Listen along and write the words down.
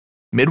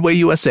Midway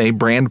USA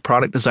brand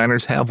product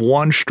designers have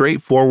one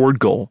straightforward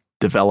goal: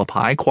 develop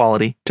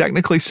high-quality,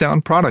 technically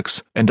sound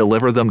products and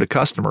deliver them to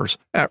customers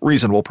at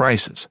reasonable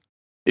prices.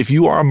 If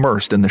you are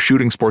immersed in the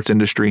shooting sports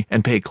industry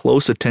and pay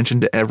close attention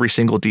to every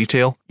single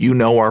detail, you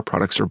know our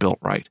products are built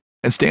right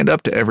and stand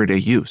up to everyday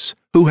use.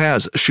 Who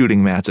has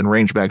shooting mats and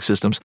range bag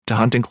systems to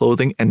hunting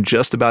clothing and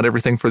just about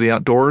everything for the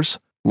outdoors?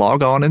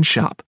 Log on and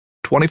shop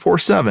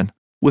 24/7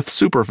 with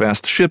super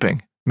fast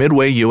shipping.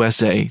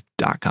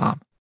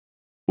 MidwayUSA.com.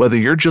 Whether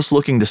you're just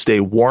looking to stay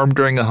warm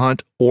during a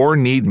hunt or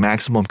need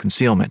maximum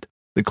concealment,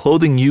 the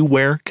clothing you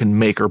wear can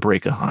make or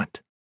break a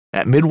hunt.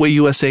 At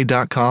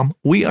MidwayUSA.com,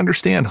 we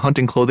understand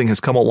hunting clothing has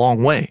come a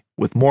long way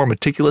with more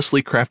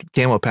meticulously crafted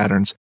camo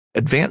patterns,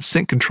 advanced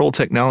scent control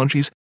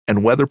technologies,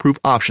 and weatherproof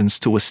options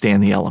to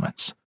withstand the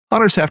elements.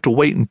 Hunters have to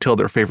wait until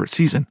their favorite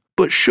season,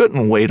 but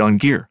shouldn't wait on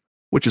gear,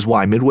 which is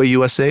why Midway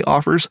USA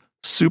offers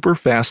super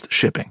fast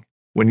shipping.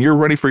 When you're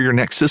ready for your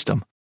next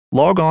system,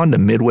 log on to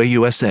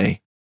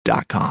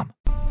MidwayUSA.com.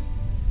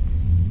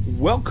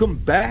 Welcome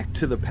back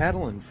to the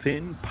Paddle and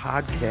Fin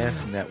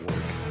Podcast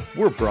Network.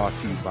 We're brought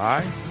to you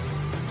by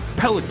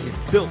Pelican,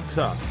 built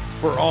tough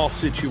for all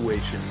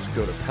situations.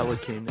 Go to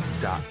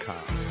pelican.com.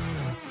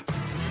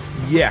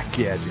 Yak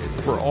Gadget,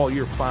 for all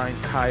your fine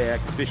kayak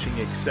fishing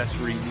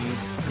accessory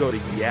needs. Go to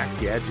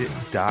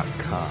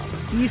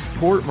yakgadget.com.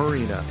 Eastport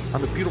Marina,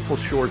 on the beautiful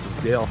shores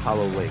of Dale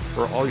Hollow Lake,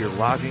 for all your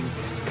lodging,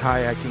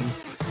 kayaking,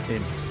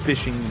 and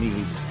fishing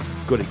needs.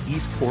 Go to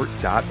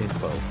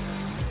eastport.info.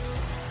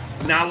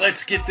 Now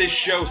let's get this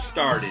show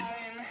started.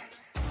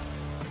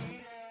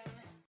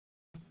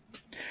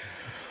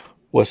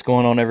 What's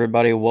going on,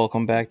 everybody?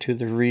 Welcome back to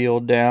The Reel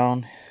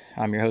Down.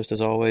 I'm your host,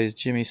 as always,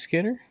 Jimmy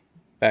Skinner.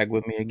 Back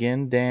with me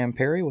again, Dan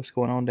Perry. What's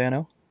going on,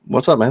 Dano?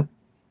 What's up, man?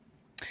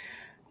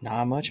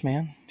 Not much,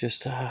 man.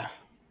 Just trying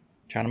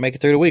to make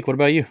it through the week. What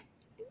about you?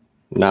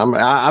 No,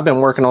 I've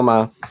been working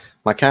on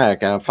my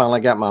kayak. I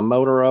finally got my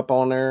motor up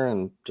on there,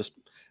 and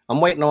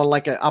I'm waiting on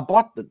I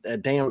bought a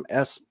damn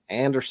S.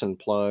 Anderson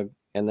plug,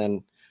 and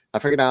then I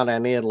figured out I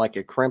needed like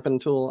a crimping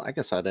tool. I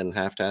guess I didn't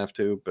have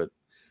to, but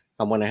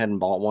I went ahead and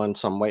bought one.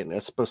 So I'm waiting.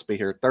 It's supposed to be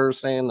here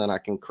Thursday, and then I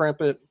can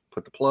crimp it,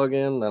 put the plug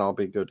in, then I'll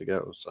be good to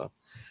go. So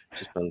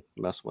just been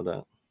messing with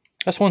that.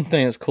 That's one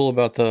thing that's cool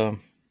about the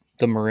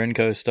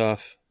Marinco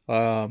stuff.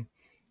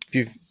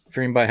 If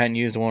anybody hadn't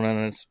used one,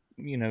 and it's,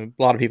 a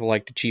lot of people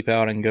like to cheap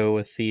out and go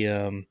with the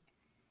I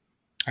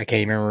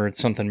can't even remember,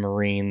 it's something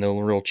marine, the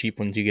real cheap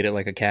ones you get at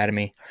like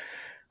Academy.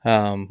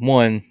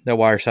 One, that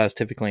wire size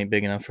typically ain't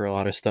big enough for a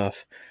lot of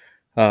stuff.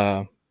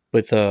 But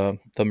the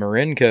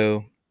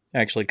Marinco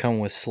actually come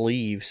with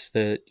sleeves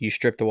that you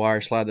strip the wire,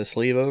 slide the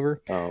sleeve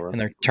over, and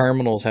their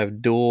terminals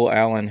have dual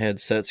Allen head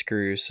set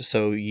screws,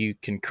 so you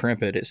can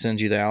crimp it. It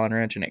sends you the Allen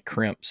wrench and it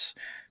crimps.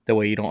 That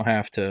way you don't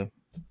have to,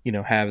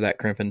 have that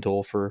crimping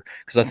tool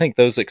because I think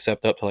those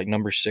accept up to like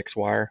number 6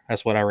 wire.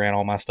 That's what I ran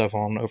all my stuff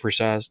on,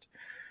 oversized,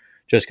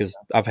 just because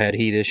I've had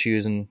heat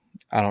issues and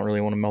I don't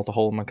really want to melt a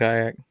hole in my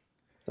kayak.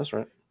 That's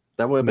right.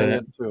 That would have been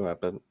it too.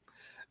 But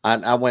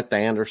I went the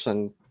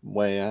Anderson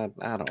way. I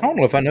don't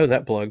know if I know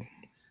that plug.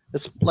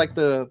 It's like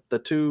the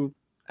two.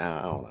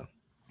 I don't know.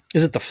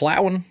 Is it the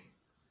flat one?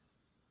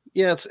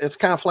 Yeah, it's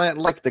kind of flat,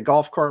 like the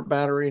golf cart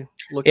battery.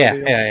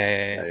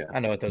 Yeah.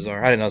 I know what those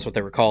are. I didn't know that's what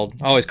they were called.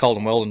 I always called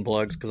them welding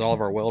plugs because all of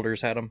our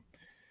welders had them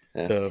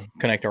to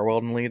connect our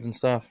welding leads and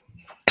stuff.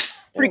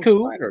 Pretty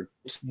cool. Spider.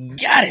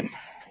 Got him.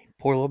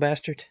 Poor little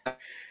bastard.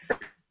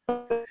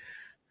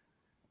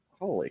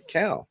 Holy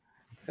cow. What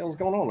the hell's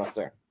going on up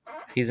there?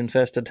 He's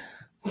infested.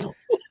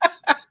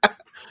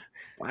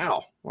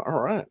 Wow.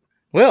 All right.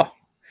 Well,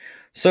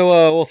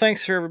 so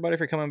thanks for everybody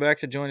for coming back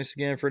to join us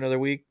again for another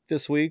week.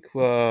 This week,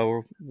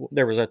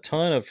 there was a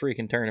ton of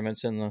freaking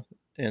tournaments in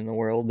the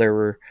world. There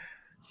were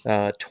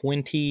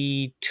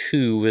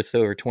 22 with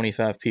over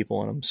 25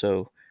 people in them.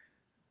 So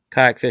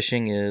kayak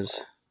fishing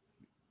is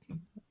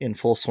in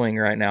full swing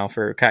right now.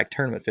 For kayak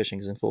tournament fishing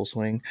is in full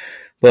swing.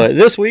 But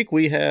this week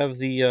we have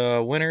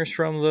the winners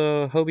from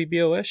the Hobie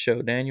BOS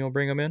show. Dan, you want to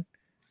bring them in?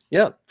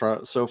 Yeah.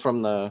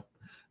 From the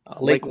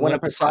Lake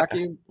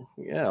Winnipesaukee.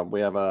 Yeah,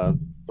 we have the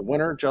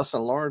winner,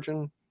 Justin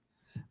Largen,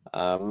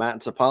 Matt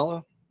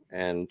Zapala,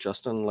 and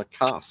Justin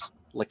Lacass.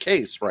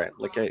 Lacass, right?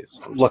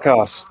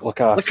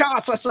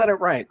 Lacass, I said it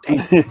right.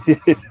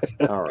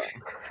 All right.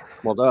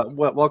 Well,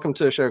 welcome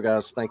to the show,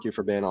 guys. Thank you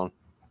for being on.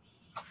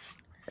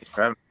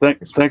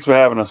 Thanks for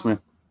having us, man.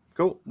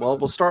 Cool. Well,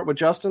 we'll start with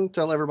Justin.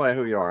 Tell everybody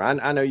who you are.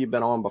 I know you've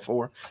been on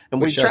before, and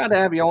we tried to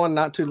have you on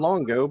not too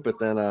long ago, but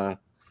then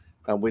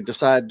we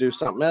decided to do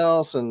something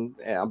else,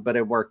 but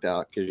it worked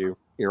out because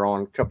you're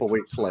on a couple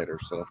weeks later.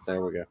 So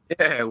there we go.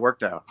 Yeah, it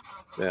worked out.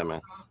 Yeah,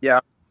 man.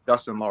 Yeah,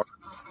 Justin Largen,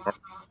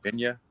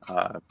 Virginia,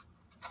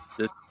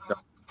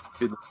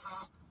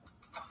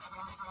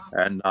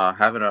 and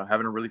having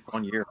a really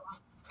fun year.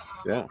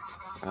 Yeah,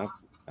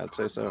 I'd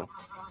say so.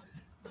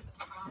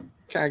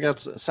 Kind of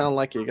sound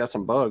like you got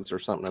some bugs or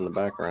something in the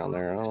background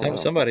there.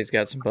 Somebody's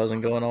got some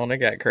buzzing going on. It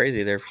got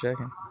crazy there for a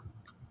second.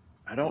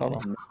 I don't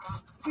know.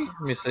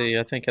 Let me see.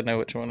 I think I know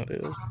which one it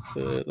is.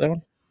 That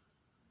one?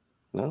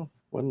 No,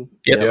 wasn't.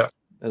 Yep.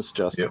 It's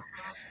Justin. Yep.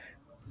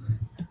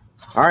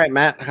 All right,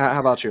 Matt. How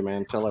about you,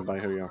 man? Tell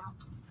everybody who you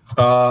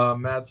are.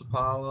 Matt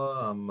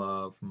Zapala. I'm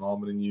from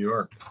Albany, New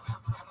York.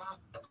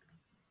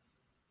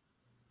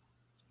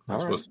 I'm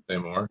supposed to say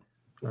more.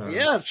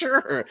 Yeah,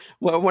 sure.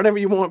 Well, whatever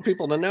you want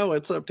people to know,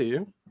 it's up to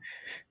you.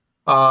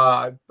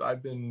 I've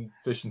been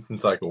fishing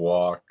since I could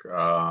walk.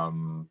 I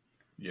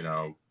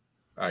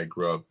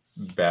grew up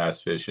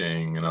bass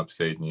fishing in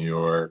upstate New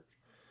York.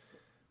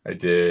 I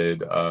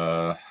did.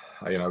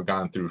 I've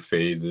gone through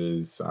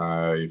phases.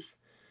 I've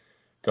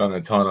done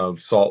a ton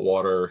of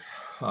saltwater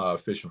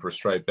fishing for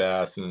striped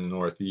bass in the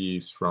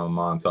Northeast, from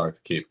Montauk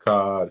to Cape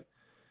Cod.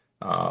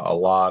 A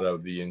lot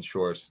of the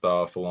inshore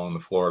stuff along the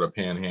Florida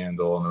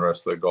Panhandle and the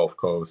rest of the Gulf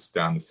Coast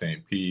down to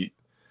St. Pete.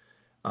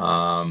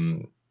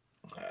 The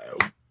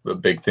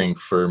big thing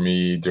for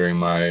me during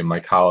my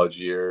college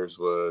years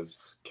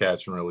was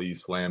catch and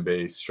release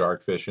land-based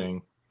shark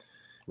fishing.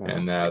 Wow.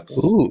 And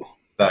that's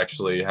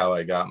actually how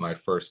I got my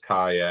first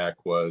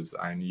kayak. Was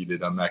I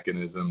needed a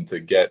mechanism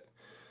to get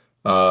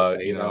a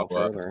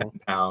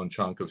 10-pound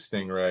chunk of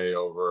stingray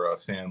over a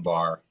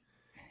sandbar.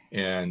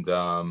 And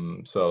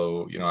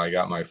so I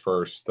got my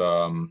first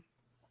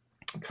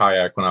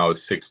kayak when I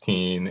was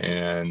 16,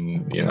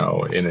 and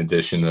in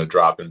addition to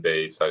dropping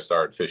baits, I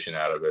started fishing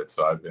out of it.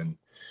 So I've been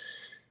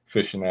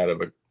fishing out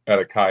of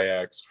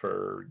kayaks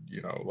for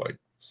like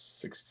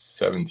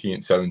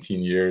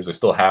 17 years. I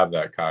still have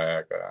that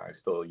kayak. I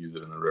still use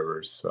it in the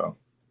rivers. So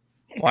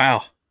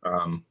wow.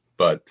 So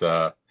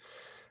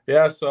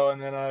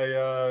and then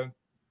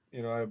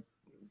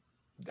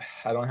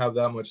I don't have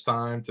that much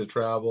time to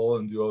travel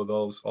and do all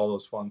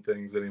those fun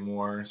things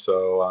anymore.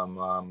 So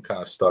I'm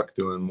kind of stuck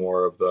doing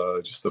more of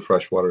the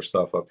freshwater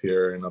stuff up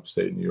here in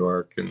upstate New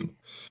York, and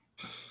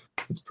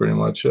that's pretty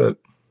much it.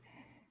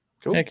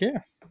 Cool. Heck yeah.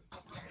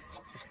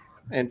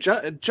 And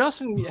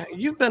Justin,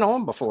 you've been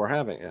on before,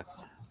 haven't you?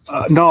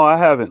 No, I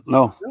haven't.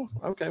 No.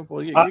 Okay.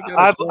 Well,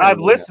 I've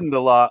listened a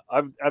lot.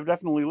 I've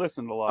definitely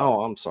listened a lot.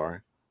 Oh, I'm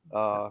sorry.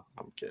 I'm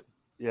kidding.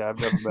 Yeah, I've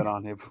never been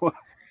on here before.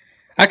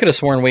 I could have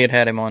sworn we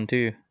had him on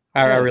too.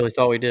 I really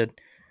thought we did.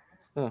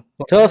 Well,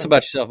 tell us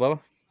about yourself,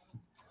 Bubba.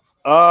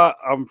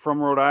 I'm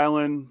from Rhode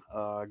Island.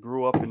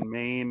 Grew up in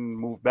Maine,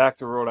 moved back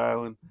to Rhode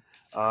Island.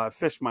 I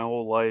fished my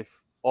whole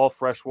life, all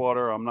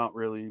freshwater. I'm not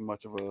really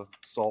much of a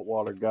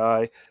saltwater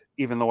guy,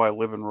 even though I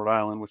live in Rhode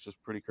Island, which is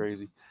pretty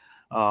crazy.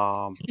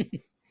 But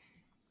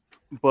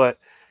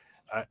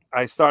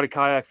I started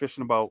kayak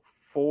fishing about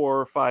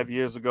 4 or 5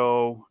 years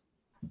ago.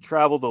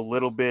 Traveled a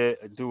little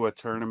bit, do a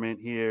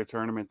tournament here,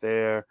 tournament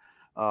there.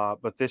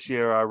 But this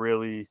year I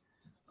really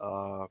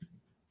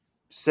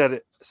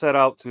set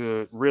out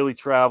to really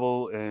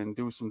travel and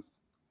do some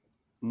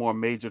more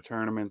major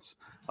tournaments.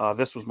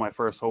 This was my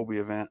first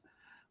Hobie event.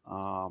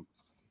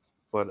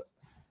 But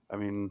I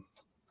mean,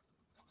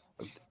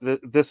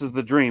 this is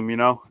the dream,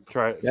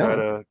 try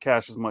to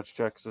cash as much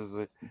checks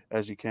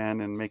as you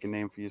can and make a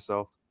name for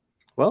yourself.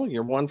 Well,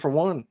 you're 1 for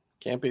 1.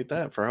 Can't beat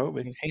that for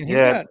Hobie. He's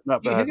got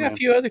a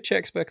few other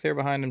checks back there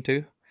behind him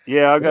too.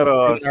 Yeah, I got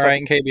all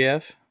right in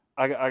KBF.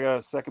 I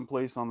got second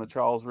place on the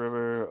Charles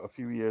River a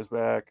few years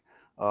back.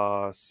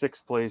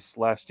 6th place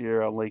last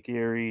year on Lake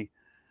Erie.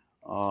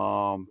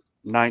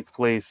 9th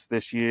place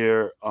this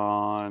year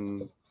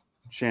on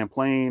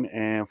Champlain,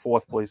 and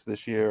 4th place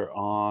this year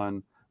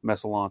on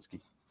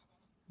Messalonsky.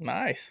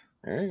 Nice.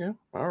 There you go.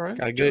 All right.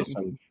 Got a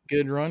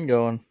good run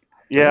going.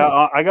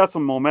 Yeah, I got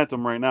some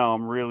momentum right now.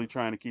 I'm really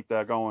trying to keep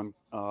that going,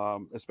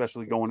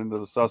 especially going into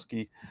the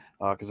Susky,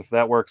 because if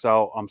that works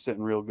out, I'm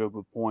sitting real good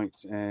with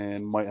points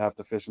and might have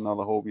to fish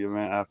another Hobie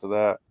event after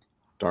that.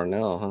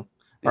 Darnell, huh?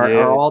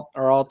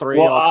 Are all three?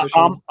 Well,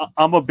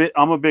 I'm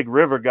a big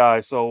river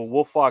guy, so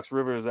Wolf Fox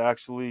River is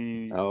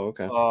actually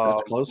okay.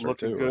 That's closer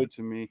looking too, good right?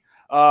 to me.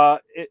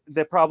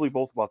 They're probably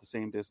both about the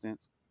same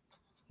distance.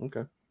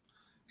 Okay.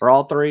 Are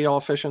all three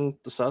y'all fishing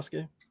the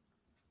Susky?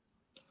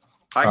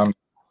 I can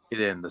get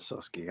in the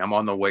Susky. I'm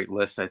on the wait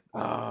list.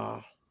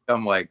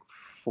 I'm like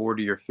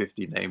 40 or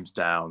 50 names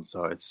down,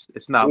 so it's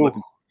not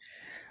looking.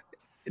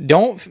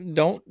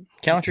 Don't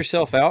count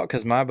yourself out,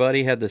 because my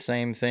buddy had the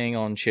same thing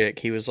on Chick.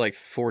 He was like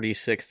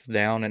 46th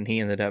down, and he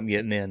ended up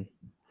getting in.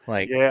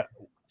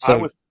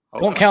 So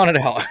don't count it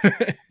out.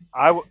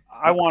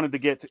 I wanted to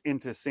get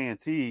into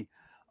Santee,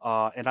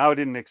 and I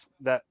didn't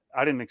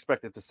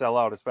expect it to sell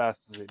out as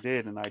fast as it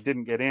did, and I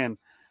didn't get in.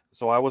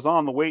 So I was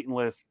on the waiting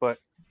list, but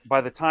by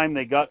the time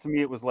they got to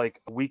me, it was like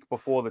a week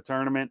before the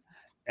tournament,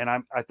 and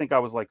I think I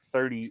was like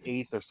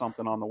 38th or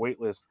something on the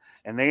wait list,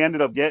 and they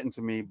ended up getting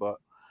to me, but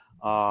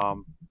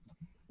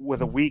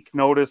with a week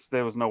notice,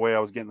 there was no way I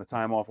was getting the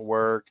time off of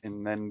work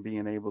and then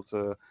being able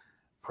to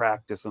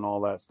practice and all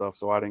that stuff.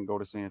 So I didn't go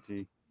to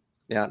Santee.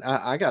 Yeah,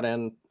 I got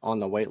in on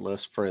the wait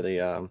list for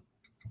the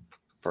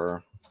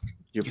for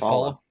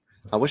Eufaula.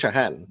 I wish I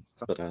hadn't,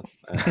 but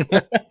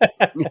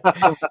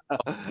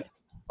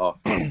oh,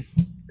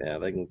 yeah,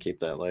 they can keep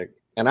that lake.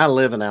 And I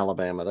live in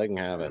Alabama. They can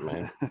have it,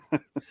 man.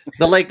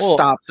 The lake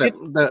stops at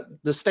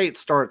the state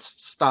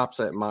stops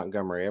at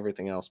Montgomery.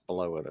 Everything else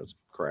below it is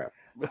crap.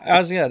 I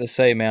was going to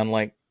say, man,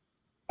 like,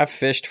 I've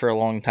fished for a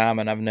long time,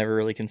 and I've never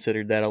really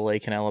considered that a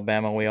lake in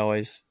Alabama. We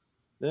always,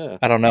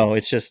 I don't know,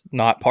 it's just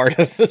not part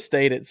of the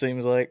state. It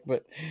seems like,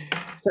 but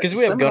because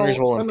we have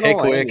Guntersville and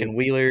Pickwick and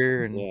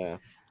Wheeler, and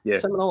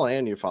Seminole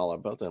and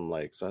Eufaula, both them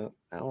lakes. I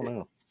don't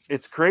know.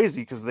 It's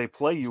crazy because they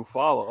play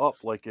Eufaula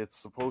up like it's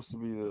supposed to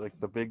be like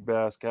the big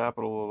bass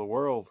capital of the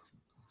world.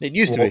 It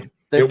used to be.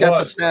 They've got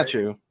the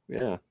statue.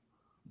 Right? Yeah.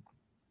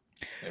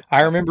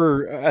 I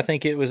remember. I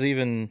think it was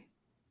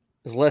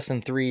less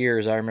than 3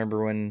 years. I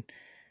remember when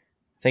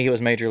I think it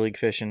was Major League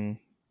Fishing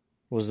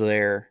was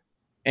there,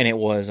 and it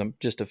was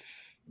just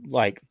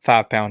like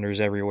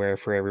 5-pounders everywhere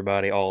for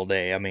everybody all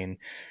day. I mean,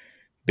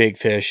 big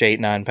fish,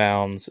 8-9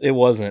 pounds. It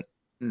wasn't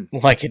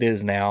like it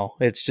is now.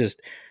 It's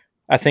just,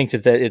 I think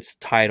that its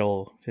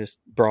title just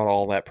brought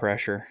all that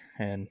pressure,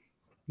 and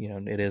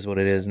it is what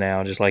it is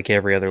now. Just like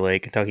every other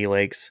lake, Kentucky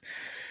Lakes,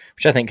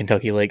 which I think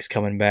Kentucky Lakes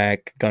coming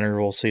back.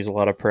 Guntersville sees a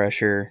lot of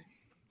pressure.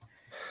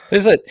 I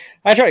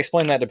try to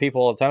explain that to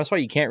people all the time. That's why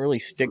you can't really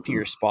stick to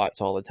your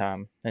spots all the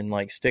time, and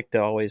like stick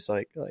to always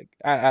like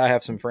I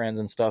have some friends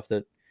and stuff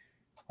that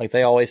like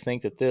they always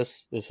think that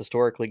this is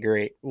historically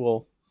great.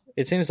 Well,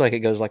 it seems like it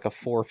goes like a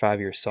 4 or 5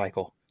 year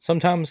cycle.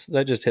 Sometimes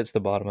that just hits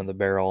the bottom of the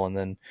barrel, and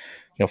then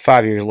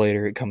 5 years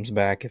later it comes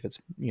back if it's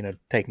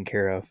taken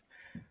care of.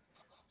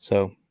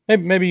 So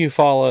maybe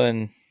Eufaula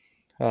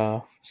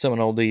and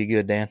Seminole do you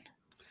good, Dan.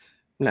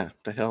 No,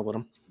 to hell with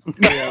them.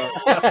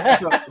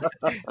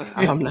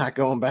 I'm not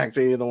going back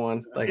to either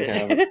one.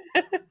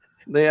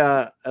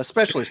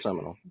 Especially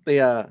Seminole.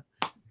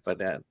 But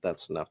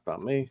that's enough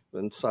about me.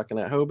 Been sucking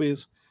at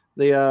Hobies.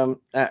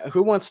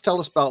 Who wants to tell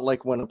us about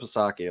Lake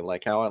Winnipesaukee,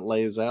 like how it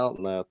lays out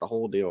and the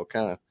whole deal?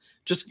 Kind of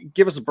just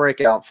give us a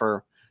breakout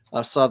for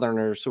us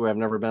Southerners who have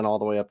never been all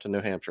the way up to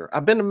New Hampshire.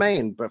 I've been to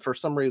Maine, but for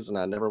some reason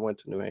I never went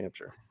to New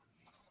Hampshire.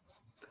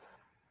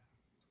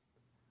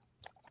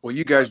 Well,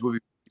 you guys would be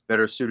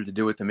better suited to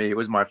do it than me. It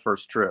was my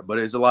first trip, but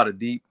it's a lot of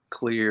deep,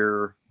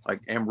 clear,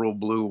 like emerald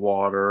blue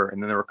water.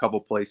 And then there were a couple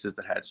places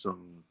that had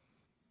some,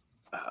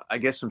 I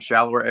guess some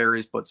shallower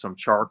areas, but some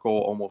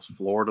charcoal, almost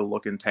Florida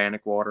looking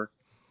tannic water.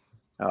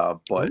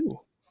 But ooh.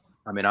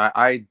 I mean,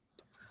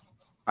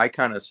 I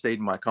kind of stayed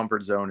in my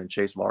comfort zone and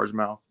chased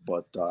largemouth,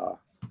 but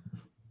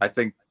I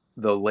think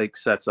the lake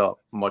sets up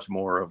much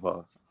more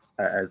of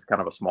as kind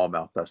of a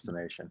smallmouth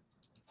destination.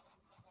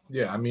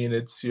 Yeah, I mean,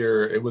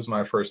 it was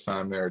my first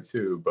time there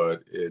too,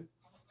 but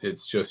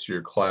it's just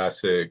your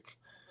classic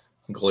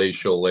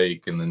glacial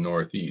lake in the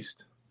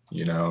Northeast.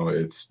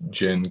 It's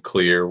gin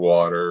clear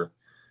water,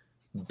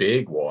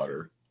 big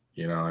water.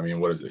 I mean,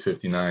 what is it,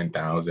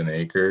 59,000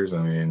 acres?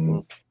 I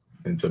mean,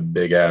 it's a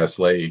big ass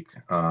lake.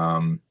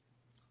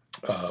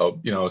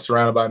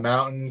 Surrounded by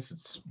mountains.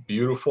 It's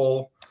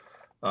beautiful.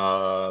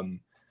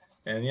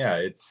 And yeah,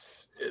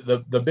 it's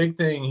the big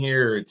thing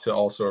here to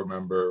also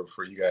remember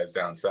for you guys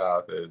down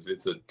south is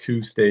it's a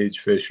 2-stage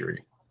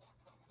fishery.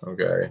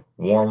 Okay.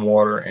 Warm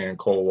water and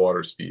cold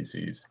water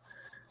species.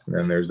 And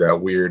then there's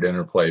that weird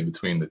interplay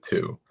between the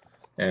two.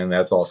 And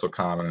that's also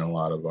common in a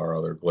lot of our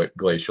other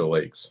glacial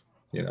lakes,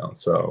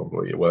 so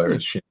whether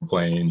it's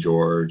Champlain,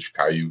 George,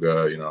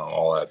 Cayuga,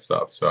 all that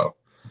stuff. So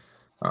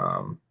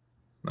I don't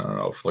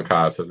know if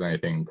Lacass has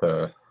anything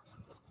to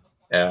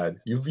add.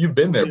 You've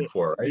been there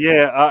before, right?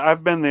 Yeah,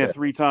 I've been there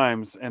 3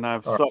 times, and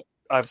I've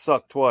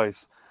sucked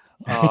twice.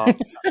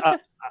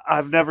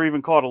 I've never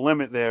even caught a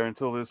limit there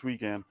until this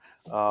weekend.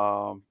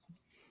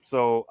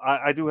 So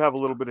I do have a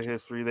little bit of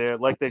history there.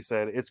 Like they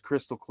said, it's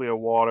crystal clear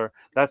water.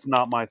 That's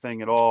not my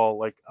thing at all.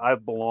 Like, I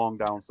belong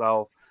down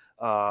south.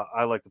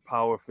 I like to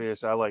power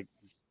fish. I like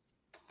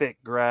thick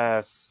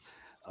grass.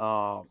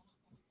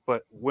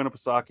 But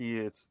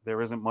Winnipesaukee,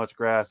 there isn't much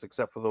grass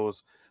except for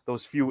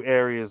those few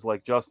areas,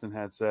 like Justin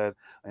had said,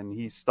 and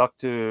he stuck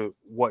to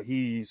what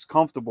he's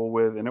comfortable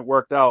with, and it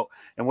worked out.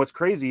 And what's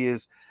crazy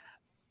is,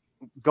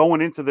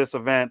 going into this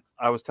event,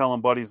 I was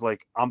telling buddies,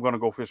 like, I'm going to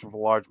go fishing for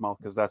largemouth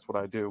because that's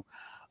what I do.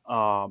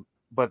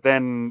 But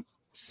then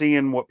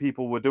seeing what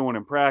people were doing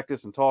in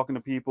practice and talking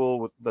to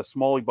people, the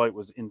smallie bite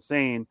was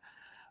insane.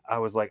 I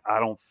was like, I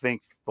don't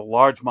think the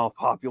largemouth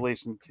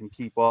population can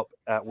keep up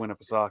at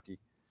Winnipesaukee.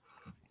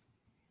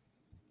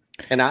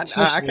 And I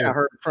kind of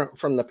heard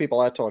from the people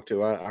I talked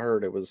to, I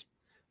heard it was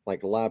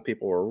like a lot of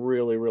people were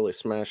really, really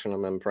smashing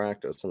them in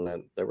practice, and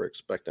that they were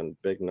expecting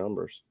big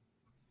numbers.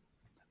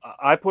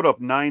 I put up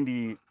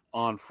 90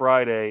 on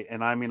Friday,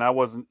 and I mean, that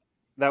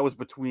was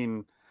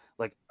between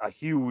like a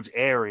huge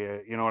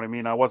area, you know what I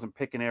mean? I wasn't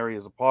picking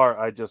areas apart.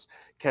 I just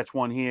catch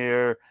one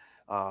here.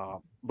 The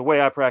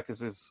way I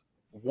practice is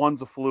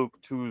 1's a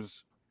fluke,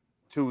 2's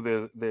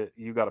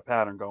you got a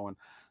pattern going.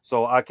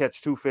 So I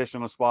catch 2 fish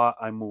on a spot,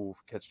 I move.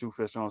 Catch 2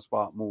 fish on a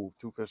spot, move.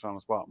 2 fish on a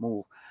spot,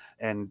 move.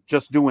 And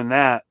just doing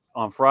that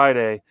on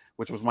Friday,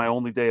 which was my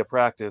only day of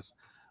practice,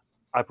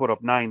 I put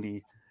up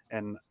 90.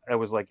 And it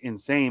was like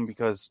insane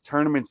because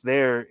tournaments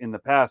there in the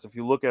past, if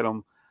you look at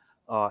them,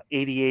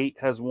 88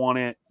 has won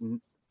it,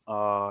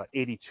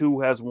 82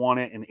 has won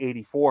it, and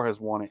 84 has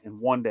won it in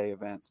one-day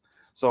events.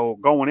 So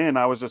going in,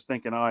 I was just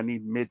thinking, I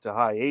need mid to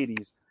high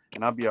 80s.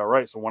 and I'd be all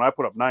right. So when I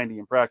put up 90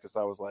 in practice,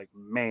 I was like,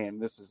 man,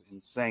 this is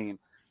insane.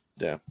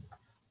 Yeah.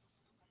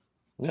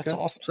 That's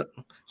awesome.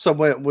 So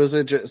what was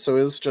it? So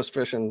it was just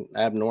fishing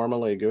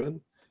abnormally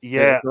good?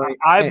 Yeah,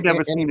 I've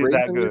never seen it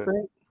that good.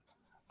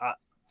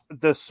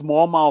 The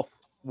smallmouth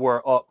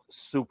were up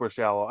super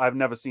shallow. I've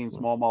never seen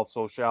smallmouth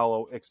so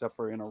shallow except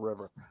for in a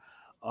river.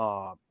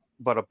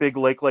 But a big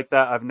lake like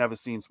that, I've never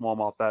seen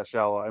smallmouth that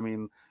shallow. I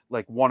mean,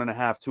 like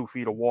 1.5, 2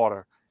 feet of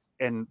water,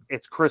 and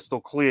it's crystal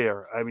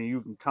clear. I mean,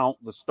 you can count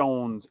the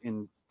stones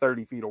in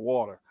 30 feet of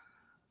water.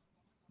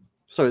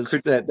 So it's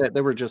that they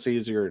were just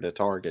easier to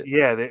target.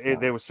 Yeah,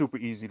 they were super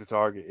easy to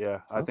target. Yeah,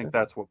 I think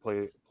that's what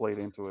played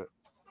into it.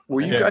 Were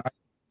you guys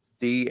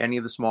see any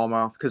of the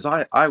smallmouth? Because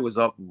I was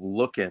up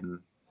looking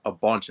a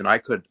bunch, and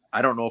I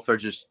don't know if they're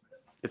just,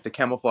 if the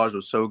camouflage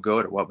was so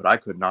good or what, but I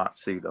could not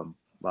see them,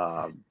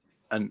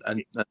 and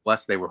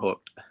unless they were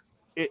hooked.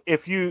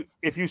 If you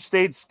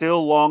stayed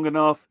still long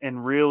enough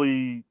and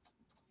really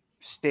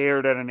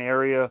stared at an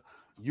area,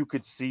 you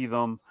could see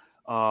them.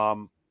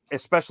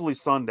 Especially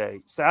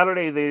Sunday.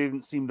 Saturday, they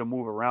didn't seem to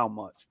move around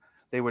much.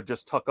 They would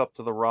just tuck up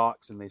to the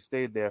rocks and they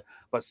stayed there.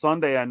 But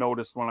Sunday, I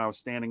noticed when I was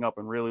standing up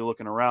and really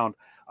looking around,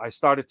 I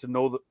started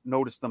to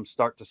notice them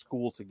start to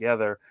school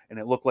together, and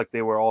it looked like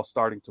they were all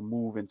starting to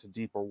move into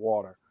deeper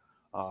water.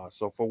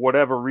 So for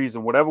whatever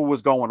reason, whatever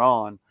was going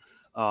on,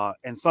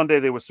 and Sunday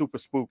they were super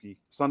spooky.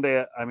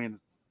 Sunday, I mean,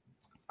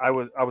 I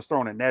was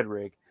throwing a Ned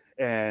rig,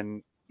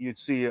 and you'd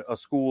see a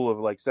school of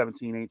like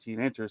 17,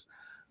 18 inches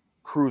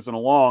cruising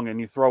along, and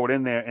you throw it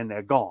in there and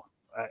they're gone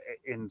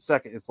in a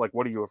second. It's like,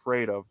 what are you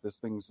afraid of? This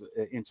thing's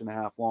 1.5 inches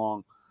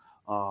long.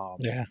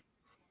 And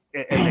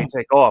they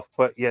take off.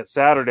 But yet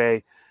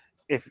Saturday,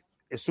 as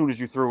soon as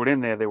you threw it in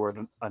there, they were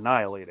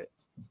annihilated.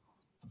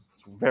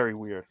 It's very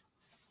weird.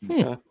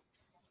 The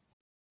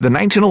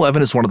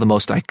 1911 is one of the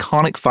most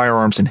iconic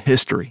firearms in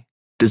history.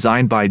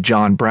 Designed by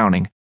John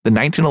Browning, the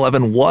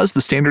 1911 was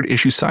the standard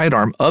issue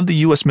sidearm of the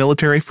U.S.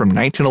 military from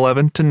 1911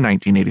 to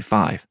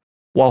 1985.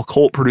 While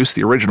Colt produced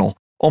the original,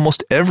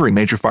 almost every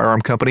major firearm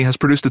company has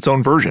produced its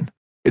own version.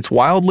 It's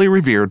wildly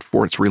revered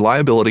for its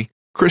reliability,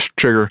 crisp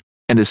trigger,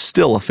 and is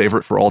still a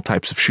favorite for all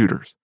types of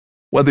shooters.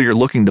 Whether you're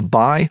looking to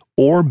buy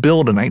or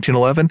build a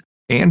 1911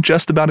 and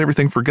just about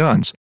everything for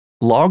guns,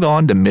 log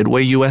on to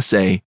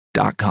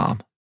MidwayUSA.com.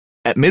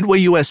 At Midway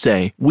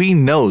USA, we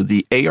know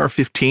the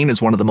AR-15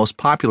 is one of the most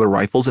popular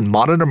rifles in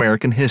modern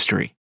American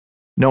history.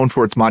 Known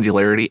for its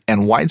modularity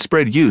and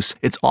widespread use,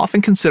 it's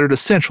often considered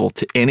essential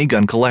to any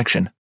gun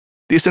collection.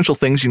 The essential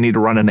things you need to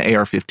run an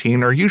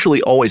AR-15 are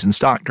usually always in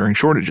stock during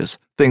shortages,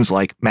 things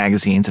like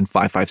magazines and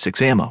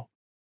 5.56 ammo.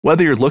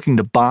 Whether you're looking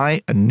to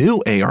buy a new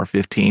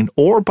AR-15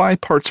 or buy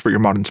parts for your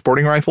modern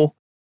sporting rifle,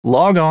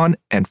 log on,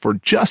 and for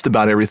just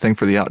about everything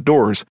for the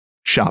outdoors,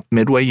 shop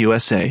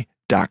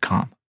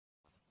MidwayUSA.com.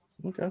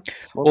 Okay.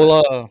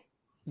 Well,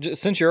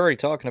 since you're already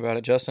talking about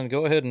it, Justin,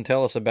 go ahead and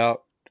tell us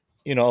about,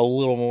 a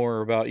little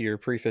more about your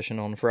pre-fishing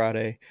on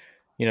Friday.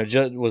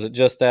 Was it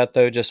just that,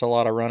 though? Just a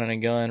lot of running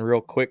and gun, real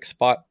quick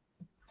spot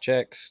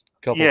checks,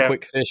 couple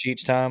quick fish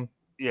each time?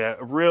 Yeah,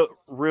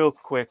 real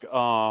quick.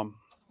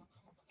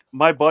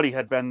 My buddy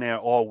had been there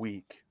all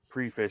week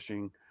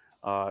pre-fishing.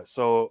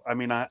 So, I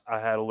mean, I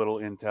had a little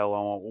intel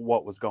on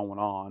what was going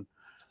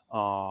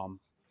on.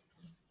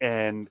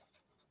 And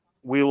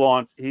we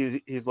launched,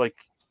 he's like,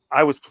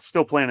 I was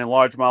still planning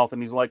largemouth,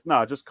 and he's like,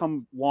 nah, just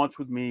come launch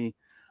with me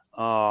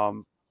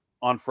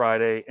on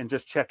Friday and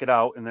just check it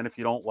out. And then if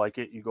you don't like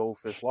it, you go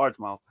fish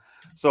largemouth.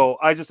 So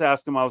I just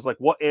asked him, I was like,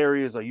 what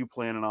areas are you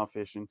planning on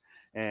fishing?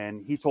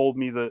 And he told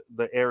me the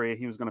area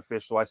he was going to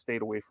fish. So I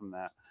stayed away from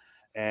that.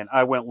 And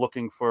I went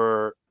looking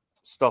for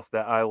stuff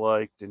that I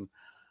liked. And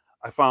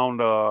I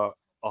found a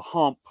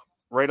hump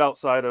right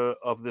outside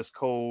of this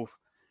cove.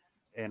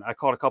 And I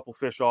caught a couple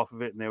fish off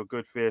of it, and they were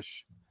good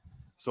fish.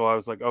 So I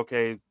was like,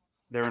 okay,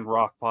 they're in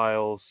rock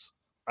piles.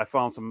 I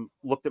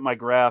looked at my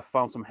graph,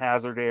 found some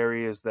hazard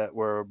areas that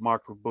were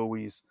marked with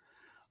buoys.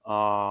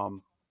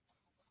 And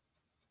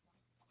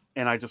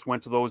I just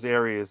went to those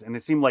areas, and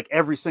it seemed like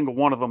every single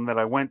one of them that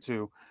I went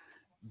to,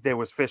 there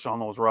was fish on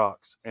those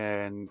rocks,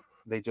 and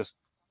they just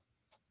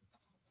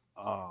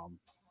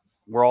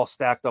were all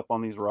stacked up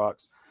on these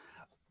rocks.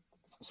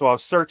 So I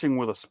was searching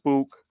with a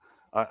spook.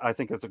 I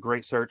think it's a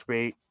great search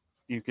bait.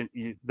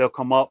 They'll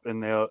come up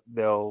and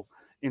they'll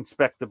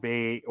inspect the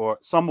bait, or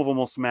some of them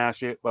will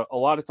smash it, but a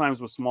lot of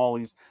times with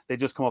smallies, they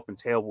just come up and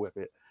tail whip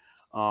it.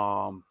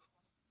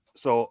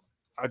 So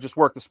I just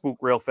worked the spook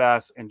real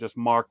fast and just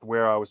marked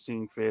where I was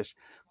seeing fish,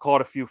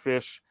 caught a few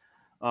fish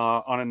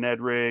on a Ned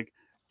rig,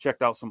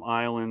 checked out some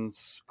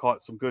islands,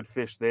 caught some good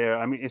fish there.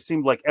 I mean, it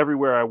seemed like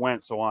everywhere I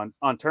went. So on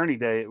tourney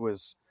day, it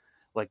was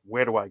like,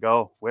 where do I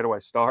go? Where do I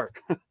start?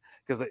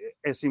 Because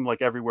it seemed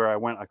like everywhere I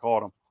went, I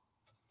caught them.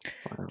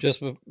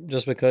 Just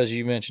because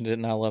you mentioned it,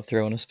 and I love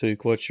throwing a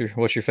spook. What's your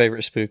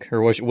favorite spook,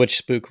 or which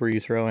spook were you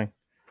throwing?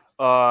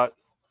 The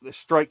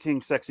Strike King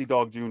Sexy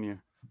Dog Jr.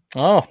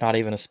 Oh, not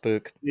even a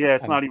spook. Yeah,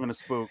 it's not even a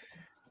spook.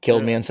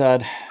 Killed me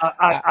inside.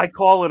 I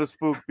call it a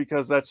spook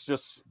because that's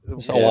just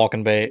It's a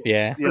walking bait.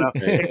 Yeah. You know,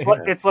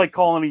 it's like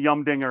calling a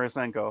Yumdinger a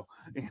Senko.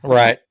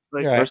 Right.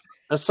 Like, right.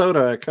 A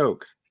soda, a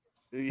Coke.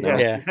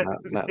 Yeah.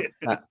 Yeah.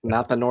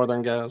 Not the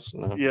Northern guys.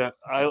 No. Yeah.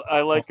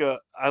 I like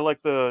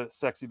the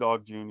Sexy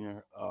Dog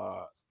Junior.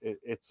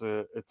 It's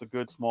a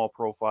good small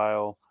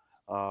profile,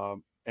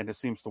 and it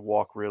seems to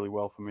walk really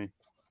well for me.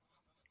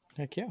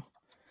 Heck yeah.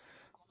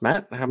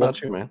 Matt, how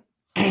about you, man?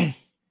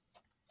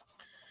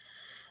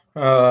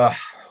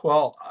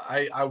 Well,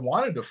 I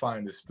wanted to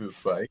find a spook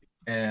bite,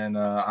 and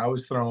I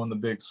was throwing the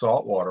big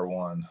saltwater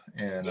one,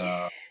 and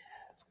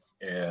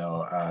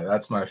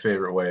that's my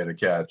favorite way to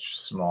catch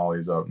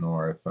smallies up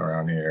north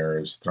around here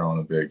is throwing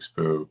a big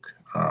spook.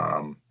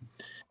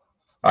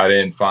 I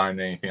didn't find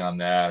anything on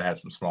that. I had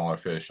some smaller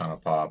fish on a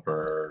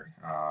popper,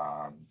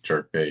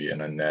 jerk bait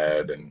and a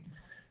Ned,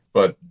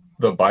 but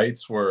the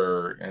bites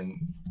were, and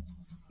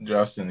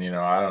Justin,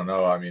 I don't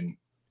know. I mean,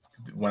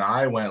 when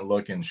I went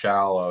looking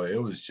shallow,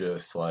 it was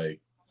just like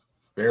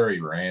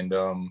very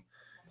random.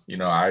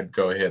 I'd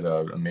go hit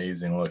an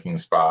amazing looking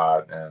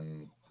spot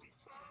and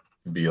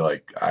be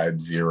like, I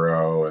had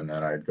 0, and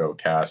then I'd go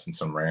cast in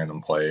some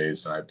random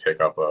place and I'd pick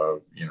up a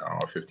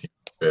 15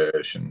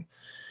 fish, and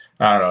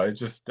I don't know. It's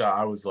just,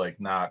 I was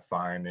like not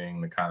finding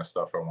the kind of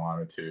stuff I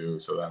wanted to.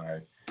 So then I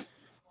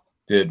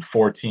did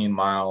 14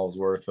 miles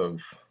worth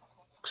of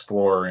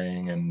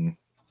exploring and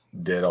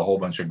did a whole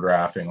bunch of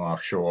graphing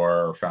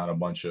offshore, found a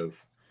bunch of,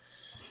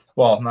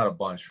 well, not a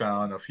bunch,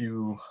 found a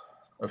few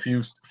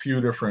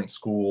different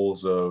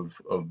schools of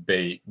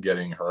bait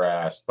getting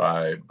harassed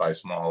by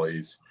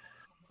smallies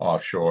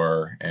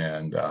offshore.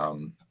 And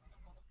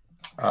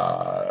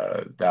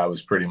that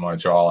was pretty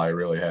much all I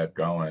really had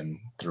going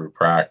through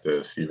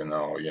practice, even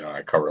though,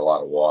 I covered a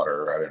lot of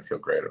water. I didn't feel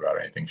great about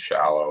anything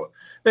shallow.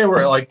 They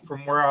were like,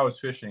 from where I was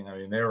fishing, I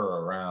mean, they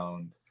were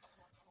around,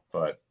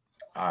 but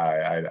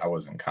I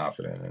wasn't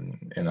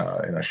confident in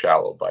a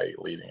shallow bite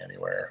leading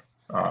anywhere.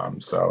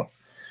 So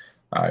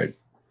I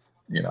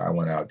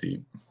went out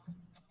deep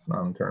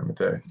on tournament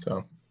day.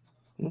 So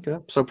okay,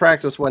 so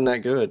practice wasn't that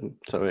good.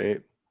 So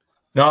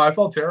no, I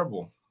felt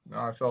terrible.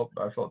 I felt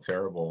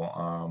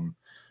terrible.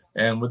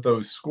 And with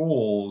those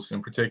schools,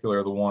 in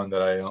particular, the one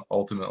that I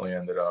ultimately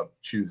ended up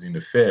choosing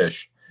to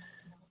fish,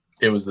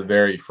 it was the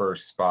very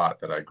first spot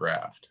that I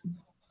graphed,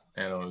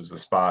 and it was the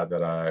spot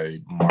that I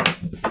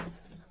marked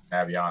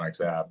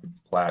Avionics app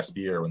last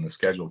year when the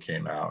schedule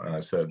came out, and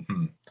I said,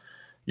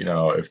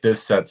 if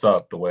this sets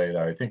up the way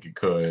that I think it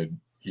could,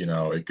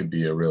 it could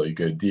be a really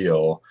good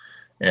deal.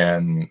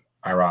 And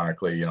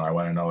ironically, I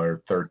went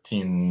another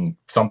 13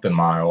 something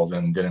miles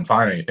and didn't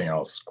find anything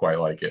else quite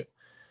like it.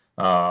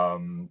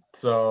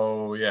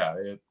 So yeah,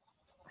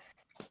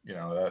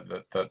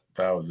 that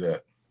was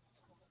it.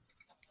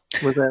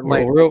 Was that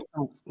like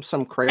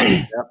some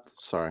crazy depth?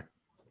 Sorry.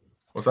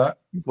 What's that?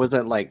 Was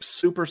that like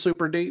super,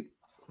 super deep?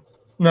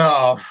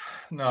 No.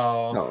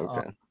 Oh,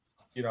 okay.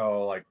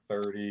 Like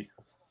 30.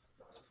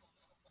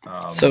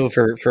 So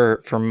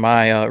for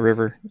my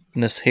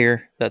riverness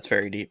here, that's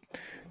very deep.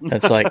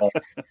 That's like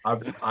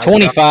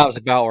 25 is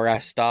about where I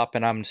stop,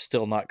 and I'm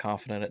still not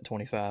confident at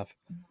 25.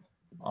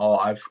 Oh,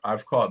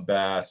 I've caught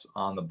bass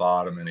on the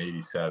bottom in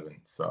 87.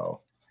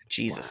 So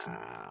Jesus,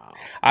 wow.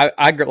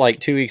 I like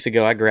 2 weeks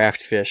ago, I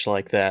graphed fish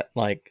like that,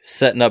 like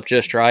setting up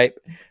just right.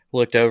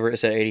 Looked over, it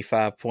said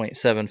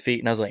 85.7 feet,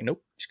 and I was like,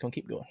 nope, just gonna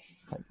keep going.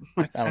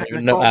 I don't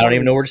even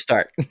know where to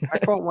start. I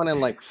caught one in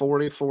like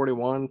 40,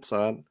 41.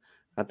 So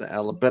at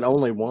the but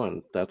only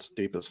one. That's the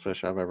deepest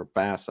fish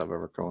bass I've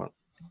ever caught.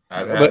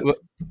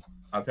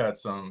 I've had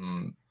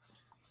some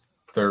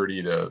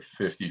 30 to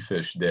 50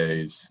 fish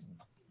days,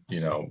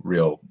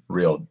 real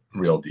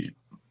deep.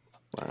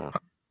 Wow.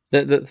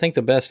 I think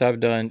the best I've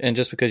done, and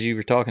just because you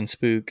were talking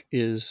spook,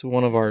 is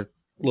one of our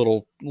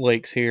little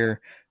lakes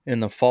here in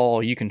the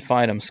fall. You can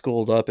find them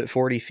schooled up at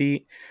 40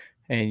 feet,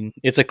 and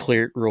it's a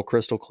clear, real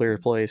crystal clear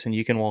place, and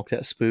you can walk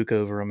that spook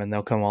over them, and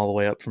they'll come all the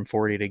way up from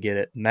 40 to get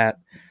it. And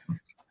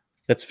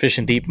that's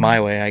fishing deep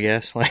my way, I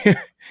guess. Like,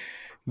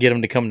 get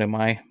them to come to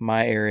my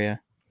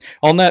area.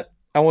 On that,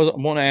 I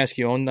want to ask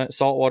you, on that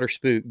saltwater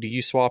spook, do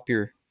you swap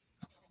your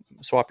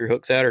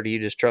hooks out, or do you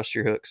just trust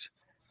your hooks?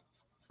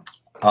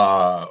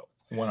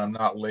 When I'm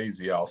not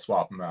lazy, I'll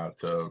swap them out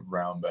to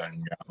round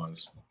bend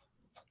gammas.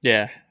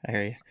 Yeah, I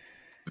hear you.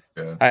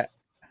 Yeah.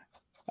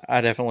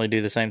 I definitely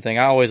do the same thing.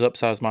 I always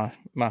upsize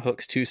my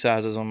hooks 2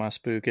 sizes on my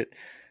spook.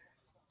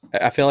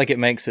 I feel like it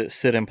makes it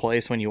sit in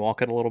place when you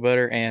walk it a little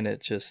better, and it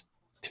just,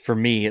 for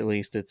me at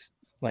least, it's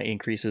like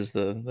increases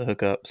the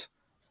hookups.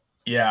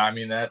 Yeah, I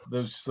mean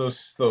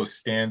those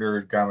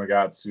standard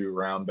Gamakatsu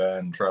round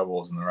bend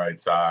trebles in the right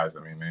size.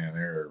 I mean, man,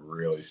 they're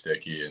really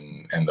sticky,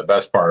 and the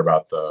best part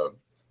about the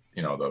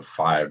the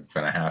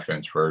 5.5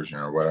 inch version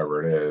or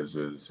whatever it is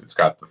it's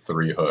got the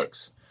 3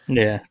 hooks.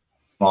 Yeah,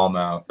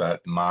 smallmouth.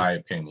 That, in my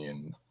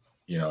opinion,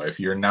 if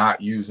you're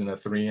not using a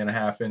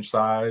 3.5 inch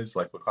size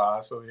like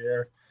Lacass over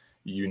here,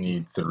 you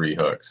need 3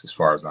 hooks, as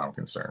far as I'm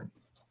concerned.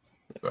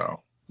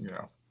 So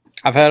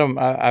I've had them.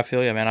 I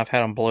feel you, man. I've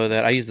had them below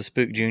that. I use the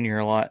Spook Junior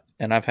a lot,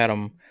 and I've had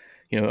them,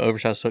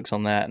 oversized hooks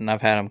on that, and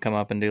I've had them come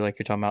up and do like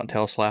you're talking about,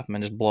 tail slap them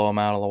and just blow them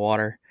out of the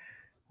water,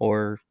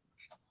 or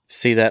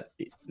see that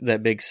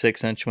big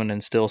 6-inch one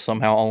and still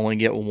somehow only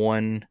get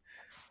one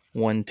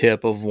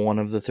tip of one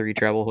of the 3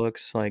 treble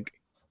hooks. Like,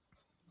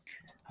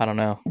 I don't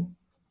know,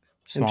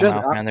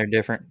 smallmouth, man, they're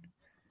different.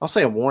 I'll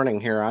say a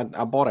warning here. I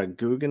bought a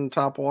Guggen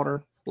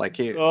topwater. Like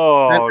here,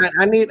 Oh,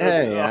 I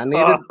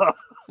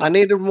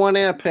needed one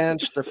air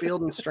pinch, the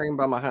field and stream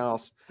by my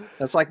house.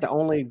 That's like the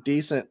only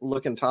decent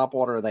looking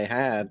topwater they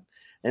had.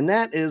 And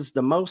that is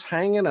the most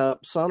hanging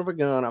up son of a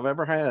gun I've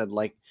ever had.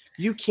 Like,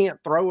 you can't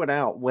throw it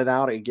out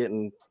without it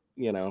getting,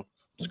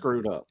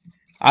 screwed up.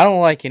 I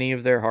don't like any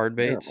of their hard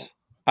baits. Terrible.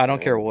 I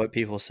don't care what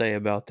people say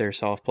about their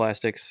soft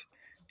plastics.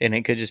 And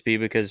it could just be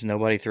because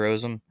nobody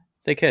throws them.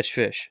 They catch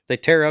fish. They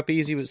tear up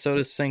easy, but so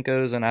does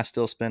Senkos, and I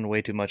still spend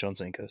way too much on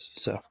Senkos.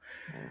 So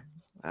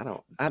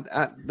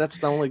that's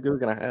the only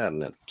Guggen I had,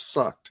 and it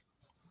sucked.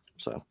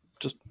 So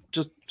just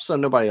so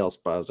nobody else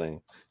buys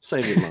any.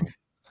 Save your money.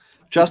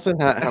 Justin,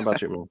 how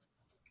about you, man?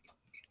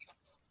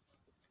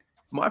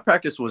 My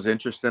practice was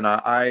interesting.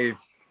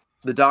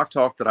 The dock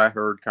talk that I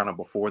heard kind of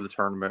before the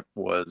tournament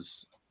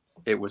was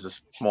it was a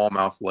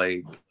smallmouth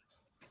lake.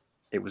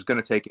 It was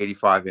going to take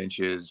 85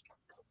 inches.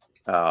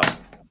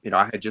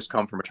 I had just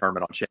come from a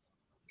tournament on chain.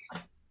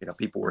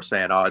 People were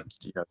saying,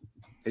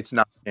 it's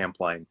not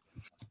Champlain.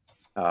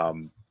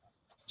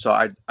 So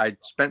I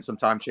spent some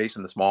time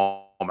chasing the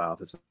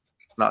smallmouth. It's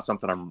not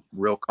something I'm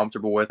real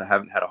comfortable with. I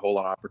haven't had a whole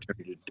lot of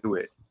opportunity to do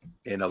it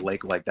in a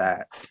lake like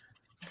that.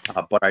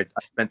 But I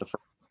spent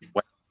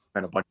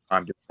spent a bunch of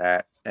time doing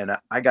that, and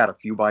I got a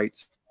few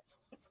bites.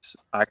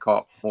 I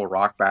caught more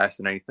rock bass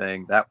than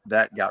anything. That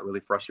got really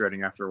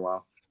frustrating after a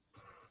while.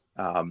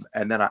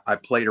 And then I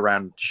played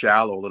around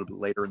shallow a little bit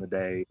later in the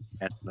day,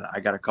 and I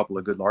got a couple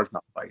of good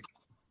largemouth bites.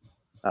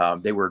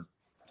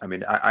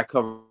 I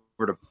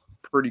covered a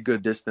pretty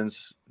good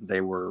distance.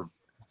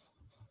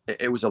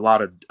 It was a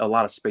lot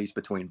of space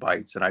between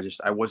bites, and I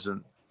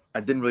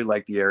didn't really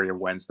like the area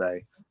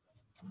Wednesday.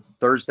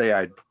 Thursday,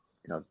 I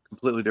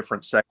completely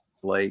different section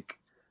of the lake.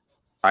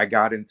 I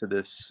got into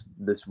this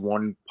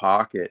one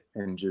pocket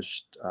and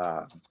just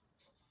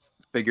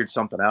figured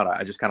something out.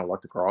 I just kind of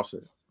lucked across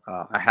it.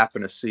 I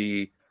happened to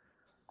see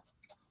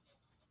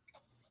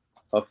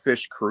a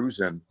fish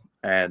cruising,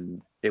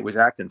 and it was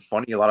acting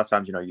funny. A lot of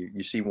times,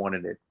 you see one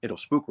and it'll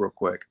spook real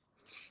quick.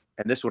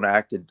 And this one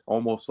acted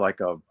almost like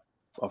a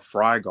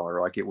fry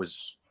garter, like it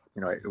was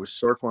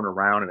circling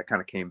around and it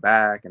kind of came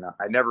back. And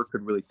I never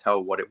could really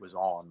tell what it was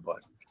on,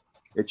 but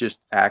it just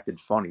acted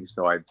funny.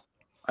 So I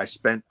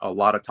spent a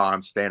lot of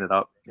time standing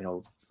up,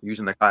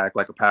 using the kayak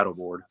like a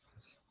paddleboard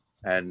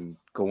and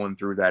going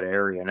through that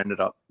area, and ended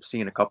up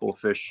seeing a couple of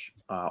fish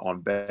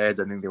on beds.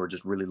 I think they were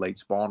just really late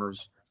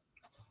spawners.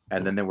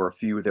 And then there were a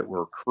few that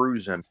were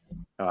cruising.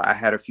 I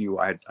had a few,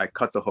 I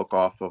cut the hook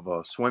off of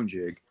a swim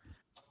jig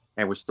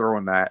and was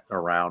throwing that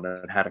around,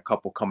 and had a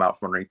couple come out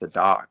from underneath the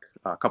dock,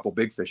 a couple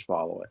big fish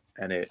follow it.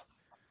 And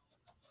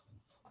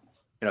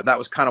that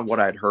was kind of what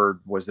I'd heard,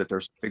 was that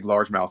there's big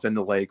largemouth in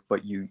the lake,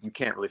 but you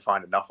can't really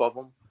find enough of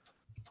them.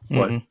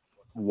 But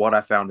what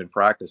I found in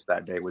practice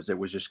that day was it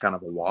was just kind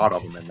of a wad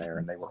of them in there,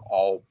 and they were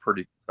all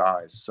pretty good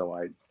size. So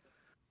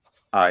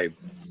I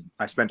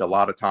spent a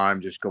lot of time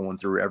just going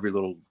through every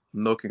little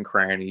nook and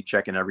cranny,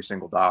 checking every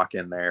single dock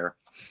in there,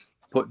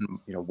 putting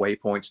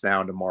waypoints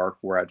down to mark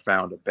where I'd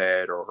found a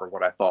bed or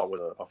what I thought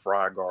was a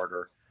fry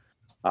garter.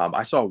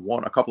 I saw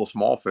a couple of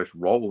small fish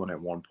rolling at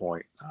one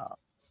point,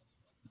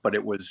 but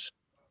it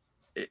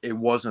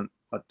wasn't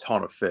a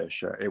ton of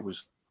fish. It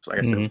was, like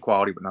I said, it was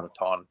quality, but not a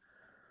ton.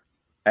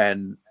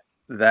 And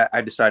that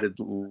I decided,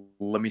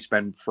 let me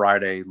spend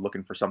Friday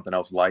looking for something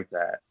else like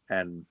that.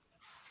 And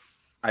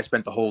I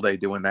spent the whole day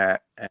doing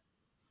that, and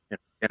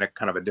in a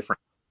kind of a different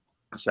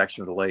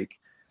section of the lake,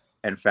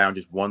 and found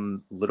just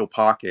one little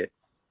pocket.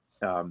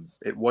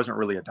 It wasn't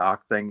really a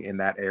dock thing in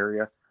that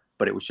area,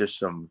 but it was just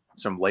some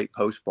late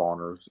post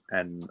spawners,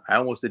 and I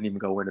almost didn't even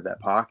go into that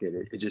pocket.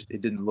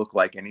 It didn't look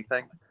like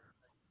anything.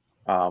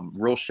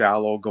 Real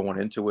shallow going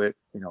into it,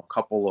 a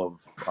couple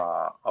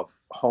of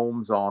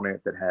homes on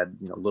it that had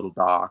little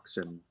docks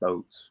and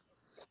boats,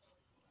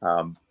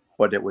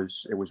 but it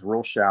was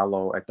real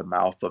shallow at the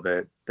mouth of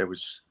it. There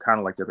was, kind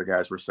of like the other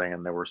guys were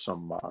saying, there were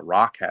some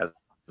rock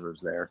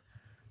hazards there,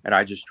 and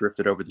I just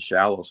drifted over the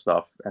shallow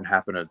stuff and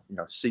happened to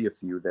see a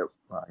few that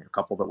a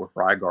couple that were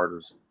fry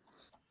garters,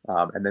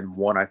 and then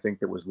one I think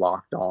that was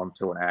locked on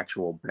to an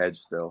actual bed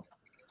still.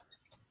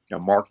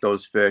 Mark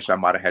those fish. I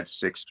might have had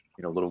 6,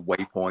 little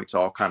waypoints,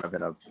 all kind of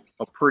in a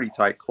pretty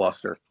tight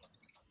cluster.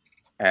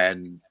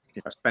 And,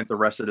 spent the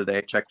rest of the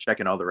day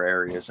checking other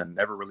areas and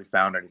never really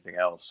found anything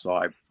else.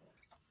 So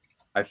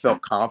I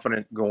felt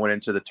confident going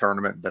into the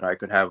tournament that I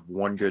could have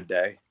one good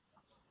day.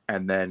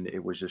 And then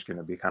it was just going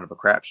to be kind of a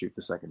crapshoot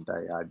the second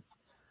day.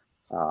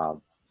 I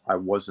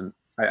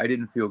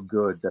didn't feel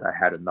good that I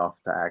had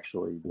enough to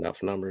actually.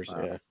 Enough numbers.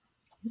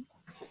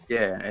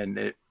 Yeah.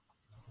 And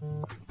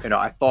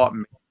I thought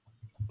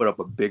put up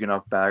a big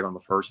enough bag on the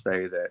first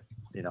day that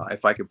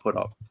if I could put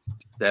up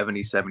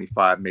 70,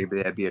 75, maybe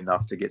that'd be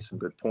enough to get some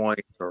good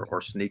points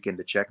or sneak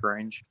into check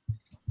range.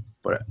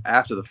 But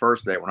after the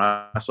first day, when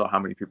I saw how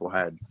many people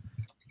had,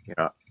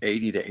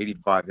 80 to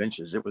 85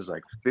 inches, it was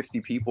like 50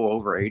 people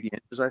over 80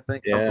 inches, I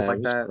think, something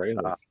like that. Crazy.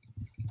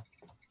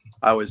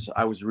 I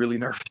was really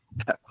nervous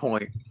at that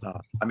point.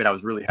 I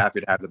was really happy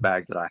to have the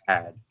bag that I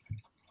had,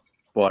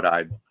 but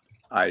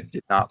I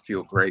did not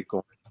feel great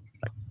going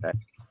like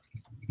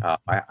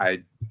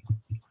that.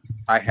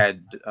 I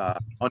had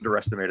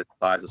underestimated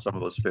the size of some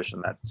of those fish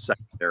in that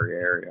secondary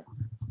area,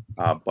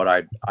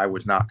 but I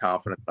was not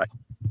confident that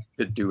I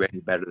could do any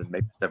better than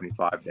maybe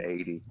 75 to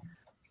 80.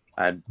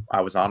 And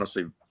I was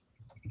honestly,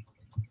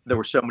 there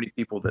were so many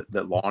people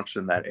that launched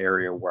in that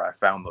area where I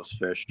found those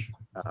fish.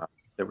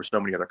 There were so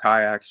many other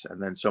kayaks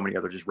and then so many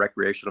other just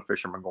recreational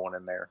fishermen going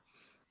in there.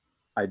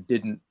 I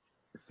didn't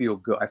feel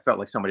good. I felt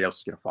like somebody else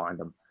was going to find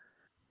them.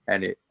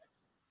 And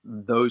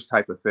those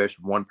type of fish,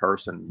 one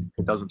person,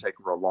 it doesn't take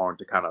real long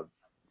to kind of,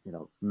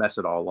 mess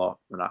it all up.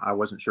 And I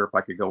wasn't sure if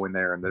I could go in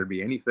there and there'd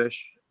be any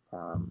fish.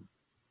 And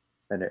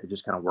it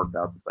just kind of worked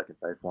out the second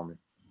day for me.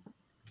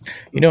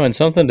 And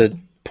something to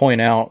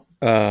point out,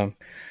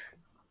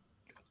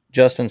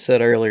 Justin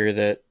said earlier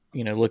that,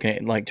 looking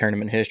at like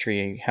tournament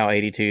history, how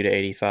 82 to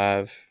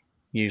 85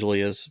 usually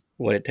is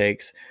what it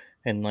takes.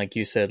 And like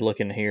you said,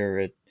 looking here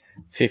at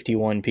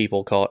 51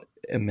 people caught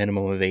a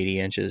minimum of 80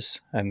 inches.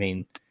 I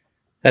mean,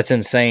 that's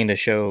insane to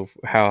show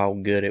how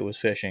good it was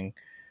fishing.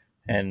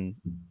 And,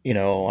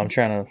 I'm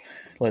trying to,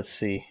 let's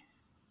see.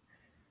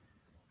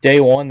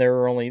 Day one, there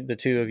were only the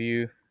two of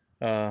you.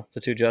 The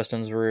two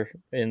Justins were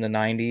in the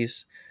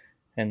 90s.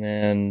 And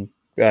then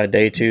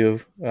day two,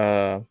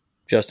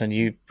 Justin,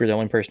 you were the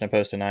only person to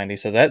post a 90.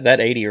 So that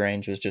 80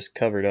 range was just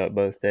covered up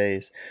both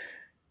days.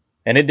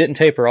 And it didn't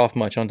taper off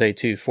much on day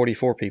two.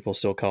 44 people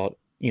still caught,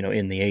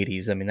 in the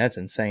 80s. I mean, that's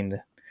insane.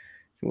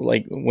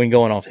 Like, when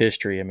going off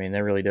history, I mean,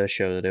 that really does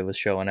show that it was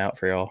showing out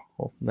for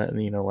y'all,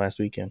 last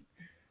weekend.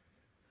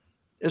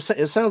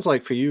 It sounds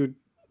like for you,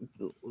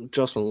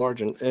 Justin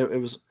Largen,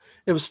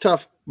 it was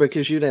tough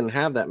because you didn't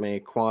have that many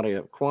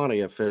quantity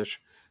of fish,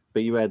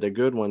 but you had the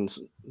good ones.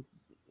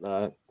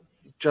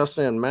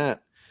 Justin and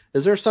Matt,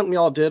 is there something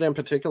y'all did in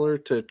particular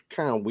to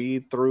kind of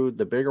weed through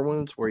the bigger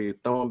ones? Were you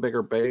throwing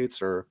bigger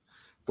baits, or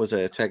was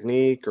it a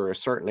technique or a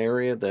certain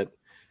area that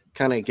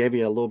kind of gave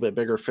you a little bit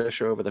bigger fish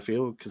over the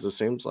field? Because it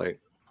seems like,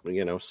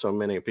 so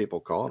many people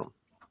caught them.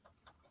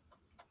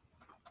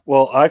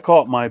 Well, I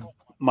caught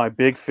my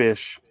big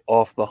fish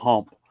off the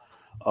hump.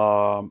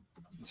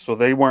 So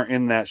they weren't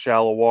in that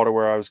shallow water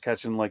where I was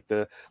catching like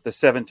the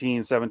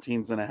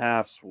 17s and a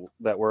halves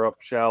that were up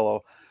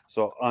shallow.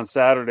 So on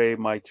Saturday,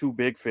 my two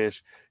big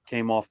fish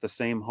came off the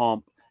same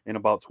hump in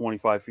about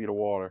 25 feet of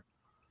water.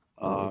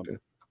 Okay.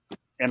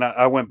 And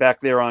I went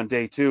back there on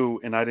day two,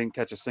 and I didn't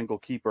catch a single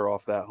keeper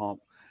off that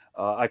hump.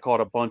 I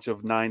caught a bunch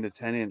of 9 to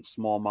 10 inch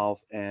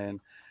smallmouth, and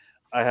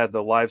I had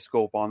the live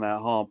scope on that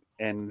hump,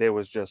 and there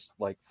was just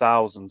like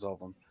thousands of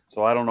them.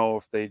 So I don't know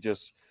if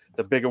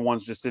the bigger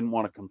ones just didn't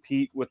want to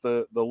compete with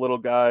the little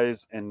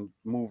guys and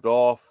moved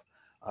off.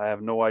 I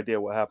have no idea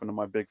what happened to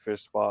my big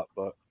fish spot,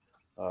 but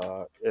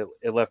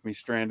it left me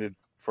stranded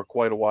for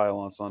quite a while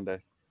on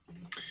Sunday.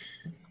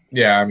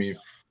 Yeah, I mean,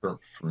 for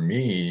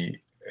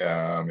me,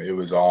 it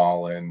was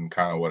all in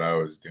kind of what I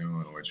was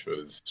doing, which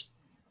was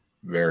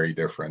very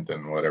different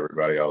than what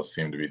everybody else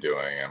seemed to be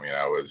doing. I mean,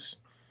 I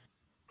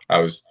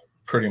was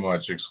pretty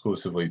much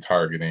exclusively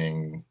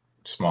targeting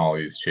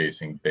smallies,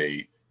 chasing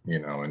bait,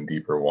 in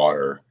deeper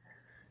water.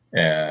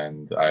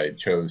 And I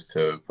chose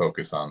to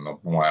focus on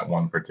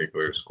one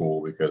particular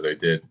school because I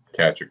did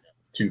catch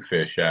two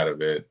fish out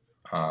of it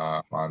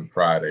on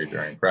Friday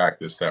during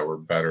practice that were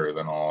better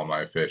than all of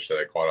my fish that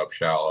I caught up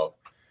shallow.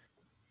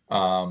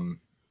 And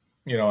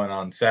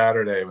on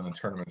Saturday when the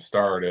tournament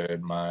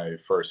started, my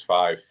first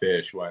 5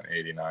 fish went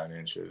 89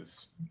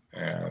 inches,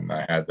 and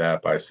I had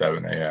that by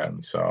 7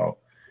 a.m. So,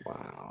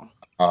 wow.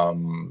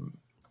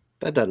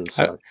 That doesn't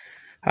suck.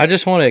 I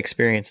just want to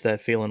experience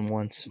that feeling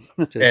once.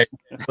 This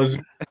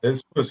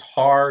was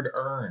hard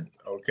earned.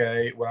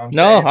 Okay, what I'm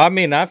saying. No, I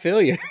mean, I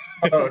feel you.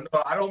 No,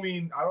 I don't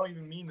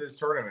even mean this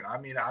tournament. I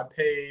mean, I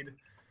paid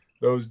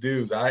those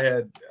dues.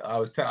 I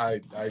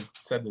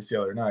said this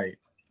the other night.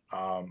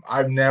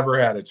 I've never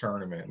had a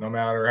tournament, no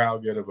matter how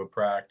good of a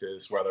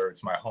practice, whether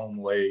it's my home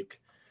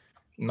lake,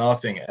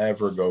 nothing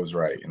ever goes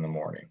right in the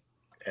morning.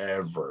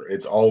 Ever.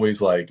 It's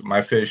always like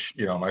my fish,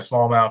 my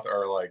smallmouth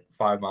are like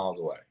 5 miles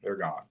away. They're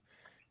gone.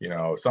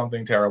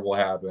 Something terrible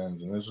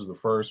happens. And this was the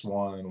first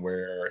one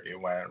where it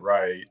went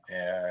right.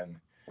 And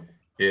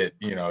it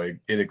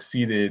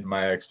exceeded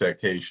my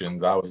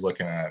expectations. I was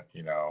looking at,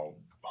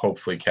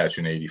 hopefully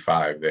catching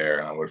 85 there,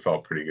 and I would have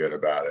felt pretty good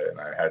about it. And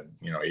I had,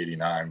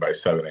 89 by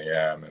 7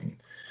 a.m. And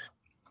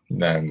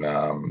then,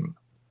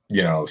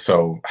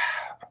 so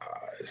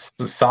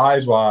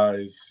size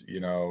wise,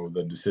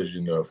 the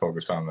decision to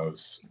focus on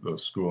those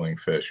schooling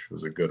fish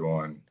was a good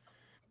one.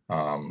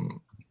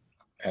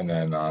 And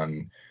then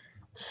on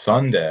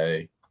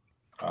Sunday,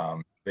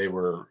 they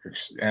were,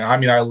 and I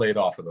mean, I laid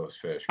off of those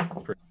fish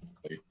pretty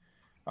quickly.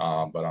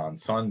 But on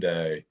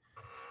Sunday,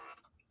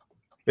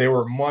 they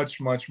were much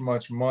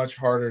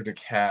harder to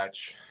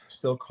catch.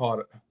 Still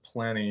caught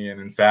plenty,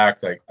 and in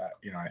fact, I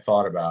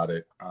thought about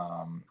it.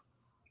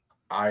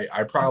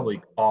 I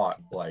probably caught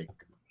like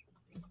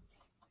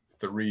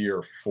 3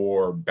 or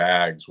 4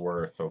 bags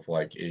worth of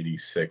like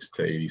 86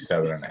 to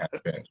 87 and a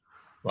half inch.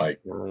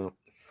 Like,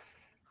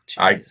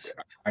 I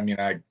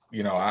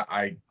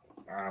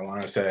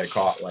want to say I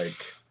caught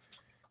like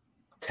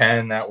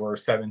 10 that were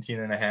 17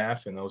 and a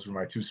half, and those were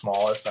my 2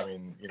 smallest. I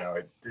mean,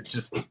 it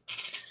just, and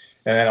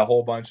then a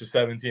whole bunch of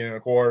 17 and a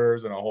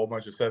quarters and a whole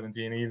bunch of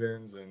 17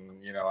 evens.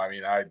 And,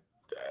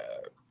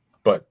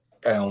 but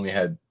I only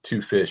had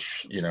 2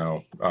 fish,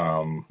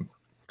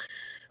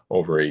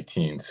 over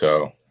 18.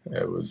 So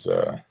it was,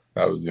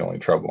 that was the only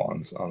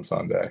trouble on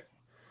Sunday.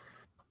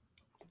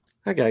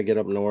 I got to get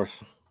up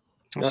north.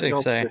 I was going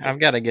to say, I've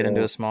got to get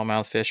into a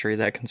smallmouth fishery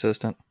that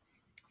consistent.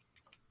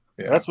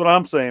 Yeah. That's what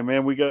I'm saying,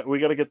 man. We got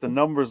to get the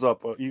numbers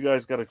up. You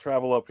guys got to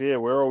travel up here.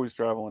 We're always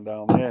traveling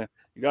down there.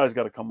 You guys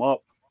got to come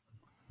up.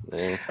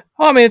 Yeah.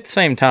 Well, I mean, at the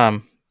same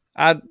time,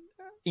 I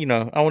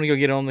want to go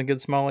get on the good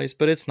smallies,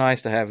 but it's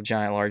nice to have a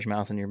giant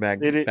largemouth in your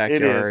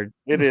backyard.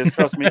 It is.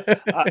 Trust me.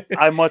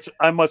 I much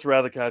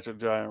rather catch a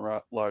giant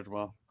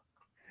largemouth.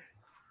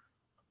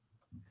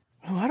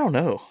 Oh, I don't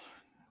know.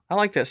 I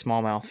like that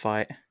smallmouth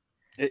fight.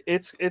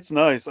 It's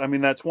nice. I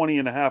mean, that 20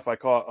 and a half I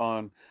caught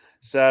on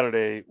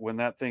Saturday, when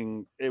that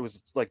thing, it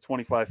was like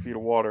 25 feet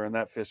of water, and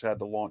that fish had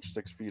to launch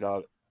 6 feet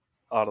out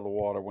of the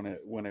water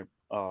when it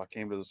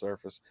came to the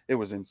surface. It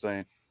was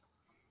insane.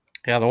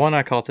 Yeah, the one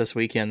I caught this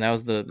weekend,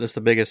 that's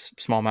the biggest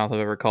smallmouth I've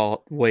ever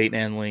caught, weight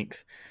and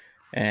length,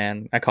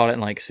 and I caught it in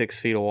like 6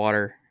 feet of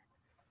water,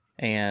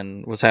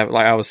 and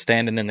I was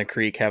standing in the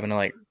creek having to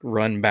like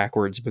run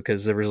backwards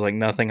because there was like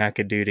nothing I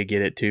could do to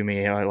get it to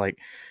me.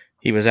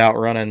 He was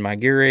outrunning my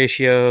gear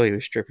ratio, he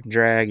was stripping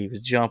drag, he was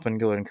jumping,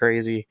 going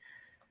crazy.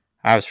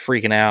 I was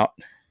freaking out,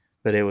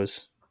 but it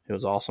was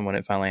awesome when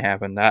it finally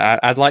happened.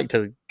 I'd like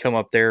to come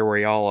up there where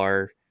y'all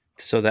are,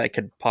 so that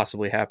could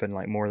possibly happen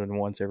like more than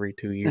once every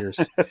 2 years.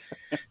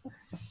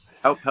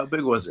 How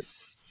big was it?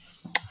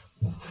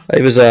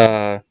 It was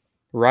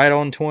right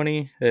on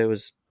 20. It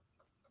was,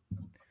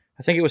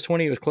 I think it was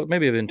 20. It was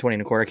maybe it had been 20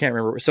 and a quarter. I can't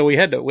remember. So we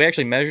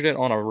actually measured it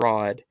on a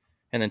rod,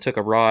 and then took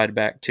a rod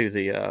back to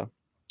the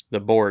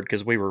board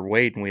because we were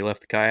weighed when we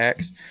left the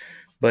kayaks.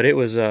 But it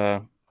was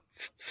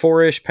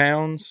 4-ish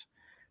pounds,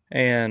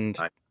 and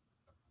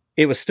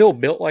it was still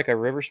built like a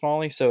river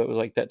smallie, so it was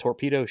like that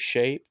torpedo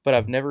shape, but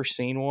I've never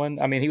seen one.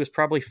 I mean, he was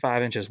probably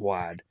 5 inches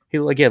wide. He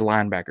had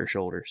linebacker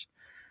shoulders.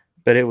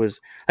 But it was,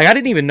 like, I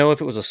didn't even know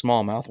if it was a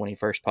smallmouth when he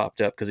first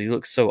popped up because he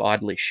looked so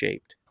oddly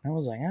shaped. I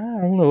was like,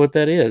 I don't know what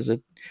that is.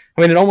 It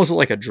almost looked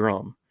like a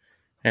drum.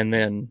 And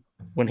then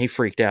when he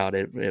freaked out,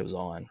 it was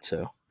on.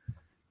 So,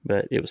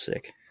 but it was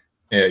sick.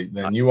 Yeah,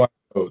 then you want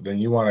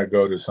to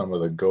go to some of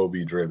the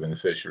goby-driven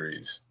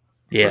fisheries.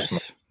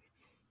 Yes.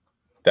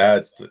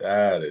 That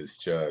is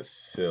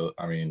just silly.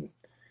 I mean,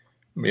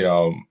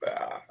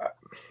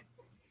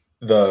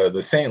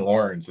 the St.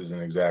 Lawrence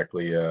isn't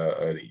exactly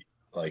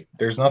like,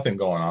 there's nothing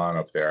going on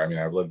up there. I mean,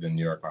 I've lived in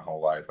New York my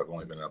whole life. I've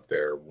only been up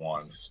there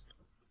once.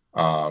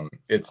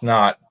 It's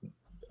not.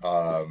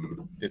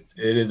 It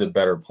is a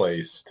better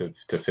place to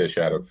fish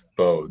out of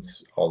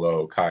boats.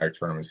 Although kayak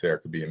tournaments there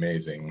could be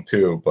amazing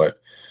too. But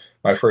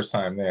my first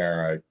time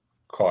there, I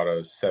caught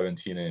a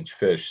 17-inch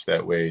fish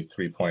that weighed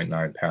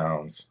 3.9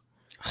 pounds.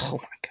 Oh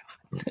my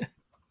God.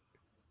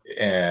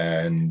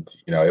 And,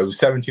 it was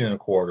 17 and a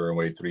quarter and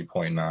weighed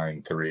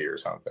 3.93 or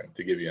something,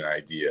 to give you an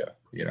idea,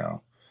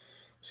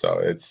 So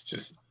it's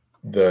just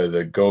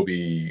the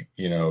goby,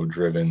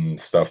 driven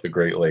stuff, the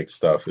Great Lakes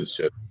stuff is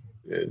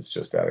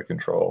just out of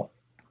control.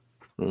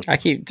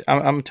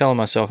 I'm telling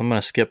myself I'm going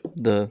to skip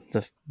the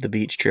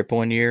beach trip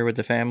one year with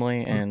the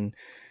family and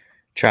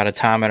try to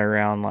time it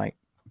around like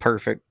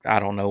perfect. I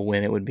don't know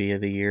when it would be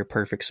of the year,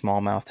 perfect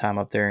smallmouth time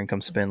up there, and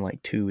come spend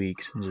like 2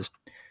 weeks and just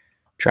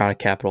try to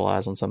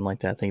capitalize on something like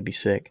that. I think it'd be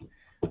sick.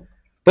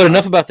 But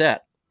enough about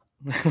that.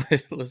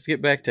 Let's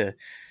get back to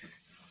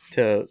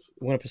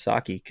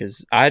Winnipesaukee,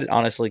 because I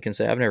honestly can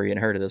say I've never even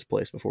heard of this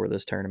place before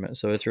this tournament.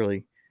 So it's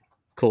really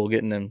cool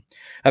getting them.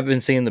 I've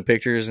been seeing the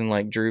pictures, and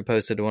like Drew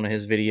posted one of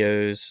his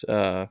videos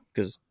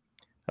because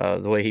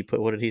the way he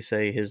put, what did he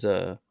say? His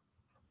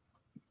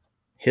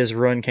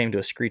run came to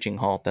a screeching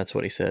halt. That's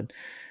what he said.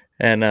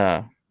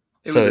 And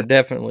so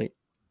definitely.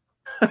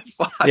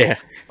 5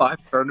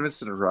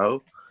 tournaments in a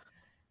row.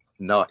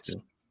 Nice.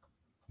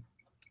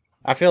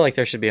 I feel like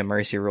there should be a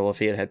mercy rule if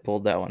he had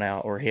pulled that one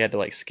out, or he had to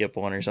like skip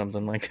one or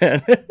something like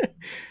that.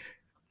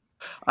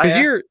 Because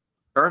you're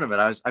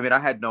tournament, I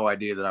had no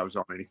idea that I was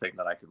on anything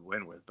that I could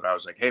win with, but I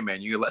was like, hey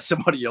man, you let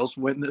somebody else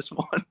win this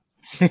one.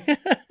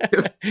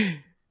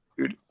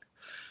 Dude.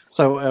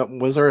 So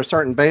was there a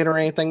certain bait or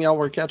anything y'all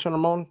were catching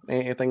them on?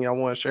 Anything y'all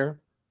want to share?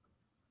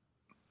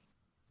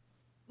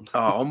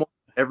 Almost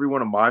every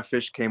one of my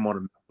fish came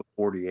on a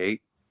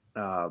 48.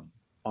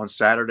 On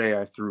Saturday,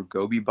 I threw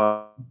goby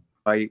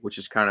bite, which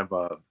is kind of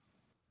a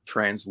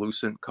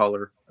translucent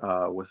color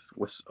with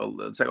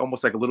it's like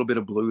almost like a little bit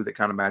of blue that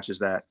kind of matches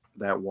that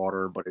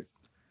water, but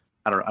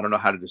I don't know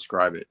how to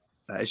describe it.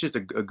 It's just a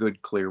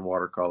good clear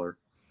watercolor.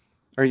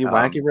 Are you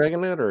wacky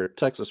rigging it or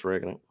Texas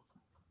rigging it?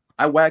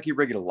 I wacky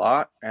rig it a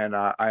lot, and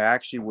I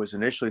actually was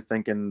initially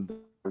thinking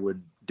I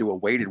would do a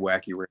weighted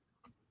wacky rig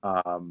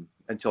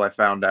until I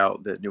found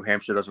out that New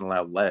Hampshire doesn't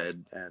allow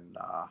lead, and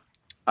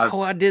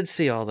I did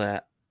see all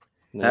that.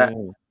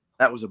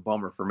 That was a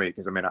bummer for me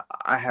because I mean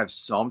I have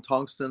some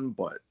tungsten,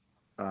 but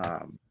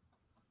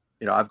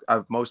you know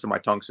I've most of my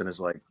tungsten is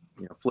like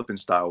flipping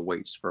style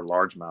weights for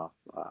largemouth.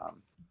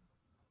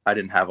 I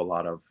didn't have a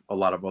lot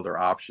of other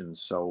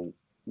options, so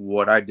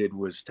what I did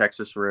was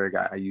Texas rig.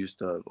 I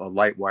used a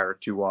light wire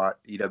 2-watt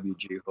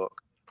EWG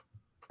hook.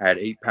 I had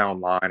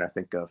 8-pound line, I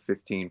think a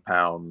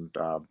 15-pound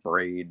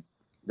braid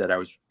that it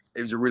was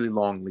a really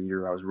long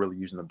leader. I was really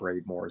using the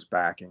braid more as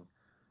backing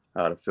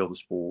to fill the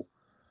spool.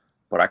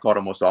 But I caught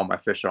almost all my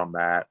fish on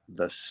that.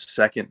 The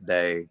second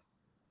day,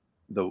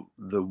 the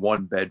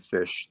one bed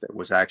fish that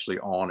was actually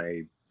on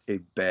a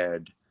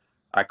bed,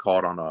 I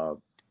caught on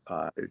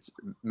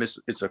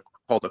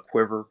called a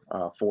quiver,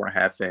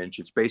 4.5 inch.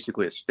 It's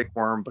basically a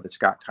stickworm, but it's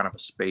got kind of a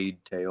spade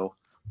tail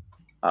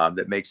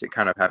that makes it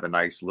kind of have a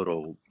nice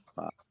little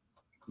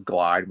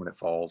glide when it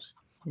falls.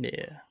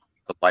 Yeah,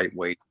 the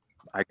lightweight.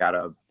 I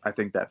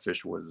think that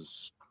fish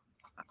was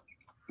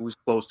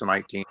close to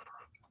 19,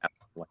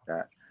 like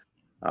that.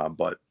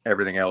 But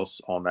everything else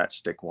on that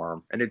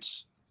stickworm, and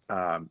it's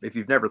if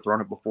you've never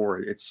thrown it before,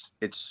 it's.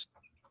 I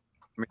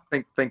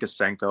mean, think of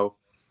Senko.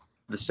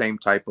 The same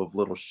type of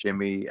little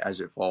shimmy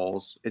as it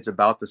falls. It's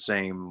about the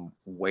same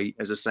weight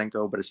as a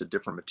Senko, but it's a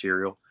different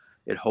material.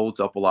 It holds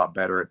up a lot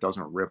better. It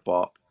doesn't rip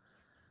up.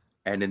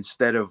 And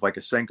instead of like a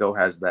Senko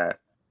has that,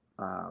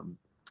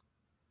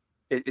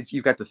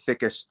 you've got the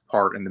thickest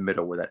part in the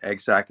middle where that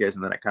egg sac is,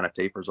 and then it kind of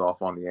tapers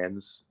off on the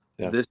ends.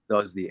 Yeah. This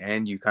does the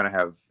end. You kind of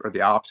have, or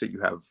the opposite, you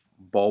have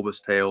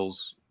bulbous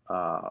tails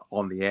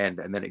on the end,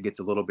 and then it gets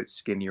a little bit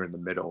skinnier in the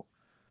middle.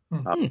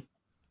 Mm-hmm.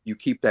 You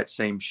keep that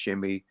same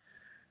shimmy.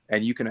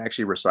 And you can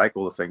actually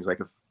recycle the things. Like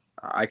if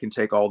I can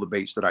take all the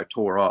baits that I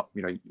tore up,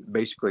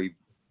 basically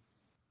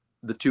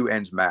the two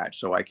ends match.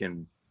 So I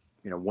can,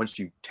 once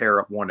you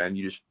tear up one end,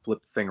 you just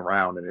flip the thing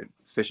around and it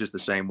fishes the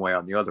same way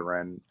on the other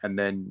end. And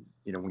then,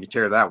 when you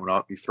tear that one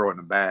up, you throw it in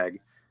a bag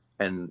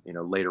and,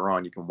 later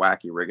on you can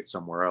wacky rig it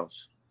somewhere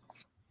else.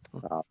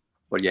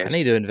 But yeah, I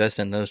need to invest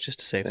in those just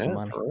to save some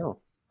money. For real.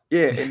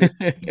 Yeah. And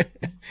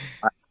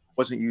I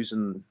wasn't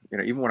using,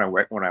 even when I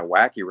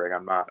wacky rig,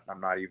 I'm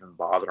not even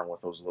bothering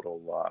with those little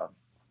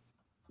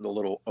the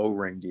little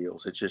O-ring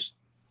deals. It's just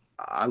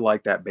I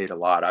like that bait a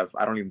lot.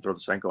 I don't even throw the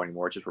Senko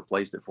anymore. It just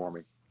replaced it for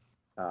me.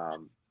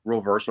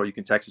 Real versatile. You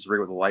can Texas rig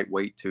with a light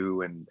weight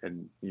too, and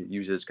you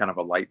use it as kind of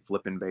a light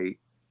flipping bait.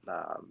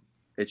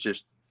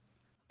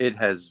 It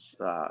has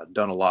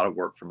done a lot of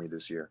work for me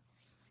this year.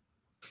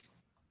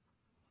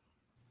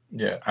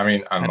 Yeah, I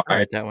mean, I'd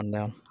write that one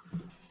down.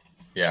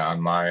 Yeah,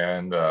 on my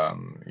end,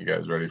 you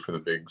guys ready for the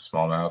big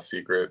smallmouth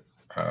secret?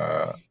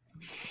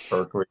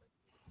 Berkeley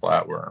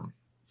flatworm.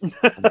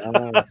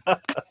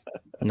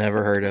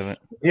 Never heard of it.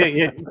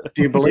 Yeah.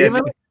 Do you believe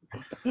in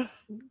it?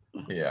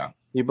 Yeah.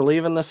 You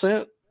believe in the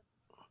scent?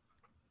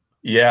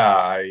 Yeah,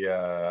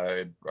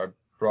 I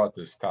brought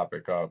this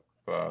topic up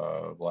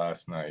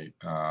last night.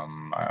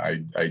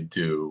 I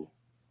do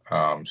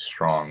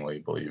strongly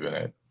believe in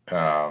it,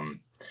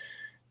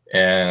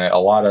 and a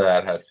lot of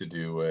that has to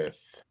do with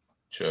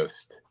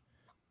just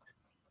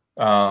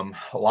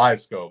live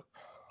scope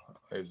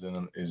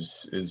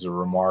is a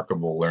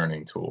remarkable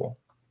learning tool,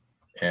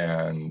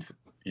 and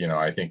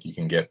I think you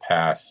can get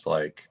past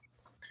like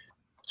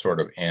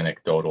sort of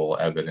anecdotal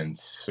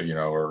evidence,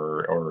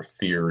 or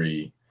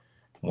theory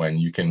when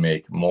you can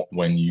make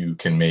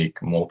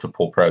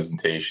multiple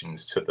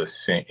presentations to the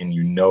same, and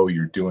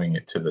you're doing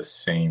it to the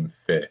same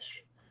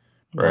fish,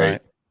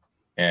 right?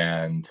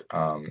 And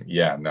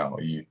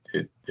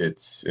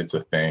it's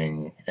a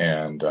thing.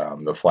 And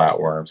the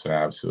flatworm's an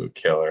absolute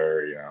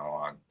killer.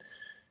 On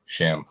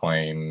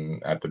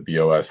Champlain at the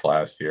BOS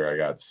last year, I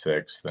got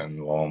 6th,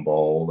 and lo and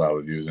behold, I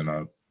was using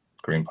a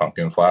green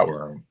pumpkin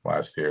flatworm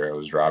last year. I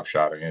was drop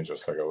shotting it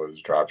just like I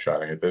was drop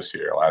shotting it this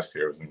year. Last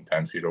year it was in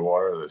 10 feet of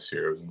water. This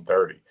year it was in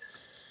 30.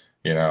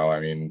 I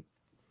mean,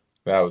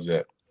 that was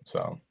it.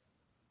 So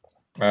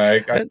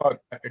I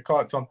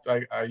caught some.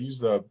 I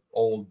used the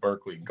old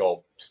Berkeley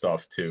gulp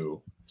stuff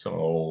too, some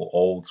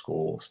old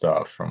school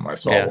stuff from my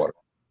saltwater,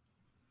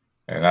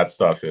 and that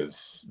stuff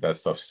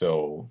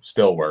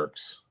still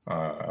works.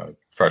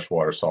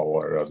 Freshwater,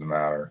 saltwater, doesn't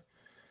matter.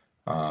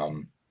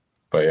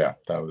 But yeah,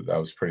 that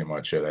was pretty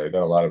much it. I did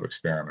a lot of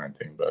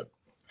experimenting, but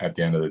at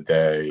the end of the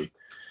day,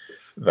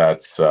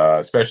 that's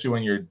especially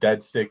when you're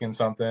dead sticking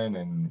something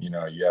and you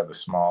have a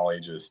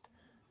smallie just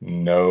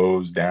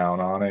nose down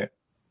on it.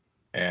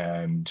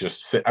 And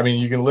just sit. I mean,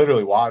 you can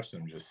literally watch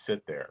them just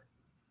sit there,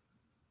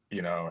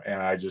 and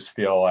I just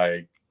feel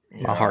like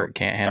my heart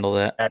can't handle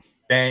that. That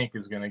tank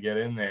is going to get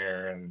in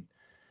there, and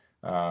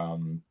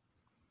and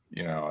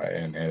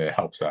it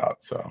helps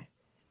out. So,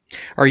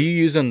 are you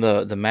using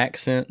the Mac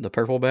scent, the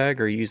purple bag,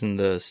 or are you using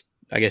the,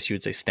 I guess you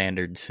would say,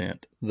 standard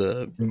scent,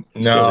 the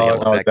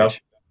no,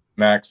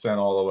 Max scent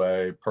all the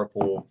way.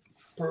 Purple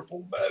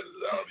bags.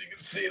 I don't know if you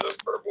can see the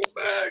purple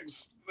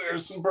bags.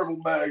 There's some purple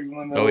bags in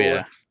the middle. Oh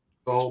yeah,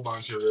 a whole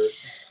bunch of it.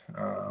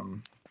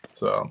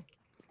 So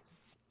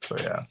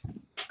yeah.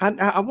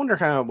 I wonder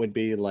how it would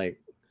be like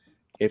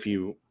if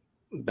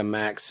the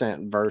Max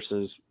scent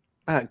versus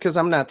because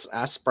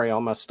I spray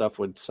all my stuff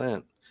with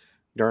scent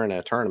during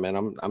a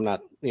tournament. I'm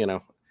not,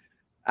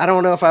 I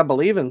don't know if I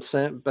believe in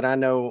scent, but I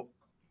know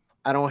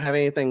I don't have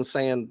anything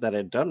saying that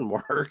it doesn't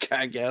work,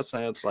 I guess.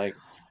 And it's like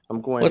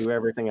I'm going to do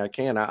everything I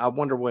can. I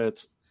wonder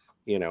what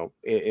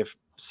if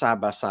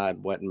side by side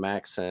what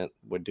Max scent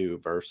would do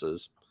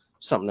versus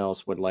something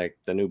else with like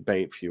the new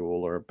bait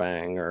fuel or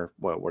Bang or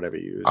whatever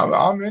you use.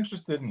 I'm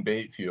interested in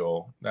bait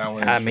fuel.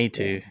 Me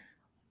too.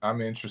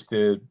 I'm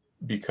interested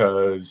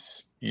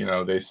because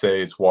they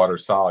say it's water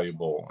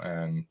soluble,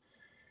 and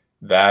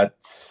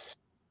that's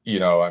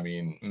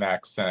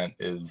Max scent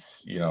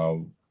is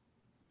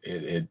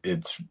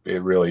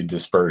it really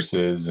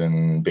disperses,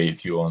 and bait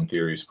fuel in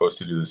theory is supposed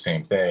to do the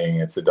same thing.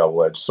 It's a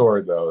double-edged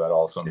sword, though. That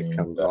also means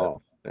that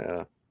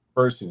it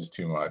disperses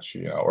too much,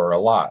 or a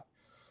lot.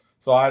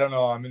 So I don't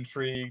know. I'm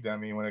intrigued. I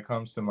mean, when it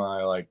comes to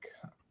my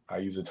I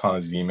use a ton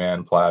of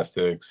Z-Man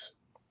plastics.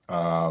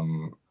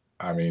 Bang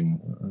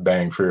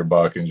for your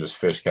buck and just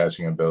fish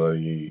catching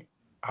ability.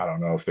 I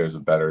don't know if there's a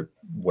better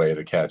way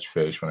to catch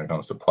fish when it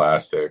comes to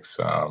plastics.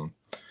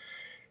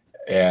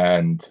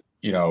 And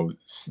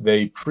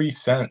they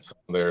pre-scent some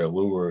of their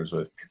lures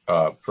with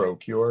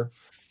Procure.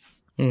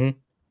 Mm-hmm.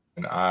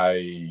 And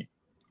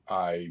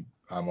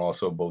I'm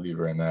also a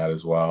believer in that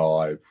as well.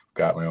 I've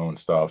got my own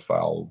stuff.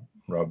 I'll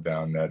rub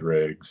down Ned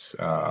rigs.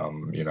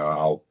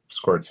 I'll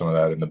squirt some of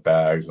that in the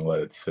bags and let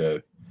it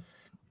sit.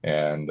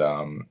 And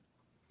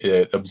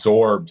it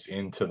absorbs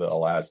into the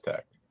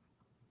Elastec,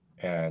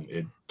 and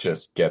it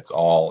just gets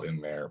all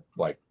in there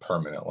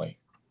permanently.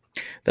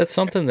 That's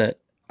something that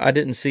I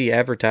didn't see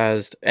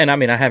advertised. And I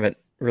mean, I haven't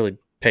really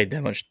paid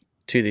that much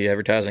to the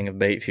advertising of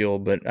bait fuel,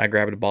 but I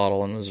grabbed a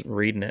bottle and was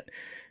reading it.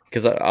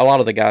 Because a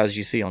lot of the guys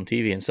you see on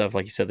TV and stuff,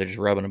 like you said, they're just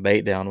rubbing a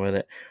bait down with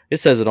it. It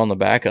says it on the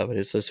back of it.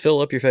 It says, fill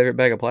up your favorite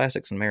bag of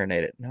plastics and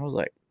marinate it. And I was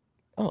like,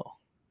 oh,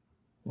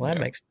 well, that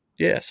makes,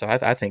 So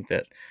I think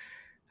that,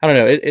 I don't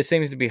know. It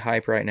seems to be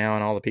hype right now,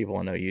 and all the people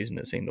I know using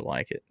it seem to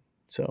like it.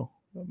 So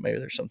maybe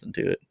there's something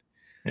to it.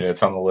 Yeah,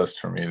 it's on the list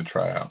for me to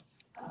try out.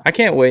 I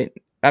can't wait.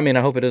 I mean,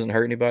 I hope it doesn't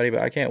hurt anybody,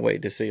 but I can't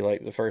wait to see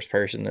the first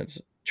person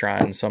that's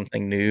trying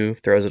something new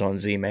throws it on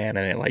Z-Man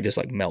and it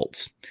just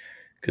melts.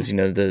 Because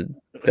the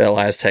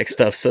Elastec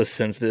stuff's so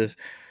sensitive.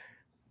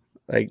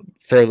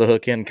 Throw the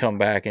hook in, come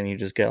back, and you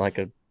just get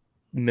a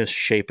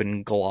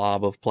misshapen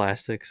glob of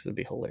plastics. It'd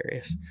be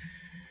hilarious.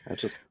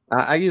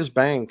 I use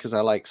Bang because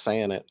I like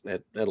saying it.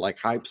 It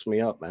hypes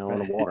me up now in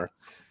the water.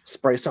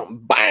 Spray something,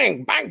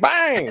 bang, bang,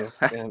 bang,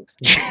 and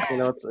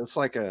it's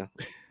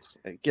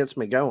it gets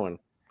me going.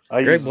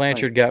 Greg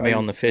Blanchard got me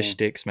on the fish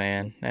sticks,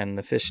 man, and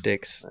the fish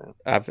sticks.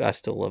 I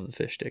still love the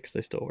fish sticks.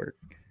 They still work.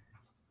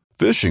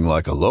 Fishing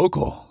like a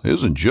local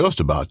isn't just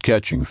about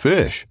catching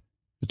fish.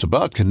 It's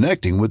about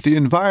connecting with the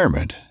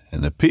environment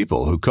and the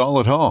people who call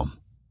it home.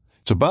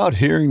 It's about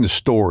hearing the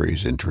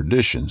stories and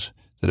traditions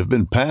that have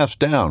been passed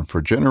down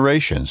for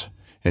generations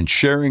and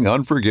sharing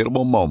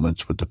unforgettable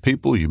moments with the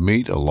people you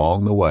meet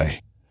along the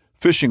way.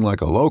 Fishing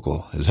like a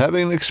local is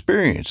having an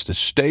experience that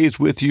stays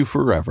with you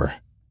forever.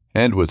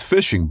 And with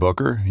Fishing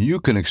Booker, you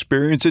can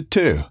experience it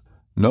too,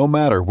 no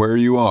matter where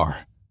you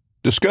are.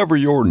 Discover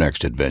your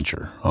next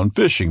adventure on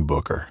Fishing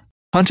Booker.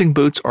 Hunting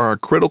boots are a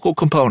critical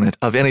component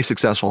of any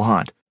successful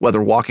hunt.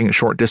 Whether walking a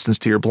short distance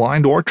to your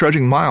blind or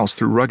trudging miles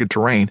through rugged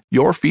terrain,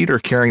 your feet are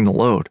carrying the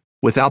load.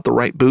 Without the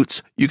right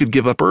boots, you could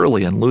give up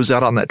early and lose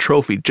out on that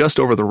trophy just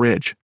over the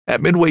ridge.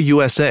 At Midway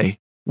USA,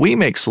 we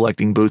make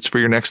selecting boots for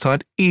your next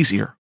hunt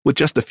easier. With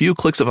just a few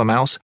clicks of a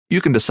mouse,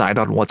 you can decide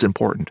on what's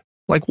important,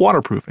 like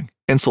waterproofing,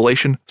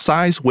 insulation,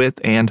 size,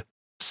 width, and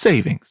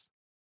savings.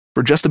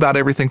 For just about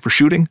everything for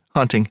shooting,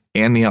 hunting,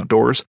 and the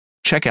outdoors,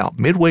 check out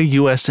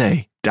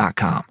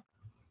MidwayUSA.com.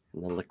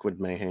 The Liquid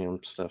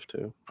Mayhem stuff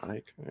too.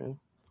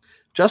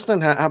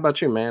 Justin, how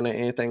about you, man?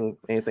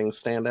 Anything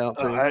stand out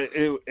to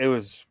you? It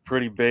was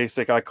pretty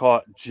basic. I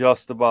caught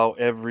just about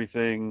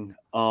everything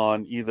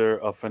on either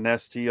a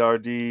finesse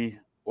TRD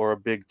or a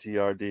big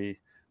TRD.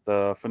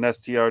 The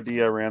finesse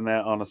TRD, I ran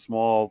that on a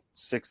small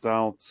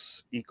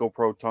 6-ounce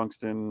EcoPro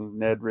tungsten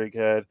Ned rig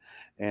head,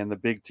 and the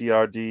big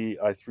TRD,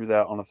 I threw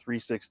that on a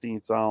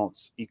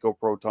 3/16-ounce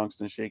EcoPro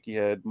tungsten shaky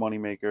head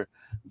moneymaker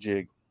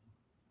jig.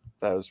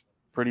 That was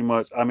pretty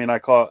much. I mean, I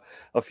caught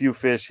a few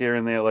fish here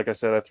and there. Like I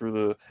said, I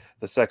threw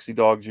the Sexy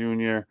Dog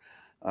Junior.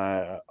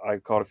 I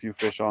caught a few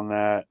fish on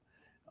that,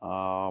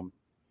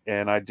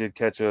 and I did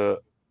catch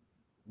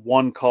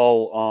one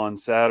cull on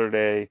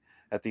Saturday.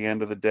 At the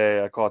end of the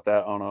day, I caught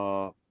that on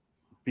a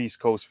Beast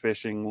Coast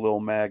Fishing Lil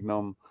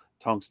Magnum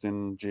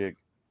tungsten jig.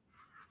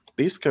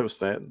 Beast Coast,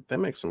 they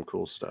make some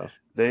cool stuff.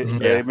 They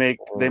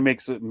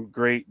make some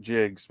great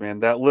jigs,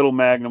 man. That Little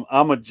Magnum.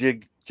 I'm a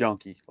jig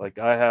junky. Like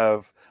I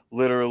have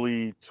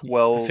literally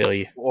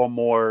 12 or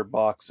more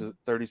boxes,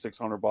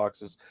 3,600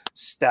 boxes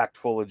stacked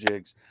full of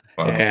jigs.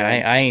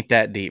 Okay, I ain't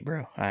that deep,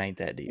 bro. I ain't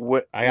that deep.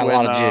 I got a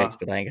lot of jigs,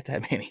 but I ain't got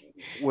that many.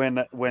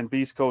 When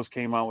Beast Coast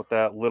came out with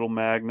that little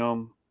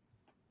Magnum,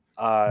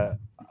 I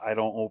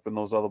don't open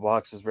those other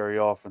boxes very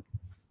often.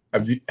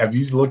 Have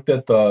you looked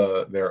at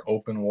their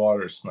open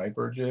water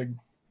sniper jig?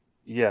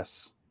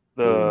 Yes,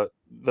 the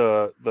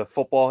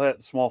football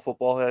head, small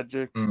football head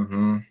jig.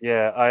 Mm-hmm.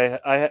 Yeah,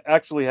 I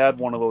actually had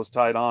one of those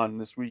tied on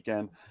this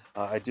weekend.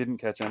 I didn't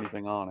catch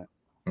anything on it.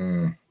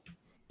 Mm.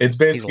 It's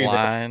basically he's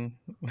lying.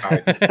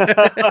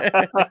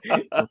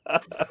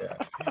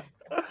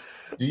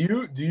 Do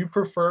you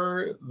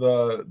prefer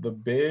the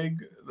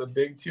big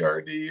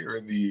TRD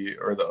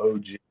or the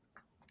OG?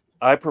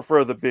 I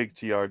prefer the big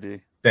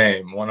TRD.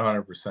 Same,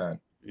 100%.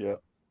 Yeah.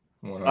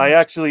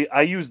 100%.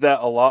 I use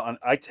that a lot.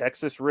 I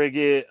Texas rig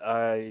it.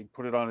 I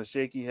put it on a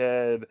shaky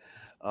head.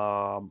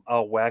 I'll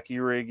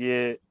wacky rig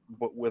it,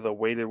 but with a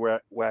weighted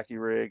wacky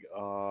rig.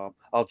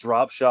 I'll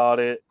drop shot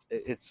it.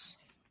 It's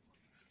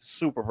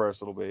super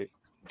versatile bait.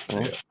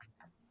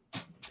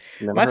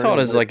 Yeah. My thought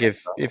is like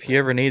if you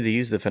ever need to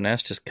use the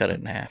finesse, just cut it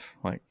in half.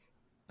 Like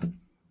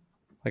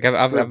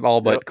I've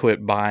all but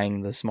quit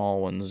buying the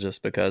small ones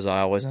just because I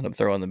always end up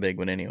throwing the big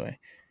one anyway.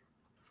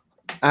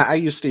 I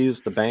used to use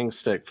the bang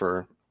stick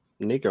for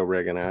Nico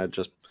rigging. I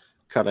just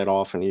cut it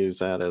off and use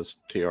that as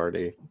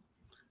TRD.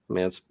 I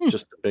mean, it's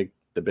just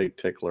the big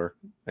tickler,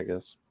 I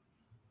guess.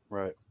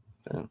 Right.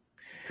 Yeah.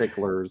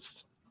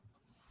 Ticklers.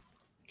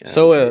 Yeah.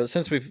 So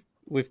since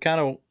we've kind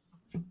of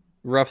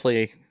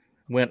roughly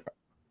went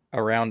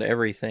around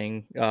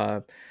everything,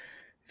 if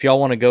y'all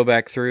want to go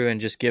back through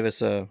and just give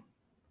us a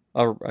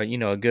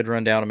good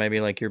rundown of maybe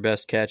like your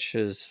best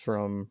catches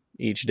from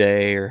each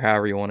day or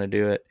however you want to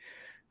do it.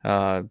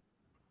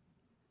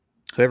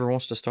 Whoever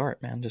wants to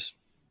start, man, just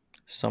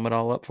sum it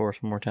all up for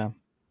us one more time.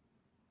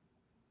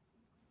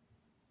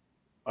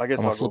 I guess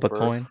I'll flip a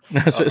coin.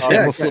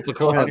 I'll flip a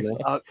coin.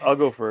 I'll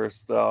go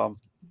first.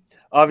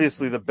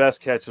 Obviously, the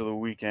best catch of the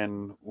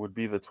weekend would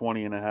be the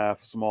 20.5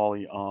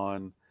 smallie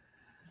on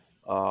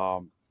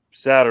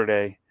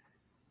Saturday.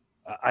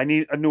 I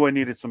knew I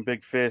needed some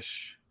big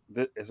fish,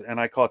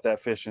 and I caught that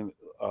fish in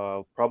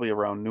probably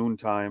around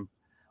noontime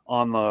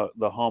on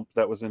the hump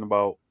that was in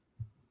about,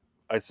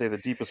 I'd say the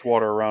deepest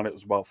water around it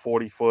was about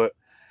 40 foot.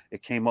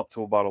 It came up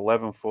to about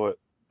 11 foot.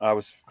 I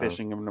was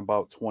fishing in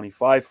about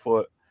 25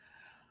 foot.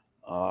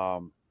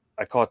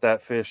 I caught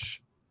that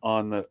fish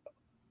on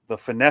the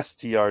finesse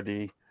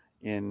TRD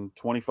in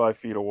 25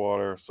 feet of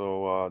water.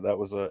 So that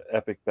was an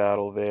epic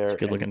battle there. It's a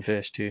good looking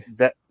fish too.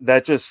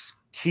 That just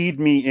keyed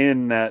me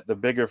in that the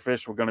bigger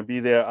fish were going to be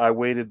there. I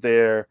waited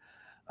there.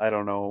 I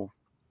don't know.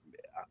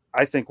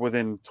 I think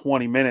within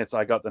 20 minutes,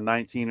 I got the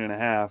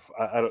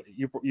 19.5.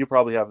 You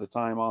probably have the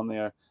time on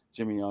there,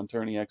 Jimmy, on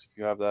Tourney X, if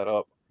you have that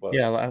up. But,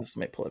 yeah, let's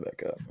make pull it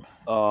back up.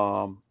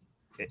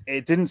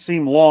 It didn't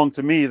seem long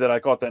to me that I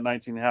caught that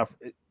 19.5,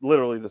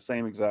 literally the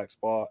same exact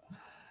spot.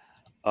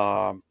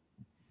 But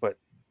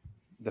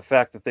the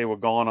fact that they were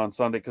gone on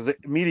Sunday, because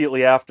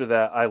immediately after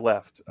that, I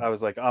left. I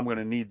was like, I'm going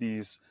to need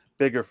these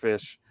bigger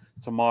fish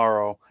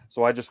tomorrow.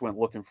 So I just went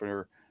looking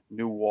for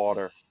new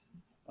water.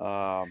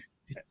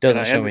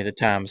 Doesn't show me the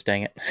times,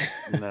 dang it.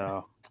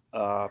 No.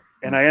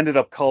 And I ended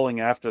up culling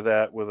after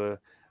that with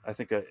I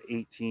think a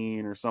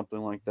 18 or something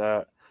like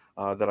that,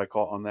 that I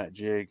caught on that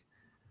jig.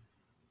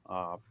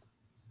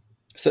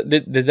 So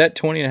did that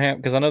 20.5?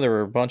 Because I know there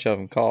were a bunch of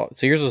them caught.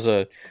 So yours was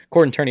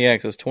according to Tourney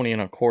X, is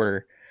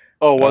 20.25.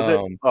 Oh, was it?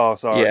 Oh,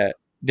 sorry. Yeah.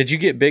 Did you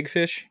get big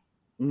fish?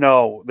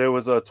 No, there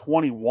was a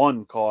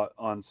 21 caught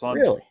on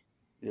Sunday. Really?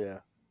 Yeah.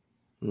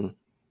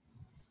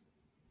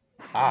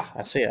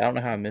 I see it. I don't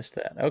know how I missed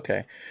that.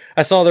 Okay.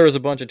 I saw there was a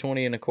bunch of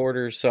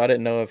 20.25s, so I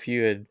didn't know if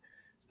you had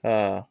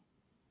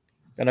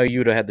I know you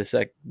would have had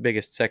the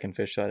biggest second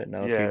fish, so I didn't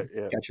know if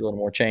you got you a little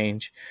more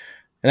change.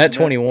 And that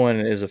 21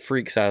 is a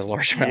freak size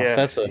largemouth.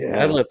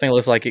 Yeah, that thing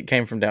looks like it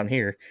came from down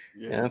here.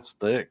 Yeah, it's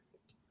thick.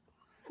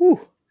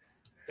 Whew.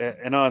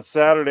 And on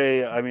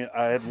Saturday, I mean,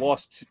 I had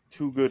lost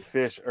two good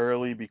fish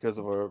early because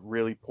of a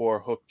really poor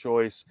hook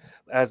choice.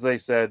 As they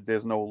said,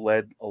 there's no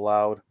lead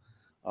allowed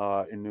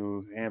in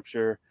New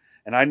Hampshire.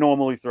 And I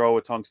normally throw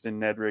a tungsten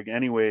Ned rig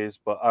anyways,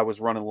 but I was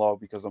running low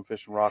because I'm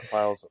fishing rock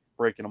piles,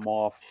 breaking them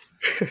off.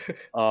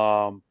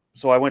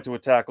 So I went to a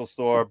tackle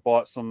store,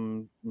 bought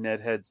some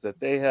Ned heads that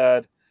they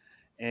had,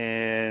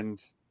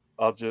 and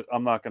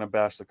I'm not going to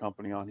bash the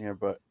company on here,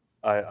 but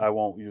I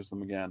won't use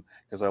them again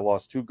because I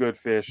lost two good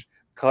fish.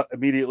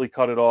 Immediately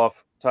cut it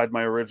off, tied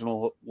my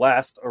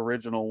last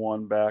original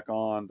one back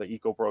on the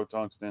Eco Pro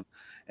tungsten,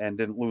 and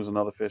didn't lose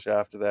another fish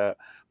after that.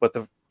 But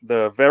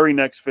the very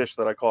next fish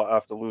that I caught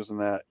after losing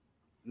that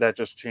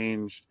just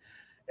changed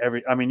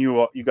I mean,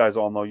 you guys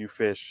all know you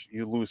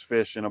lose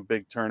fish in a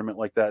big tournament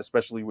like that,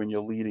 especially when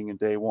you're leading in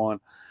day one.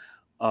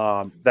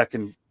 That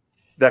can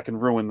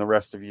ruin the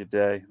rest of your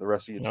day, the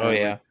rest of your tournament.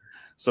 Oh yeah.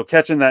 So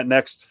catching that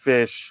next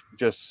fish,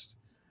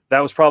 that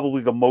was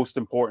probably the most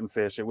important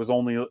fish. It was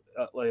only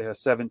like a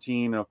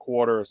 17.25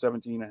 or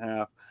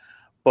 17.5,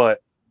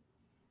 but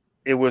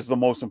it was the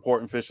most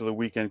important fish of the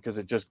weekend because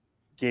it just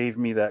gave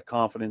me that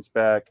confidence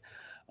back,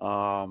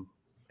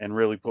 and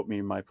really put me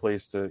in my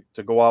place to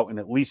go out and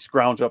at least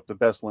scrounge up the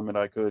best limit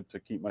I could to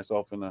keep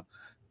myself in a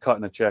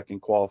cutting a check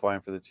and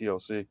qualifying for the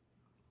TOC.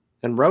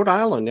 And Rhode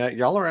Island,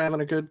 y'all are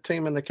having a good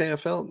team in the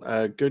KFL,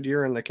 a good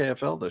year in the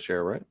KFL this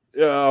year, right?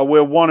 Yeah,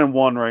 we're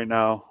 1-1 right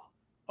now.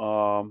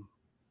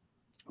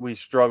 We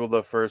struggled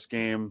the first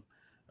game.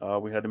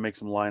 We had to make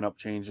some lineup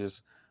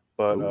changes,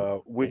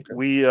 but we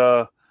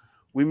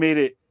made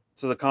it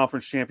to the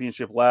conference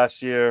championship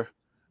last year.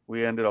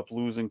 We ended up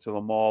losing to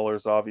the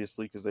Maulers,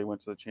 obviously, because they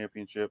went to the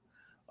championship.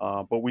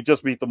 But we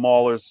just beat the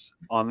Maulers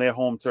on their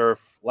home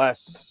turf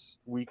last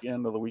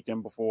weekend or the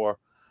weekend before,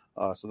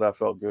 so that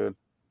felt good.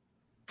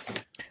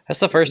 That's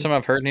the first time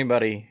I've heard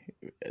anybody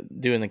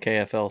doing the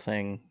KFL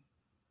thing,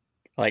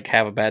 like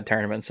have a bad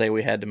tournament and say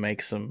we had to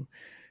make some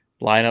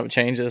lineup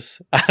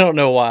changes. I don't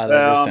know why.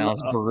 That just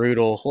sounds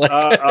brutal.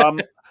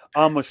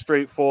 I'm a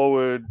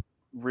straightforward,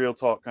 real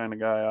talk kind of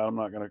guy. I'm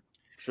not going to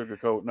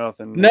sugarcoat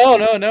nothing. No.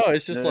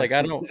 It's just like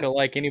I don't feel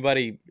like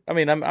anybody. I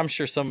mean, I'm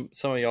sure some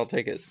of y'all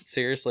take it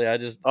seriously. I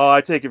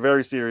take it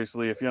very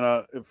seriously. If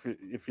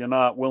you're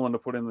not willing to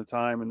put in the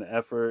time and the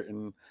effort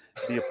and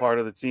be a part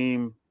of the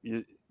team,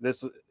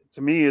 this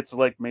to me it's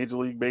like Major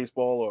League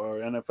Baseball or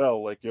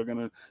NFL. Like you're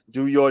gonna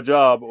do your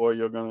job or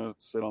you're gonna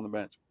sit on the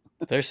bench.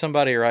 There's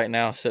somebody right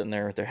now sitting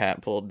there with their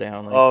hat pulled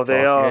down. Like,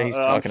 they are. Yeah, he's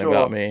talking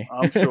about me.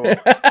 I'm sure.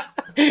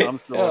 I'm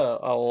sure.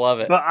 I love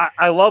it. But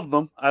I love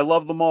them. I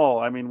love them all.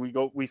 I mean,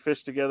 we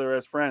fish together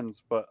as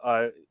friends. But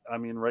I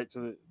mean, right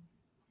to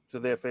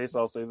their face,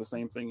 I'll say the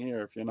same thing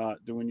here. If you're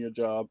not doing your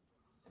job,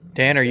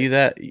 Dan, are you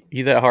that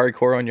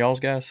hardcore on y'all's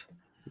guys?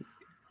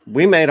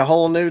 We made a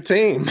whole new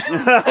team.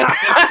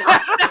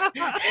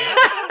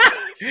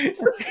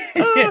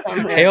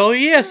 Hell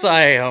yes,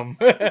 I am.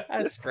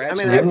 I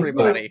scratched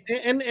everybody,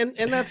 and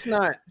that's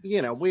not,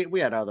 we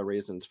had other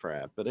reasons for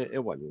that, but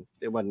it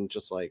wasn't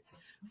just like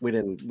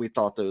we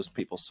thought those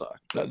people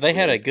sucked. But they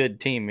had a good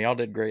team. Y'all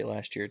did great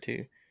last year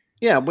too.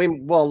 Yeah,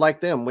 like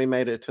them, we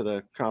made it to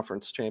the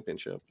conference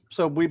championship,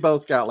 so we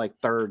both got like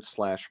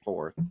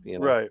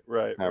 3rd/4th.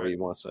 Right. However you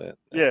want to say it.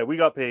 Yeah, we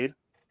got paid.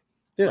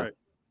 Yeah. Right.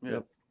 Yeah.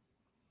 Yep.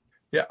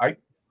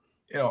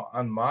 Yeah,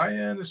 on my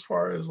end, as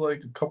far as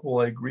like a couple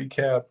like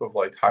recap of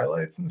like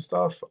highlights and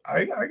stuff,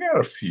 I got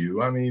a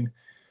few. I mean,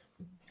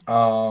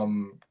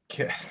 the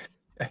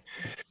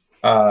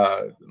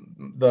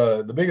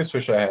biggest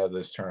fish I had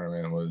this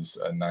tournament was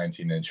a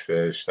 19-inch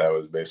fish that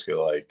was basically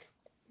like,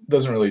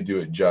 doesn't really do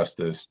it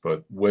justice,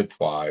 but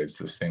width-wise,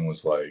 this thing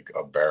was like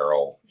a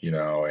barrel,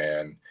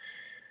 and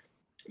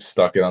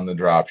stuck it on the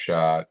drop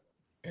shot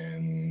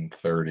in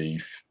 30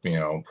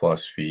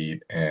 plus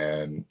feet.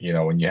 And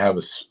when you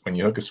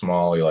hook a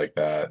smallie like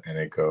that and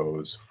it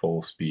goes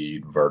full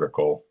speed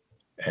vertical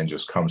and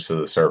just comes to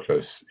the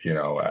surface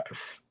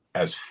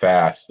as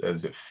fast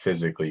as it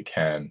physically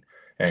can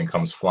and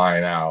comes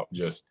flying out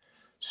just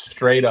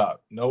straight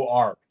up, no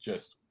arc,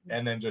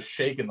 and then just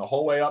shaking the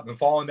whole way up and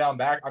falling down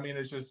back. I mean,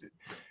 it's just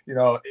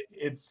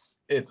it's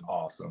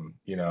awesome,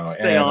 Stay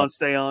on.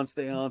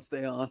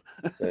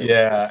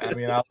 Yeah, I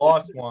mean, I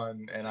lost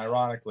one, and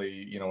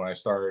ironically, when I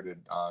started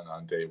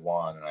on day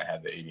one and I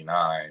had the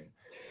 89,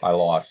 I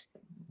lost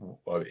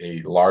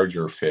a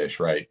larger fish.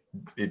 Right,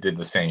 it did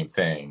the same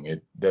thing.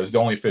 That was the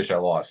only fish I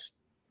lost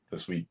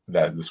this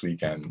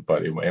weekend,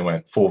 but it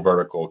went full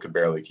vertical, could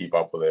barely keep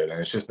up with it, and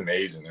it's just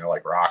amazing. They're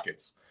like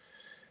rockets.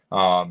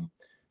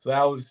 So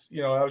that was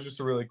just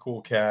a really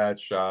cool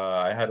catch.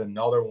 I had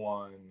another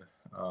one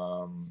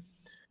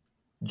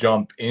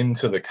jump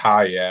into the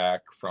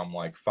kayak from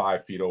like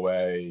 5 feet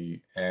away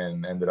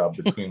and ended up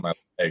between my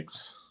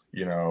legs,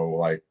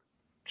 like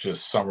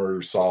just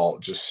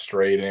somersault, just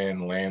straight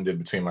in, landed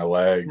between my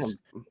legs.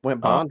 Went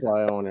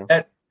bonsai on him.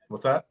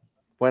 What's that?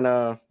 When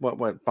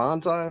what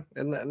bonsai?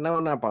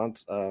 No, not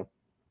bonsai.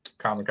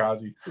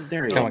 Kamikaze.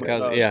 There you go.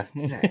 Kamikaze, yeah.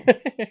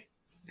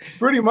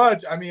 Pretty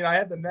much. I mean, I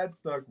had the net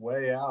stuck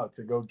way out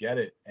to go get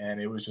it, and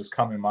it was just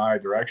coming my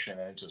direction,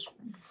 and it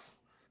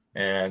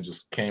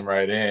just came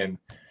right in.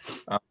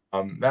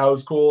 That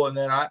was cool. And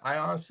then I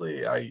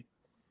honestly,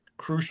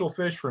 crucial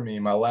fish for me,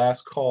 my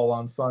last call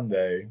on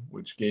Sunday,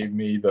 which gave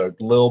me the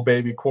little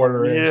baby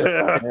quarter inch.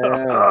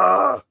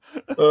 Yeah.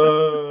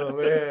 Oh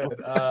man.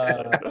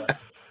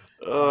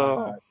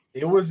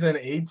 It was an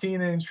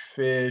 18-inch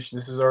fish.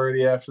 This is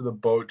already after the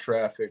boat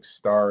traffic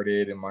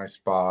started in my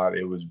spot.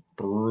 It was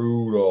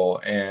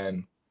brutal.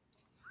 And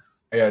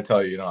I got to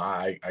tell you,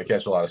 I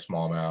catch a lot of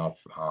smallmouth.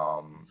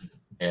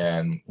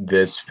 And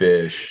this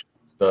fish,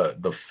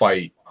 the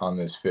fight on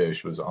this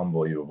fish was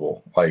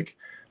unbelievable. Like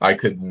I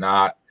couldn't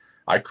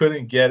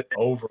get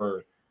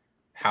over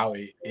how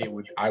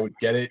I would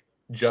get it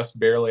just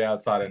barely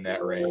outside of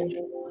net range,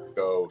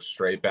 go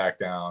straight back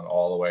down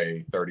all the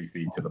way 30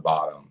 feet to the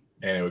bottom.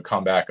 And it would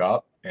come back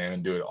up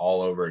and do it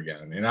all over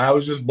again. And I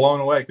was just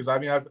blown away because I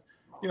mean, I've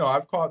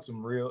caught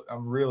some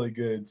really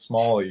good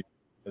smallie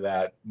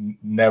that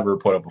never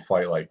put up a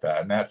fight like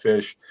that. And that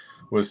fish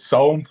was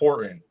so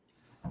important,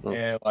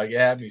 and like it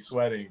had me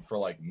sweating for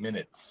like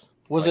minutes.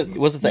 Was it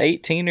the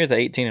 18 or the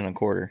 18 and a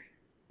quarter?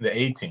 The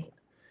 18.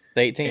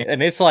 The 18,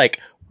 and it's like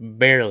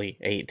barely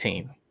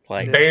 18,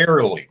 like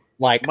barely,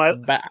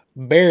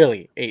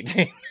 barely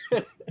 18,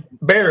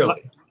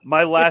 barely.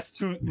 My last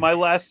two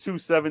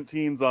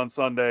 17s on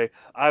Sunday,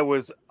 I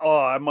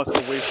must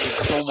have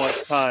wasted so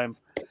much time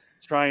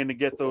trying to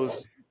get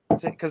those,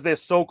 because they're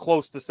so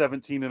close to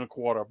 17 and a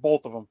quarter,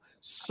 both of them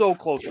so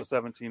close to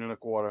 17 and a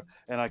quarter,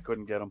 and I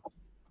couldn't get them.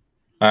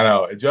 I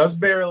know, just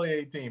barely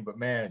 18, but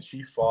man,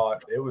 she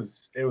fought. It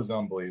was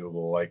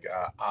unbelievable. Like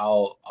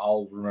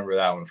I'll remember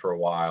that one for a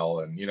while.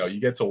 And you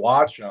get to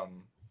watch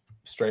them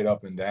straight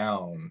up and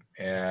down,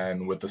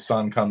 and with the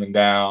sun coming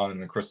down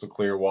and the crystal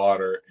clear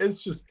water, it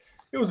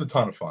was a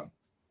ton of fun.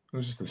 It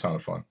was just a ton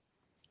of fun.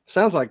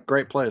 Sounds like a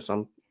great place.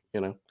 I'm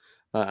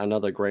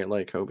another Great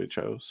Lake Hobie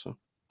chose. So.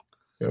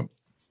 Yep.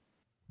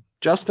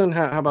 Justin,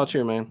 how about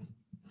you, man?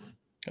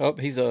 Oh,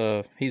 he's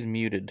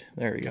muted.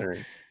 There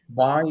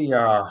we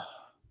go.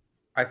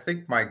 I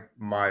think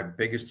my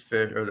biggest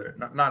fish, or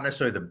not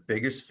necessarily the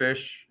biggest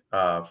fish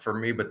for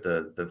me, but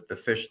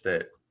the fish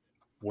that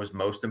was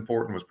most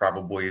important was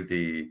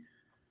probably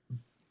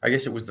I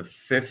guess it was the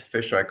fifth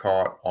fish I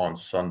caught on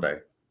Sunday.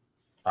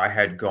 I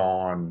had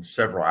gone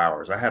several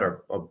hours. I had a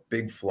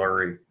big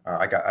flurry.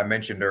 I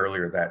mentioned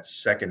earlier that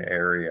second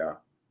area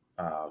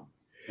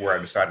where I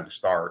decided to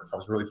start. I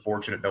was really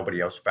fortunate. Nobody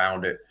else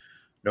found it.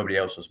 Nobody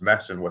else was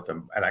messing with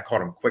them. And I caught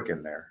them quick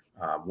in there.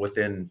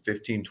 Within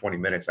 15, 20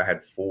 minutes, I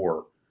had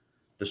 4.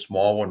 The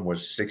small one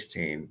was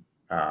 16.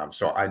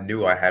 So I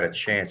knew I had a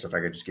chance if I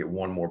could just get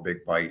one more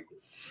big bite.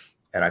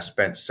 And I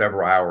spent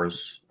several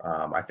hours.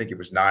 I think it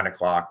was 9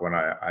 o'clock when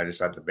I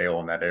decided to bail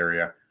in that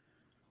area.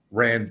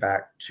 Ran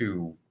back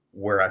to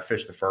where I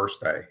fished the first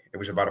day. It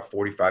was about a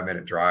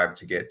 45-minute drive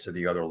to get to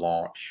the other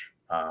launch,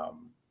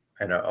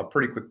 and a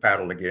pretty quick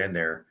paddle to get in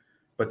there.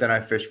 But then I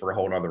fished for a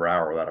whole another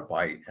hour without a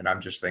bite. And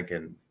I'm just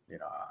thinking,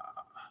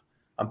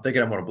 I'm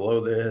thinking I'm going to blow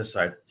this.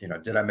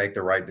 Did I make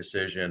the right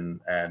decision?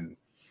 And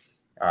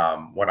I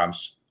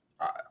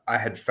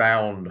had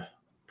found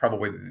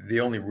probably the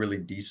only really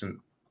decent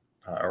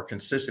or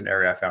consistent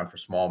area I found for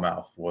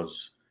smallmouth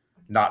was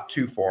not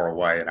too far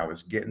away. And I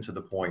was getting to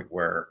the point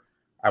where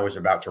I was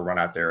about to run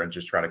out there and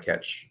just try to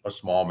catch a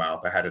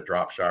smallmouth. I had a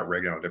drop shot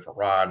rigged on a different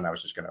rod, and I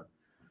was just going to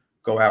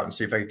go out and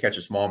see if I could catch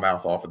a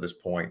smallmouth off of this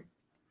point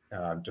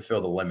to fill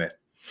the limit.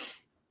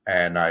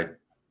 And I,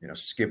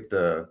 skipped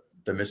the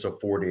Missile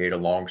 48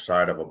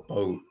 alongside of a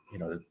boat.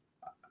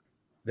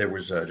 There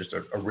was just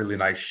a really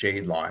nice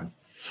shade line,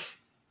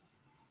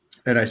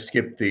 and I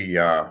skipped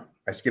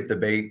the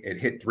bait. It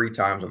hit 3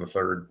 times on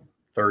the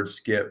third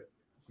skip.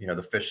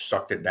 The fish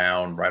sucked it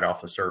down right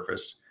off the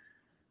surface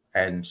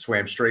and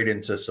swam straight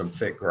into some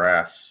thick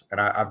grass. And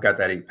I've got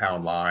that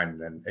 8-pound line,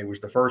 and it was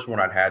the first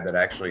one I'd had that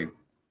actually,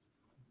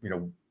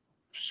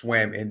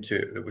 swam into.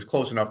 It was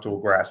close enough to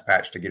a grass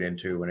patch to get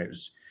into, and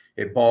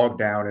it bogged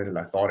down it, and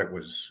I thought it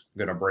was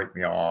going to break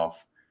me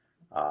off.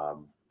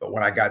 But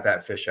when I got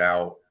that fish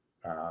out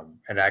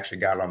and actually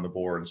got it on the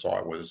board and saw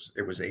it was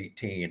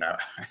 18,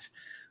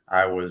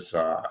 it was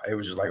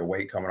just like a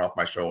weight coming off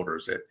my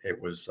shoulders.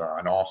 It was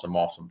an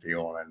awesome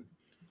feeling. And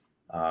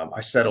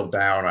I settled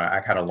down.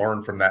 I kind of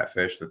learned from that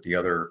fish that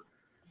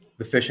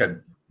the fish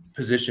had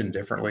positioned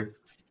differently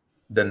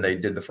than they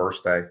did the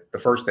first day. The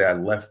first day I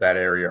left that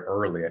area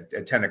early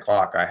at 10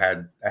 o'clock. I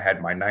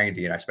had my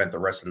 90, and I spent the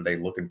rest of the day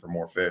looking for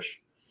more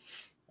fish.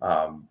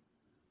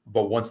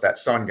 But once that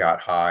sun got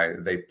high,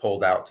 they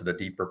pulled out to the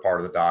deeper part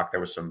of the dock. There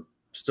was some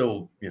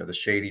still, the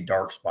shady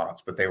dark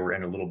spots, but they were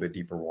in a little bit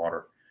deeper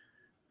water.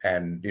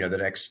 And, the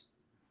next,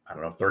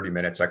 30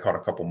 minutes, I caught a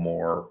couple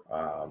more,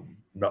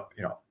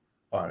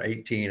 on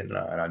 18 and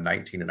a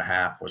 19 and a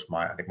half was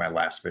I think my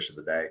last fish of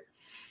the day.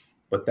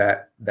 But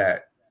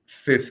that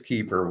fifth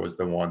keeper was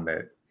the one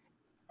that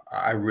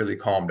I really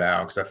calmed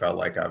down, because I felt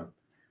like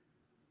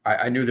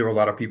I knew there were a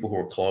lot of people who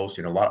were close,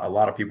 a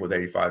lot of people with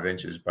 85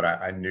 inches, but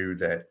I knew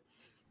that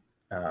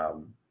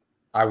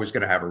I was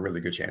going to have a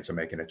really good chance of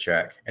making a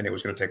check, and it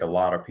was going to take a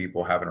lot of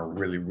people having a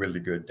really,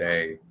 really good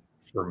day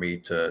for me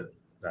to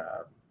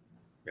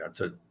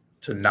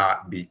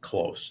not be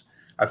close.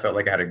 I felt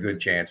like I had a good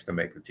chance to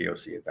make the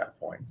TOC at that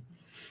point.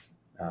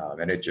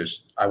 And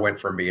I went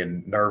from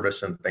being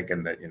nervous and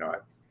thinking that,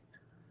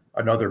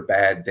 another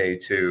bad day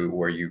too,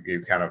 where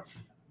you kind of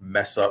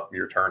mess up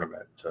your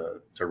tournament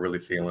to really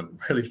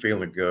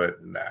feeling good.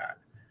 And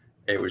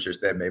it was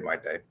just, that made my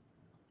day.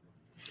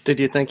 Did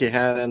you think you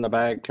had it in the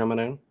bag coming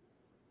in?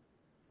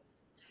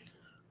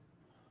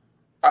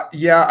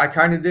 Yeah, I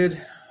kind of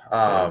did.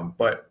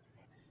 But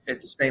at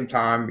the same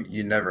time,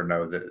 you never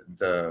know.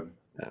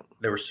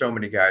 There were so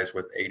many guys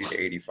with 80 to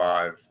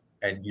 85,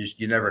 and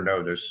you never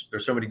know. There's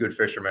so many good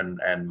fishermen,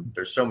 and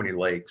there's so many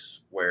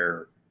lakes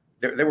where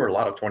there were a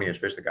lot of 20-inch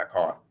fish that got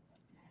caught.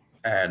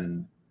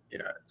 And,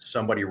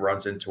 somebody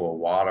runs into a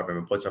wad of them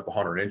and puts up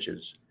 100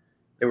 inches.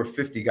 There were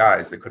 50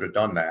 guys that could have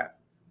done that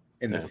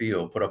in the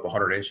field, put up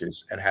 100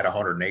 inches and had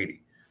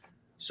 180.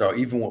 So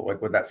even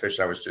with that fish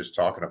I was just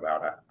talking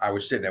about, I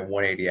was sitting at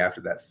 180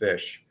 after that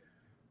fish,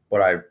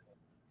 but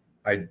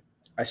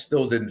I I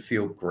still didn't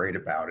feel great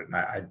about it. And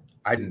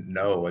I didn't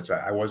know.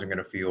 I wasn't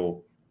going to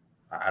feel,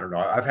 I don't know.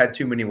 I've had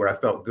too many where I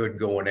felt good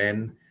going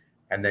in,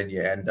 and then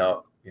you end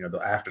up,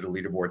 after the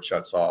leaderboard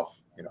shuts off,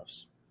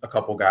 a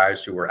couple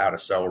guys who were out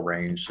of cell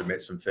range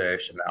submit some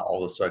fish, and now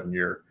all of a sudden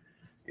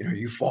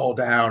you fall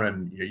down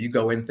and you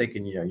go in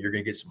thinking, you're going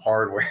to get some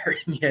hardware,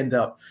 and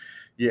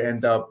you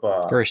end up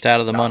first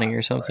out of the money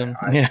or something.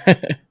 Yeah.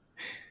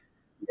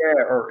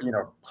 Yeah.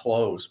 Or,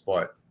 close,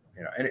 but,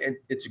 and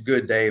it's a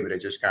good day, but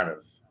it just kind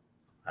of,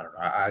 I don't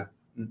know.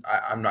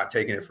 I'm not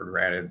taking it for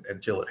granted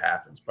until it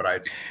happens,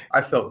 but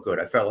I felt good.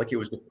 I felt like it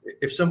was,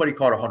 if somebody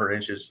caught 100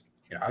 inches,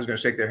 I was going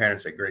to shake their hand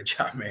and say, great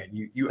job, man.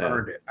 You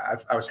earned it.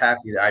 I was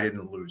happy that I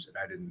didn't lose it.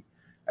 I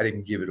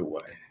didn't give it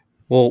away.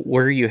 Well,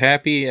 were you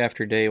happy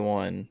after day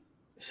one,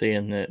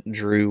 seeing that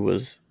Drew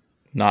was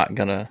not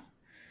going to,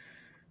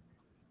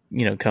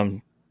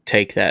 come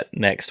take that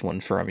next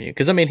one from you?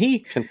 Because, I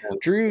mean,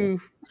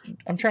 Drew,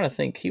 I'm trying to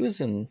think, he was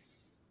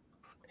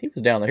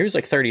down there. He was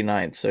like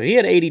 39th. So he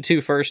had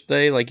 82 first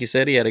day. Like you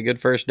said, he had a good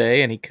first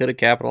day and he could have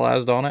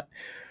capitalized on it.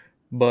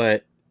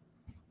 But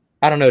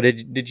I don't know.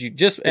 Did you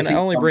just, and I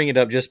only bring it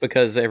up just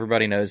because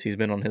everybody knows he's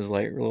been on his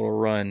like little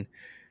run.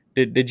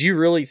 Did you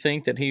really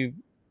think that he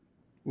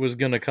was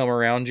going to come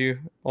around you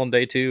on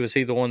day two? Was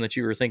he the one that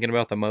you were thinking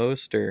about the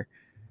most, or?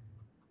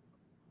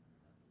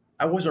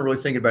 I wasn't really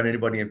thinking about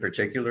anybody in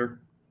particular,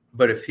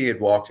 but if he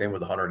had walked in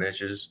with 100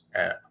 inches,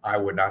 I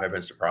would not have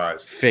been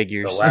surprised.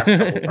 Figures. The last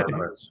couple of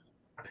tournaments.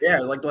 Yeah,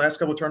 like the last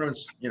couple of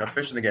tournaments,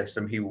 fishing against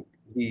him, he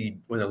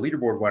when the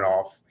leaderboard went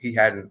off, he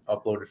hadn't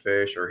uploaded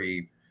fish, or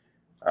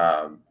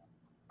I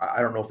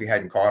don't know if he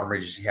hadn't caught him or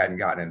just he hadn't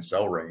gotten in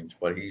cell range,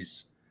 but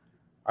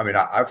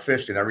I've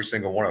fished in every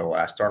single one of the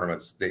last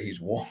tournaments that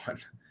he's won.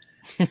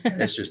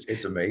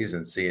 It's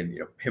amazing seeing,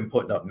 him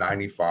putting up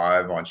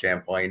 95 on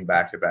Champlain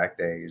back-to-back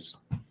days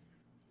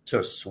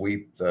to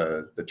sweep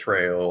the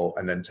trail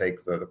and then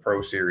take the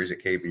Pro Series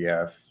at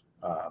KBF,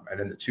 and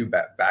then the two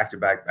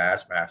back-to-back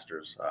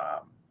Bassmasters.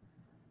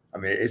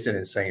 It's an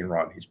insane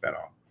run he's been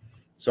on.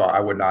 So I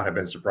would not have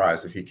been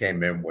surprised if he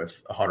came in with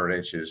 100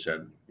 inches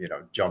and,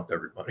 jumped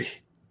everybody.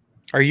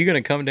 Are you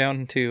going to come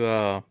down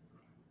to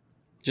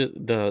just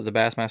the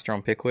Bassmaster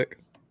on Pickwick?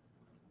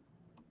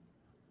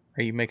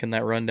 Are you making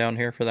that run down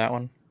here for that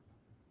one?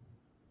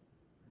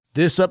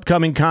 This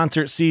upcoming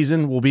concert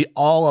season will be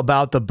all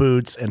about the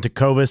boots, and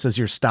Tecovas is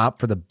your stop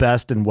for the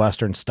best in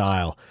Western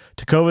style.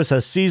 Tecovas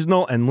has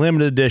seasonal and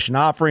limited edition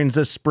offerings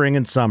this spring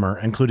and summer,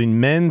 including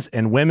men's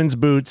and women's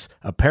boots,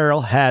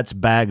 apparel, hats,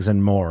 bags,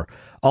 and more.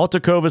 All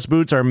Tecovas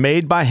boots are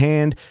made by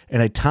hand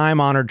in a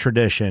time-honored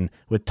tradition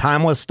with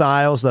timeless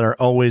styles that are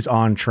always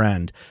on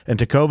trend. And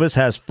Tecovas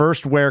has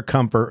first wear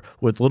comfort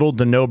with little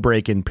to no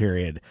break-in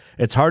period.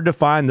 It's hard to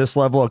find this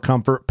level of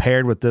comfort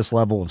paired with this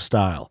level of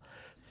style.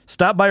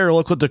 Stop by your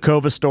local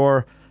Tecovas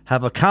store,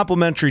 have a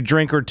complimentary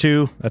drink or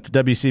two, that's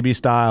WCB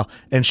style,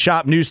 and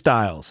shop new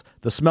styles.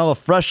 The smell of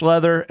fresh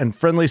leather and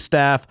friendly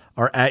staff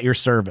are at your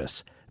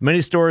service.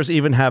 Many stores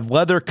even have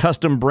leather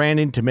custom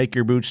branding to make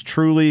your boots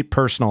truly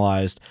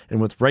personalized.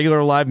 And with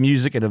regular live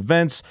music and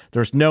events,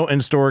 there's no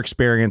in-store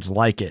experience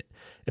like it.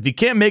 If you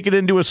can't make it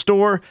into a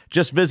store,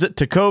 just visit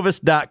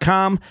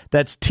tecovas.com.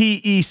 That's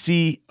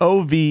TECOVAS.com.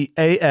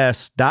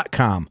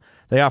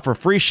 They offer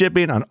free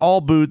shipping on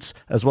all boots,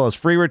 as well as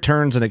free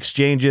returns and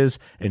exchanges,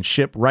 and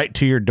ship right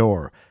to your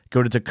door.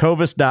 Go to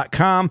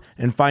tecovas.com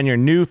and find your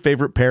new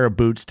favorite pair of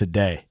boots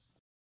today.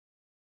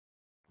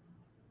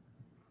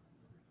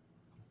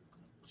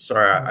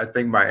 Sorry, I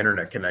think my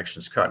internet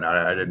connection's cutting out.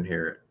 I didn't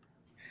hear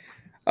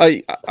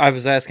it. I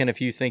was asking if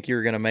you think you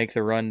were going to make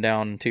the run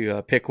down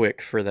to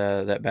Pickwick for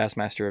that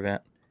Bassmaster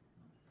event.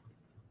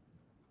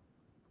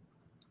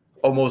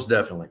 Oh, most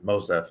definitely.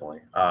 Most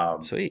definitely.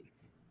 Sweet.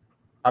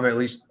 At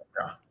least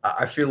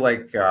I feel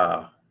like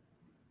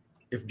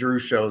if Drew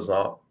shows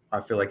up, I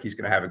feel like he's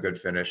going to have a good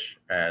finish.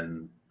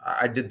 And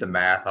I did the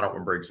math. I don't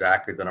remember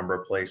exactly the number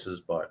of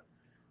places, but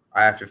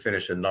I have to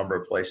finish a number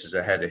of places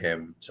ahead of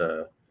him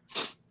to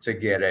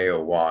get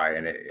AOY.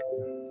 And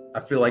I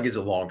feel like it's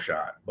a long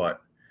shot,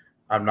 but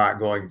I'm not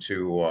going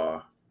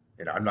to,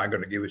 I'm not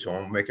going to give it to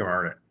him. I'll make him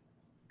earn it.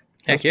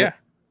 Heck yeah.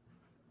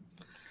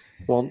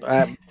 Well,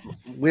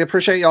 we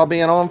appreciate y'all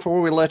being on. Before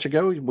we let you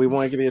go, we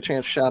want to give you a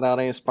chance to shout out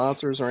any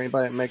sponsors or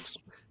anybody that makes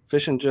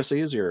fishing just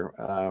easier.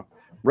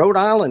 Rhode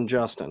Island,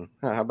 Justin.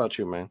 How about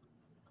you, man?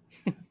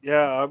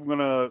 Yeah, I'm going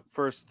to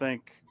first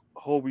thank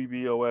Hobie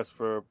BOS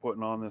for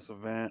putting on this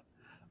event.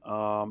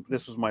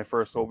 This was my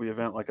first Hobie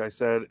event, like I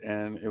said,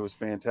 and it was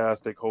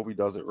fantastic. Hobie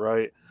does it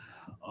right.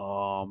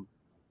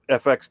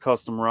 FX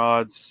Custom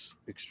Rods,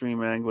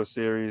 Extreme Angler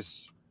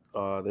Series.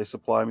 They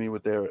supply me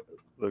with the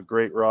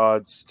great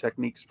rods,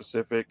 technique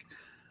specific.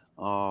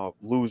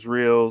 Lose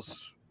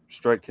Reels,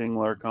 Strike King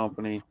Lure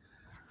Company.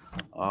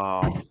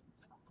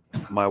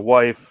 My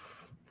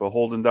wife for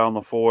holding down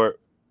the fort.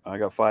 I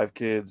got 5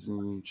 kids,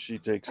 and she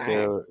takes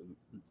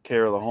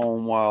care of the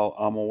home while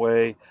I'm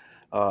away.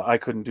 I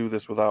couldn't do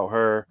this without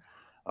her.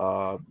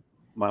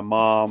 My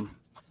mom,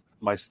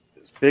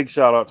 big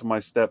shout out to my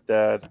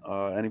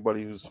stepdad.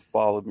 Anybody who's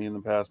followed me in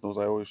the past knows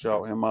I always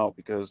shout him out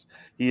because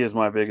he is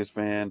my biggest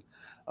fan.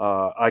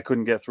 I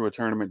couldn't get through a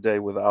tournament day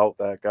without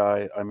that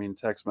guy. I mean,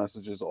 text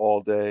messages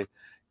all day,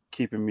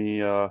 keeping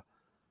me out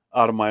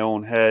of my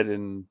own head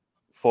and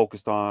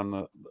focused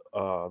on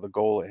the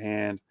goal at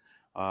hand.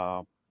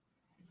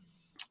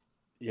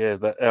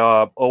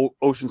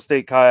 Ocean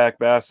State Kayak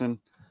Bassin.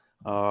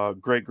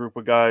 Great group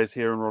of guys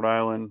here in Rhode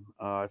Island.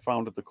 I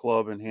founded the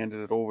club and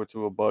handed it over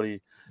to a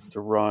buddy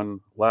to run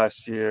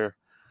last year.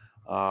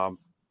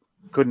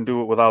 Couldn't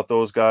do it without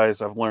those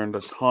guys. I've learned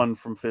a ton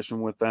from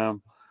fishing with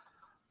them.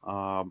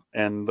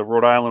 And the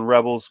Rhode Island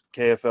Rebels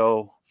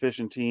KFL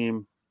fishing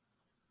team,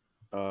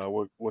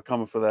 we're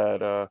coming for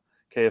that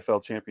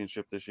KFL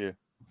championship this year.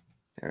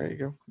 There you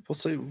go. We'll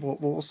see.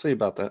 We'll see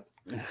about that.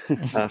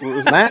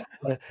 Matt,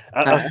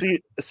 I'll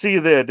see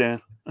you there,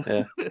 Dan.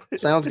 Yeah,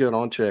 sounds good.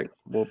 On check.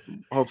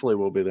 Hopefully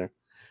we'll be there.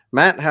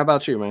 Matt, how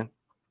about you, man?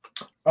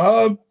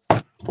 I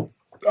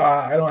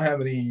don't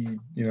have any,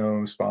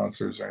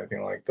 sponsors or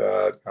anything like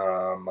that.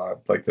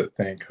 I'd like to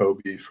thank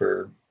Hobie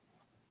for,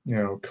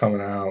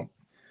 coming out,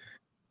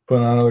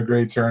 putting on another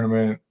great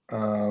tournament.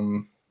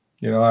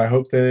 I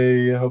hope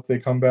they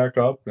come back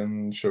up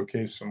and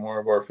showcase some more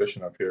of our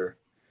fishing up here,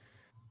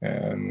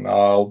 and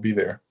I'll be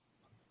there.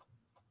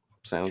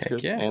 Sounds Heck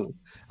good. yeah. And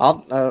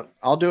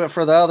I'll do it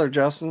for the other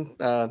Justin.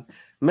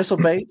 Missile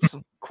baits,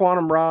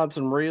 quantum rods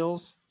and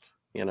reels.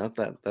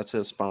 That's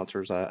his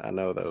sponsors. I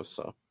know those.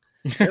 So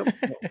yep.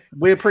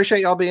 We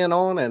appreciate y'all being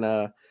on,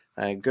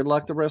 and good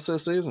luck the rest of the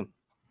season.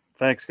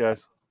 Thanks,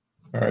 guys.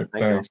 All right,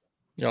 thanks.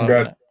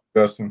 Congrats,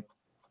 Justin.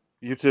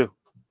 You too.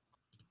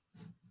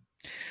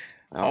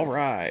 All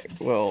right.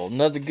 Well,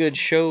 another good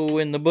show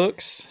in the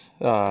books.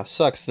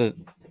 Sucks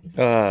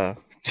that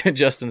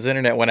Justin's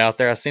internet went out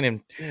there. I seen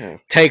him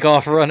take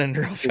off running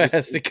real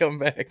fast to come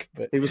back,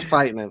 but he was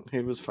fighting it.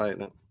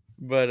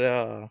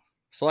 But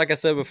so like I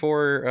said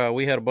before,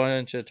 we had a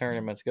bunch of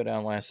tournaments go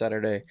down last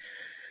Saturday.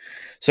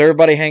 So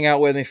everybody hang out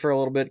with me for a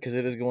little bit because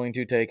it is going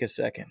to take a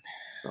second.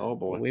 Oh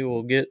boy. We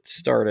will get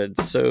started.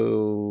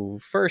 So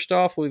first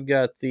off, we've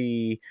got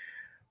the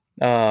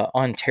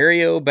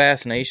Ontario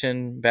Bass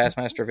Nation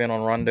Bassmaster event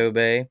on Rondo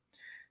Bay.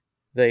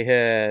 They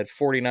had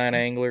 49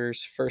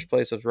 anglers. First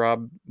place was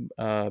Rob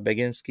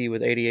Baginski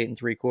with 88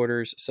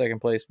 3/4.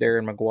 Second place,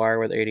 Darren McGuire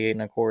with 88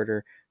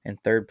 1/4.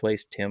 And third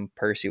place, Tim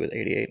Percy with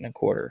 88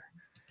 1/4.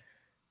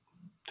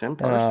 Tim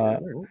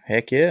Percy.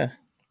 Heck yeah.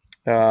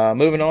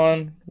 Moving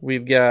on,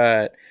 we've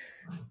got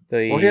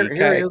the here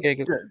he is.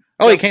 He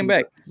came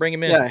back. Bring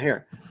him in. Yeah,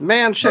 here.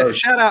 Man, shout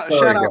out.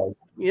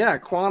 Yeah,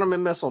 Quantum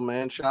and Missile,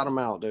 man. Shout them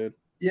out, dude.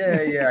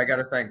 Yeah. I got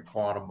to thank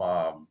Quantum.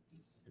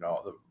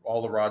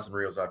 All the rods and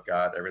reels I've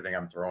got, everything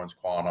I'm throwing is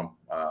Quantum.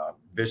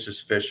 Vicious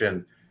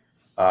Fishing,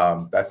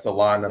 that's the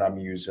line that I'm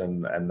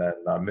using, and then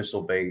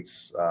Missile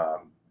Baits.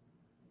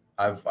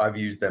 I've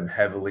used them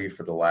heavily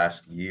for the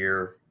last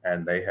year,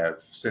 and they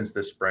have since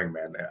this spring,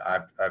 man.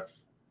 I've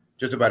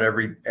just about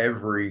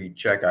every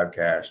check I've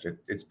cashed,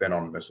 it's been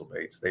on Missile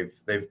Baits.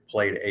 They've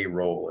played a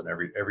role in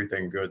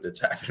everything good that's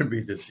happened to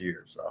me this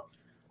year. So,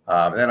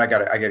 and then I got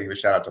to give a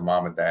shout out to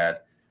Mom and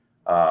Dad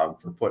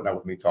for putting up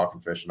with me talking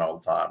fishing all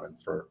the time, and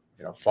for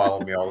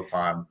following me all the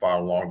time,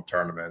 following long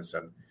tournaments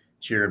and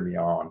cheering me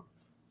on.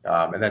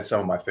 And then some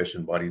of my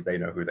fishing buddies, they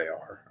know who they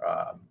are.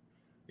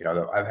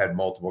 I've had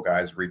multiple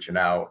guys reaching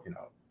out,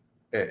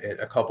 at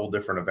a couple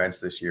different events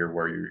this year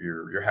where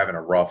you're having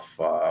a rough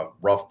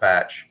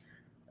patch,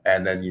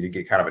 and then you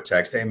get kind of a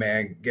text, "Hey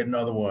man, get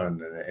another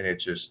one," and it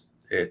just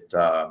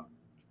that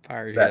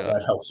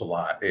helps a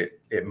lot.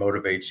 It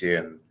motivates you,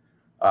 and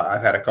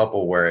I've had a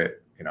couple where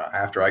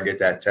after I get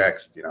that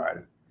text, you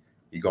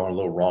go on a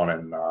little run,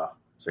 and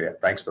so yeah,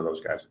 thanks to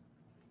those guys.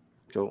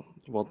 Cool.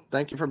 Well,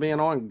 thank you for being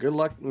on. Good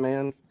luck,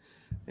 man.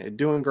 You're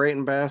doing great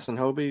in Bass and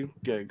Hobie.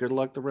 Good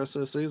luck the rest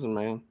of the season,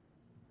 man.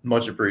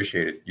 Much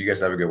appreciated. You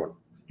guys have a good one.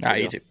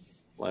 You too.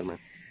 Later, man.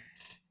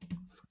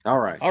 All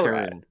right. All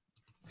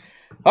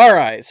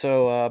right.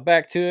 So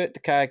back to it. The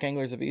kayak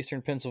anglers of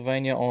Eastern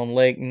Pennsylvania on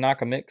Lake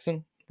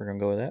Nakamixon. We're going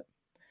to go with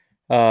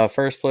that.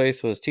 First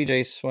place was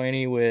TJ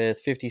Swaney with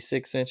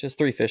 56 inches,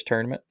 3-fish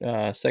tournament.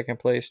 Second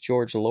place,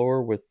 George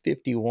Lower with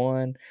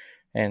 51.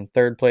 And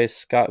third place,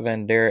 Scott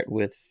Van Derritt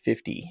with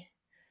 50.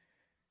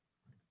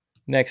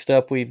 Next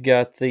up, we've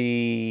got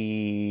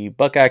the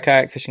Buckeye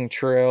Kayak Fishing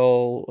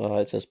Trail.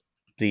 It says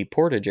the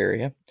Portage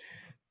area.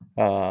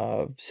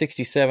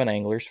 67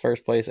 anglers.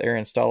 First place,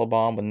 Aaron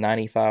Stallbaum with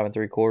 95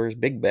 3/4,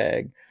 big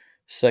bag.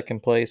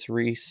 Second place,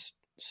 Reese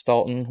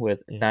Stalton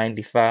with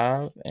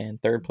 95.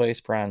 And third place,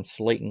 Brian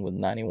Slayton with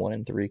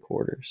 91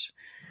 3/4.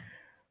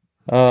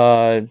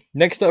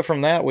 Next up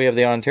from that, we have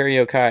the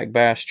Ontario Kayak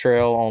Bass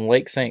Trail on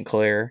Lake St.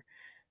 Clair.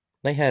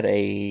 They had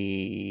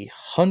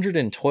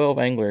 112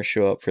 anglers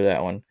show up for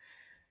that one.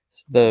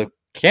 The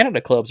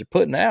Canada clubs are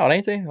putting out,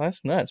 ain't they?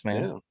 That's nuts,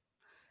 man. Yeah.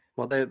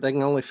 Well, they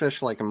can only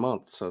fish like a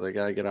month, so they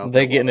got to get out.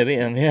 They're getting it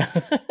in, yeah.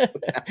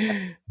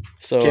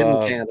 So,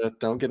 kidding, Canada.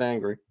 Don't get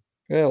angry.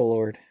 Oh,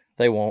 Lord.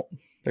 They won't.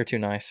 They're too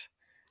nice.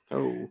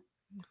 Oh.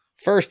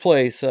 First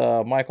place,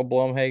 Michael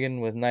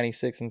Blumhagen with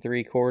 96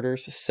 3/4.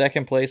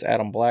 Second place,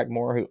 Adam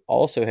Blackmore, who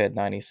also had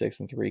 96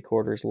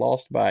 3/4,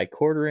 lost by a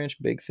 1/4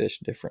 inch big fish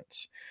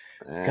difference.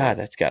 God,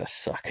 that's got to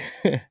suck.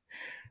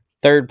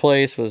 Third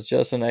place was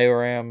Justin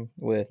Aram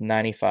with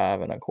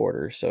 95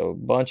 1/4. So,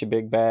 bunch of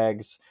big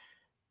bags.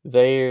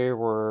 There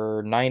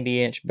were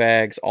 90-inch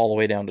bags all the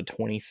way down to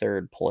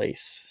 23rd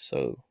place.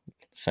 So,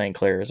 St.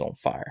 Clair is on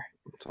fire.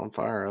 It's on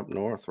fire up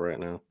north right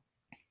now.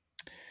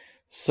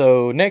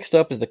 So next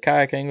up is the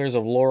Kayak Anglers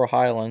of Laurel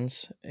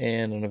Highlands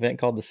in an event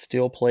called the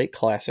Steel Plate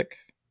Classic.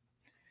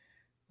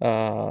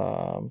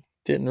 Didn't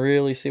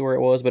really see where it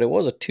was, but it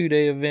was a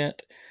 2-day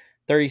event.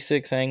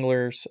 36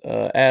 anglers.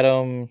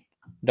 Adam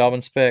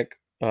Dobbinspec,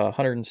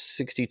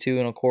 162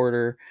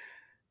 1/4.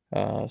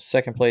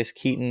 Second place,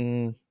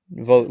 Keaton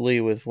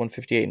Votley with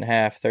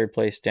 158.5. Third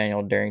place,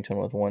 Daniel Darrington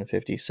with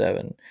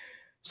 157.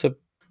 So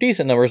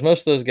decent numbers.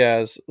 Most of those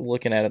guys,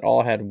 looking at it,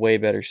 all had way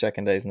better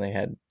second days than they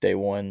had day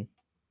one.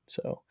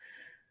 So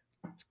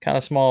kind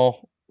of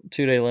small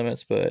 2-day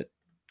limits, but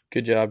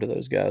good job to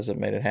those guys that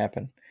made it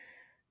happen.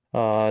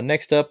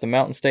 Next up, the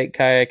Mountain State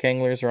Kayak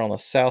Anglers are on the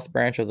south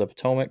branch of the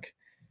Potomac.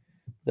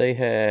 They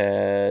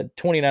had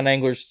 29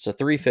 anglers. It's a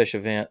 3-fish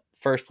event.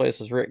 First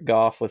place was Rick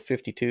Goff with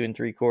 52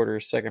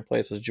 3/4. Second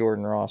place was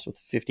Jordan Ross with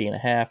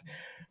 50.5.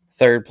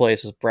 Third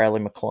place was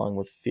Bradley McClung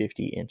with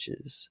 50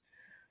 inches.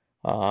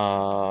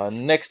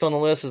 Next on the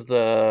list is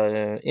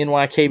the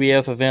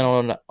NYKBF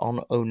event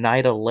on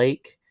Oneida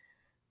Lake.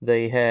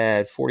 They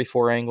had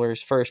 44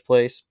 anglers. First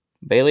place,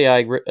 Bailey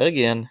Egbert,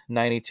 again,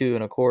 92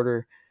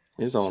 1/4.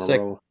 He's on a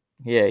roll.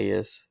 Yeah, he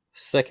is.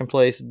 Second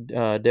place,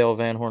 Dale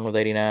Van Horn with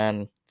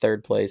 89.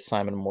 Third place,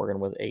 Simon Morgan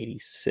with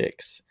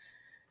 86.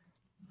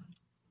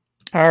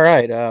 All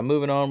right,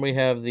 moving on, we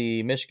have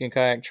the Michigan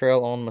Kayak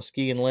Trail on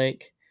Muskegon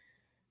Lake.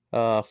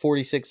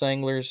 46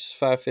 anglers,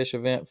 5-fish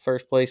event.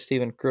 First place,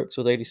 Stephen Crooks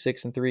with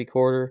 86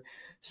 3/4.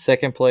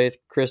 Second place,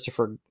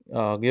 Christopher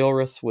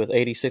Gilreath with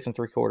 86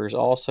 3/4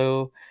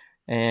 also.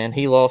 And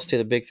he lost to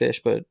the big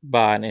fish, but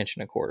by 1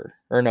 1/4.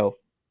 Or no,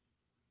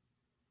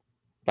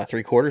 by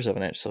 3/4 of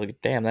an inch. So,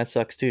 damn, that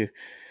sucks too.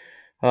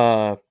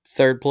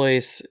 Third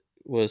place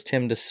was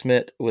Tim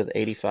DeSmit with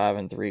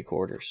 85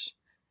 3/4.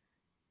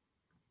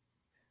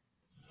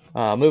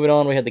 Moving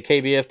on, we had the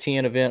KBF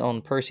TN event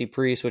on Percy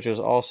Priest, which was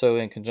also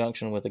in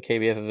conjunction with the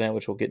KBF event,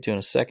 which we'll get to in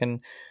a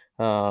second.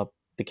 The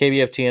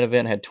KBF TN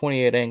event had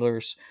 28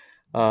 anglers.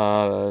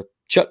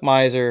 Chuck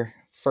Miser,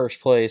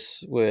 first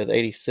place with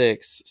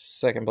 86.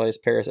 Second place,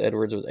 Paris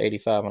Edwards with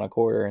 85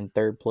 1/4. And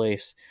third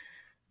place,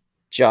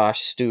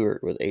 Josh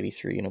Stewart with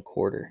 83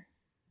 1/4.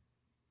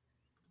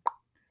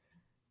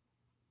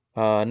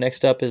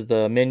 Next up is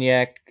the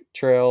Minyak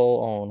Trail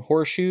on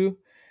Horseshoe.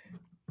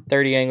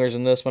 30 anglers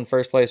in this one.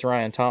 First place,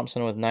 Ryan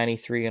Thompson with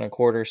 93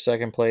 1/4.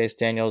 Second place,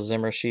 Daniel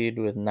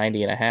Zimmershed with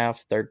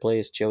 90.5. Third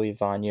place, Joey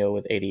Vagno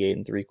with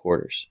 88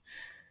 3/4.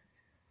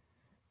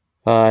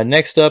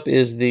 Next up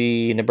is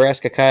the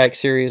Nebraska Kayak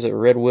Series at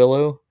Red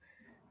Willow.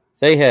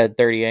 They had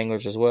 30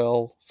 anglers as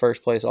well.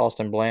 First place,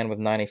 Austin Bland with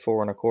 94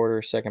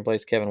 1/4. Second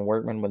place, Kevin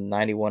Workman with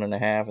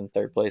 91.5. And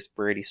third place,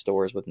 Brady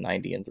Stores with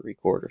 90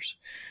 3/4.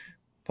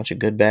 Bunch of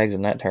good bags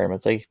in that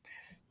tournament.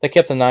 They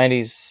kept the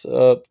 90s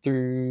up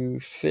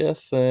through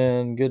 5th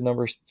and good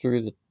numbers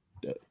through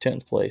the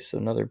 10th place. So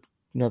another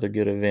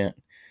good event.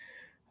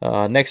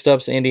 Next up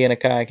is the Indiana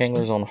Kayak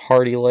Anglers on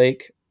Hardy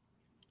Lake.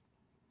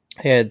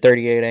 He had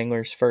 38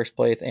 anglers. First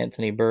place,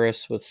 Anthony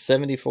Burris with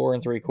 74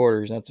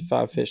 3/4. That's a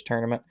 5-fish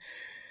tournament.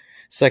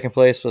 Second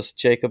place was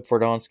Jacob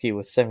Fordonsky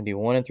with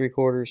 71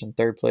 3/4. And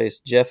third place,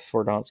 Jeff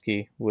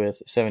Fordonsky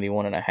with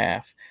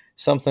 71.5.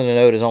 Something to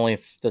note is only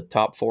the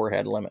top 4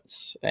 had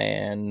limits,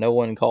 and no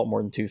one caught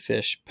more than 2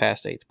 fish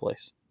past 8th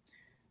place.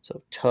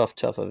 So tough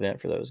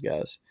event for those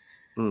guys.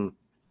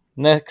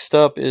 Next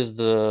up is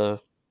I'm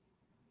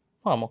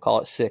going to call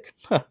it SICK.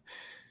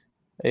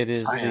 It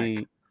is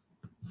the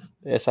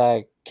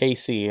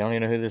SIKC. I don't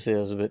even know who this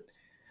is, but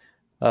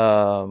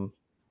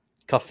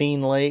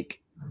Coffeen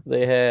Lake.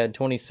 They had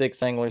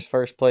 26 anglers.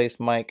 First place,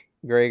 Mike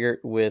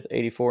Gregert with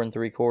 84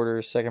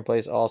 3/4. Second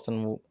place,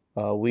 Austin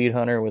Weed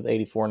Hunter with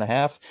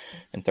 84.5.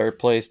 And third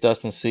place,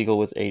 Dustin Siegel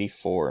with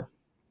 84.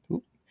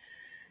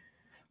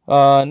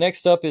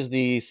 Next up is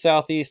the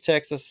Southeast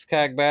Texas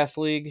Kayak Bass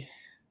League.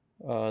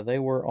 They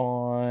were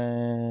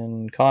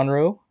on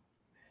Conroe.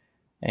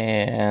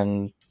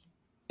 And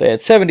they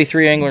had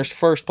 73 anglers.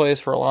 First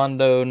place,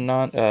 Rolando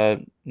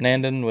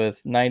Nandon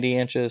with 90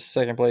 inches.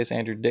 Second place,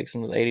 Andrew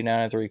Dixon with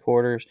 89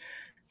 3/4.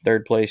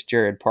 Third place,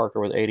 Jared Parker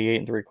with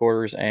 88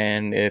 3/4.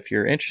 And if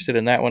you're interested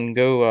in that one,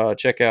 go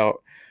check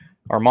out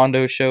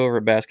Armando's show over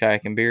at Bass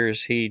Kayak and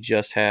Beers. He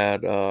just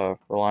had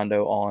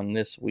Rolando on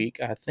this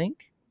week, I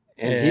think.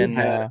 And he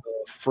had a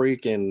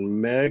freaking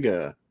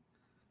mega.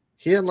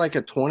 He had like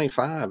a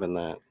 25 in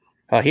that.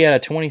 He had a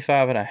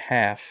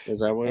 25.5. Is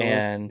that what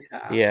it was?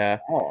 Yeah.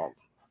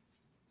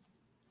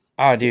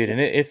 Oh, dude,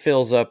 and it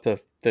fills up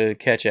the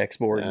Catch X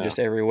board in just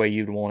every way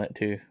you'd want it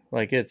to.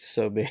 Like, it's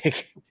so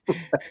big.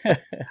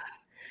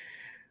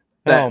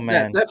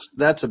 Man.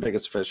 That's the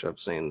biggest fish I've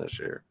seen this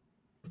year.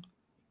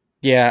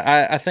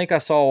 Yeah, I think I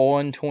saw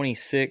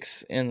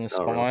 126 in the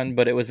spawn,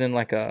 but it was in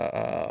like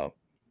a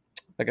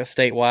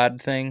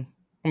statewide thing.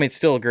 I mean, it's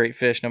still a great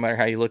fish no matter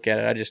how you look at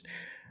it.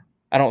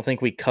 I don't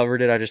think we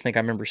covered it. I just think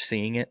I remember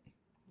seeing it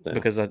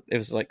because it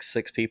was like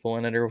 6 people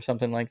in it or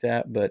something like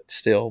that. But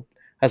still,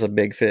 that's a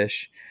big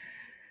fish.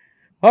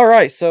 All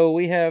right, so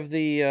we have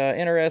the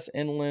NRS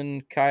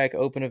Inland Kayak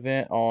Open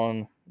event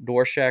on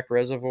Dwarshak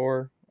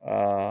Reservoir.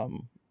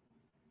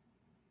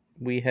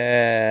 We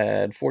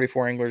had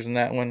 44 anglers in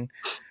that one.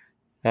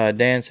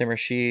 Dan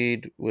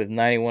Rashid with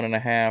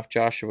 91.5,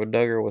 Joshua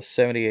Duggar with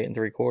 78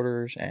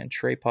 3/4, and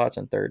Trey Potts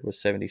in third with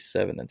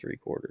 77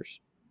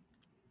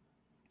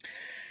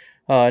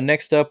 3/4.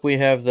 Next up, we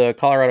have the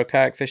Colorado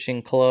Kayak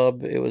Fishing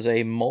Club. It was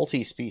a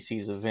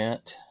multi-species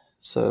event,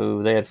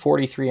 so they had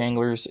 43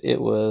 anglers. It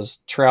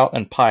was trout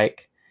and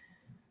pike.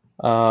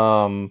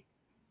 Paul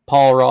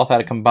Roth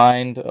had a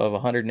combined of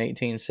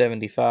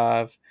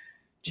 118.75.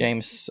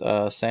 James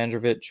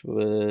Sandrovich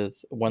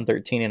with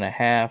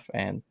 113.5,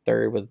 and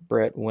third with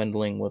Brett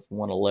Wendling with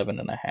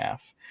 111.5.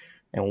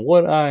 And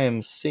what I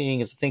am seeing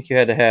is I think you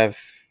had to have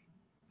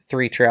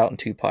 3 trout and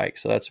 2 pike,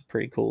 so that's a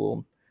pretty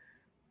cool.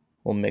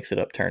 We'll mix it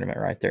up tournament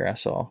right there. I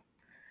saw.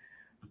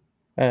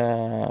 We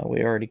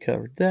already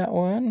covered that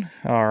one.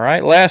 All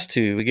right, last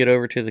 2. We get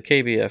over to the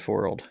KBF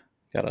world.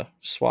 Got to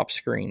swap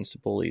screens to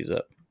pull these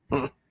up.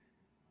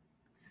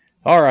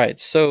 All right,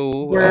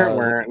 so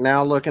we're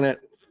now looking at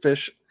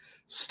fish.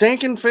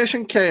 Stinking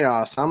fishing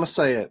chaos. I'm gonna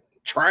say it.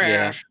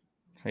 Trash.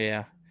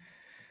 Yeah.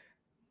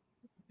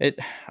 I'm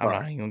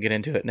not even gonna get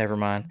into it. Never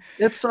mind.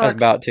 It sucks. I was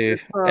about to.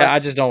 I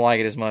just don't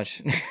like it as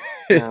much.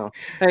 No.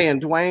 Hey,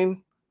 and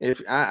Dwayne,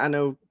 if I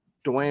know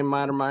Dwayne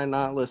might or might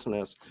not listen to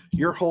this,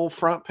 your whole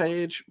front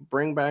page,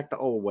 bring back the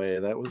old way.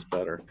 That was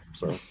better.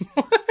 So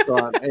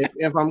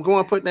if I'm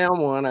going to put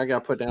down one, I got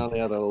to put down the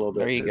other a little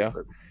bit. There you go.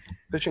 But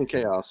fishing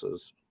chaos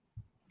is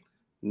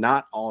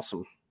not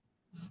awesome.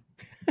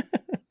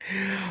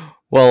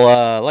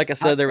 Well, like I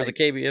said, there was a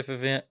KBF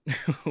event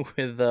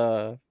with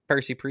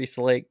Percy Priest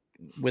Lake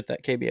with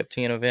that KBF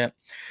 10 event.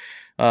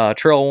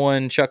 Trail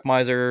 1, Chuck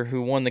Miser,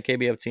 who won the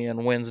KBF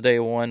 10 Wednesday,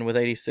 won with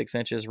 86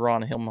 inches.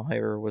 Ron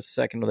Hillmeyer was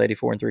second with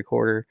 84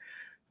 3/4.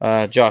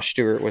 Josh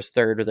Stewart was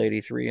third with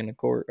 83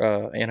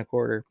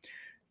 1/4.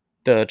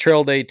 The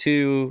Trail Day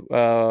 2,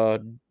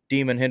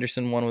 Demon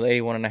Henderson won with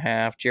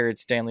 81.5. Jared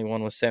Stanley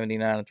won with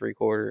 79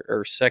 3/4,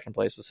 or second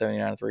place with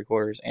 79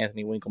 3/4.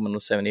 Anthony Winkleman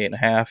with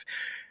 78.5.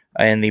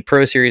 And the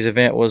Pro Series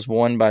event was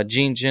won by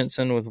Gene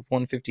Jensen with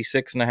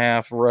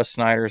 156.5. Russ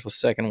Snyders was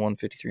second,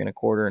 153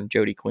 1/4, and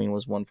Jody Queen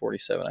was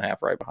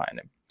 147.5 right behind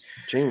him.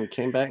 Gene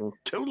came back and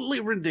totally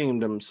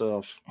redeemed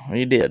himself.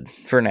 He did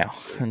for now,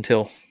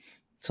 until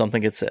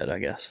something gets said, I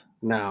guess.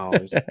 No,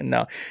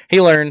 no,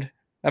 he learned.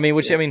 I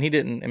mean, he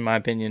didn't, in my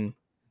opinion.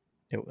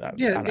 I'm not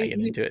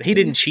getting into it. He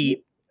didn't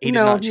cheat. He did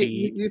not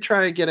cheat. You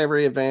try to get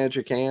every advantage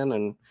you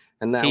can,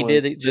 and that he one,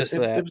 did just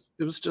that.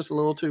 It was just a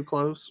little too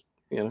close.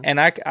 You know?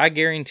 And I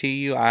guarantee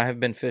you, I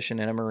have been fishing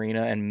in a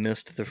marina and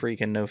missed the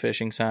freaking no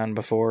fishing sign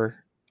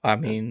before. I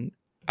mean,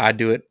 I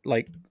do it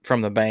like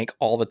from the bank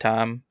all the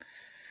time.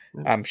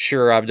 I'm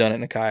sure I've done it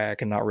in a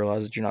kayak and not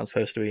realized that you're not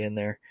supposed to be in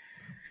there.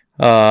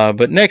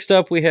 But next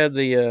up, we had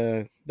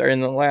the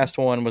last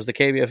one was the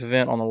KBF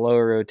event on the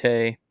Lower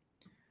Otay.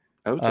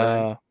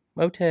 Otay.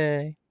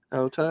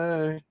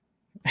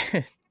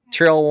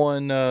 Trail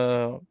 1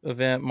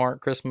 event,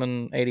 Mark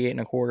Chrisman, 88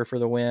 1/4 for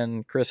the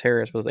win. Chris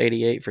Harris was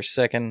 88 for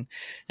second,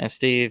 and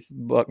Steve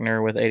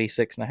Buckner with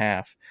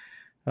 86.5.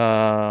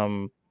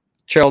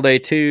 Trail Day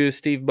 2,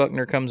 Steve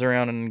Buckner comes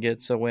around and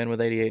gets a win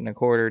with 88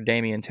 1/4.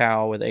 Damian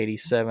Towle with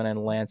 87, and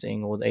Lance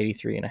Engel with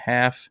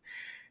 83.5.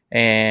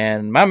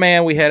 And my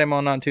man, we had him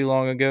on not too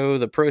long ago,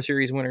 the Pro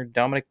Series winner,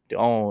 Dominic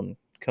Doan,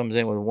 comes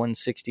in with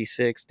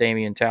 166.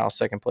 Damian Towle,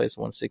 second place,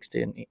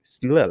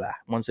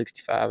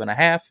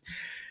 165.5.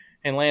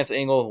 And Lance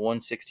Engel,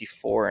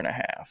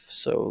 164.5.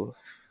 So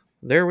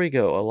there we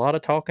go. A lot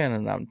of talking,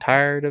 and I'm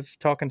tired of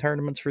talking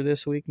tournaments for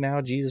this week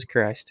now. Jesus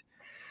Christ.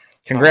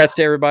 Congrats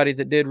to everybody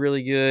that did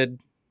really good.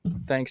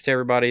 Thanks to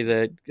everybody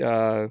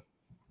that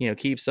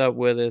keeps up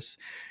with us.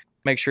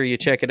 Make sure you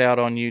check it out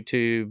on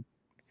YouTube.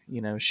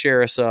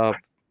 Share us up.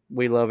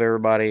 We love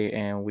everybody,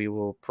 and we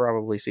will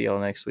probably see y'all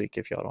next week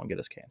if y'all don't get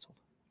us canceled.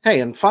 Hey,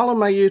 and follow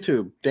my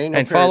YouTube, Daniel.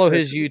 And follow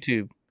his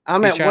YouTube.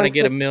 He's trying to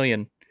get 1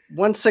 million.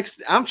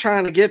 160. I'm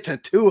trying to get to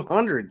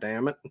 200.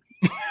 Damn it.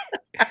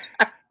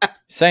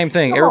 Same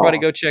thing. Everybody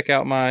go check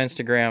out my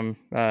Instagram,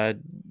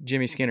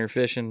 Jimmy Skinner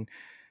Fishing.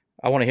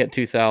 I want to hit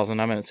 2,000.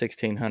 I'm at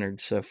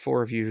 1,600. So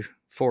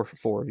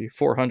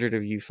 400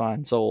 of you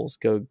fine souls,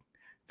 go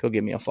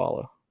give me a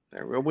follow.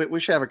 We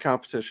should have a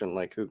competition,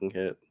 like who can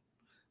hit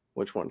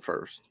which one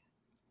first.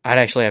 I'd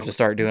actually have to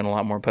start doing a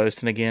lot more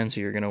posting again,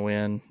 so you're going to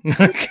win.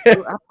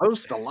 I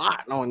post a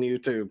lot on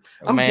YouTube.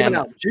 I'm giving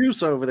out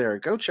juice over there.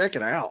 Go check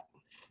it out.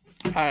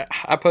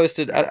 I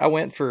posted. I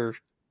went for,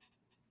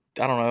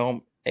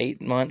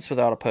 8 months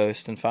without a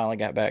post, and finally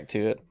got back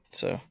to it.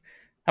 So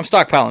I'm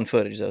stockpiling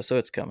footage though, so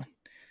it's coming.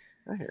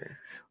 I hear you.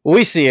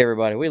 We see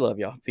everybody. We love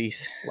y'all.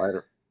 Peace.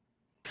 Later.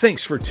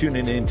 Thanks for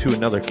tuning in to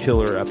another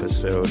killer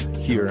episode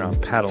here on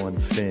Paddle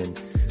and Fin.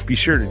 Be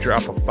sure to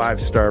drop a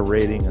 5-star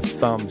rating, a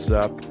thumbs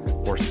up,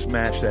 or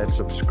smash that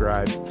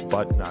subscribe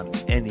button on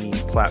any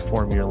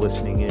platform you're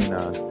listening in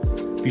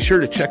on. Be sure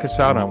to check us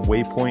out on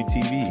Waypoint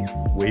TV,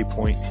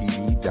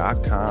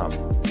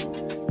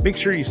 waypointtv.com. Make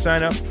sure you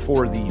sign up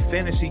for the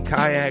Fantasy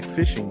Kayak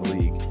Fishing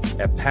League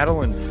at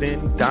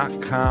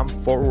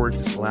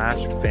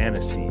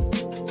paddleandfin.com/fantasy.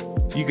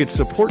 You can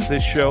support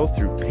this show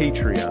through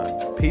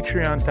Patreon,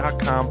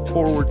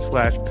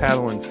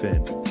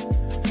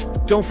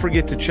 patreon.com/paddleandfin. Don't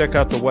forget to check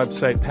out the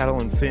website,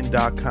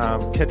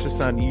 paddleandfin.com. Catch us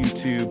on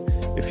YouTube.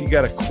 If you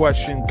got a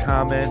question,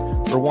 comment,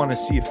 or want to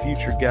see a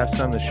future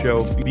guest on the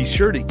show, be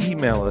sure to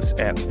email us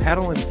at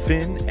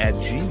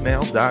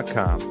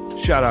paddleandfin@gmail.com.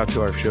 Shout out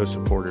to our show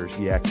supporters,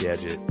 Yak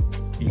Gadget.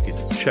 You can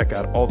check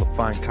out all the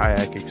fine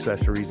kayak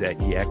accessories at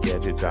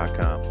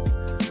yakgadget.com.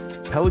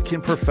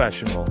 Pelican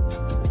Professional.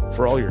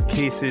 For all your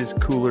cases,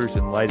 coolers,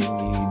 and lighting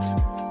needs,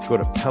 go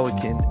to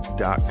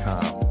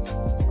pelican.com.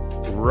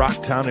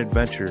 Rocktown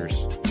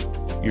Adventures,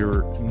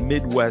 your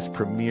Midwest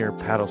premier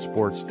paddle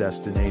sports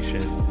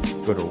destination.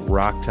 Go to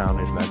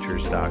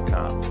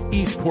rocktownadventures.com.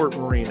 Eastport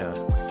Marina,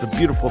 the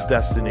beautiful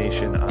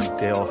destination on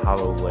Dale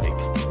Hollow Lake.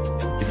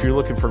 If you're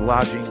looking for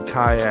lodging,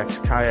 kayaks,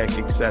 kayak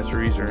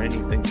accessories, or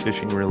anything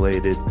fishing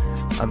related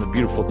on the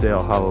beautiful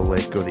Dale Hollow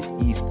Lake, go to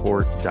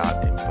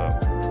eastport.info.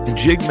 And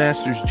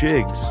Jigmasters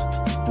Jigs.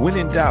 When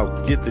in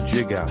doubt, get the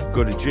jig out.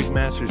 Go to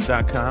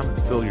jigmasters.com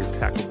and fill your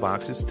tackle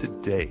boxes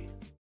today.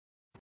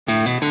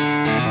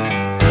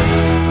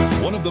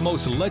 One of the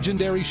most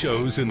legendary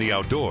shows in the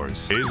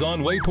outdoors is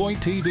on Waypoint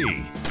TV.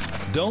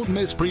 Don't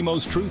miss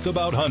Primo's Truth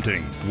About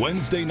Hunting,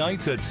 Wednesday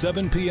nights at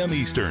 7 p.m.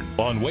 Eastern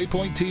on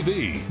Waypoint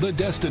TV, the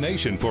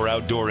destination for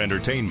outdoor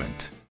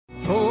entertainment.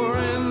 4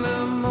 in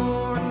the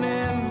morning.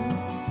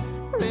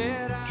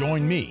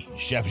 Join me,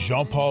 Chef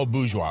Jean-Paul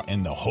Bourgeois,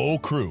 and the whole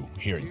crew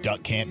here at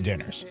Duck Camp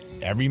Dinners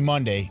every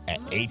Monday at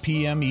 8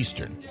 p.m.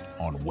 Eastern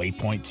on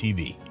Waypoint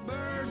TV.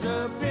 Birds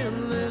up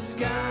in the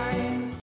sky.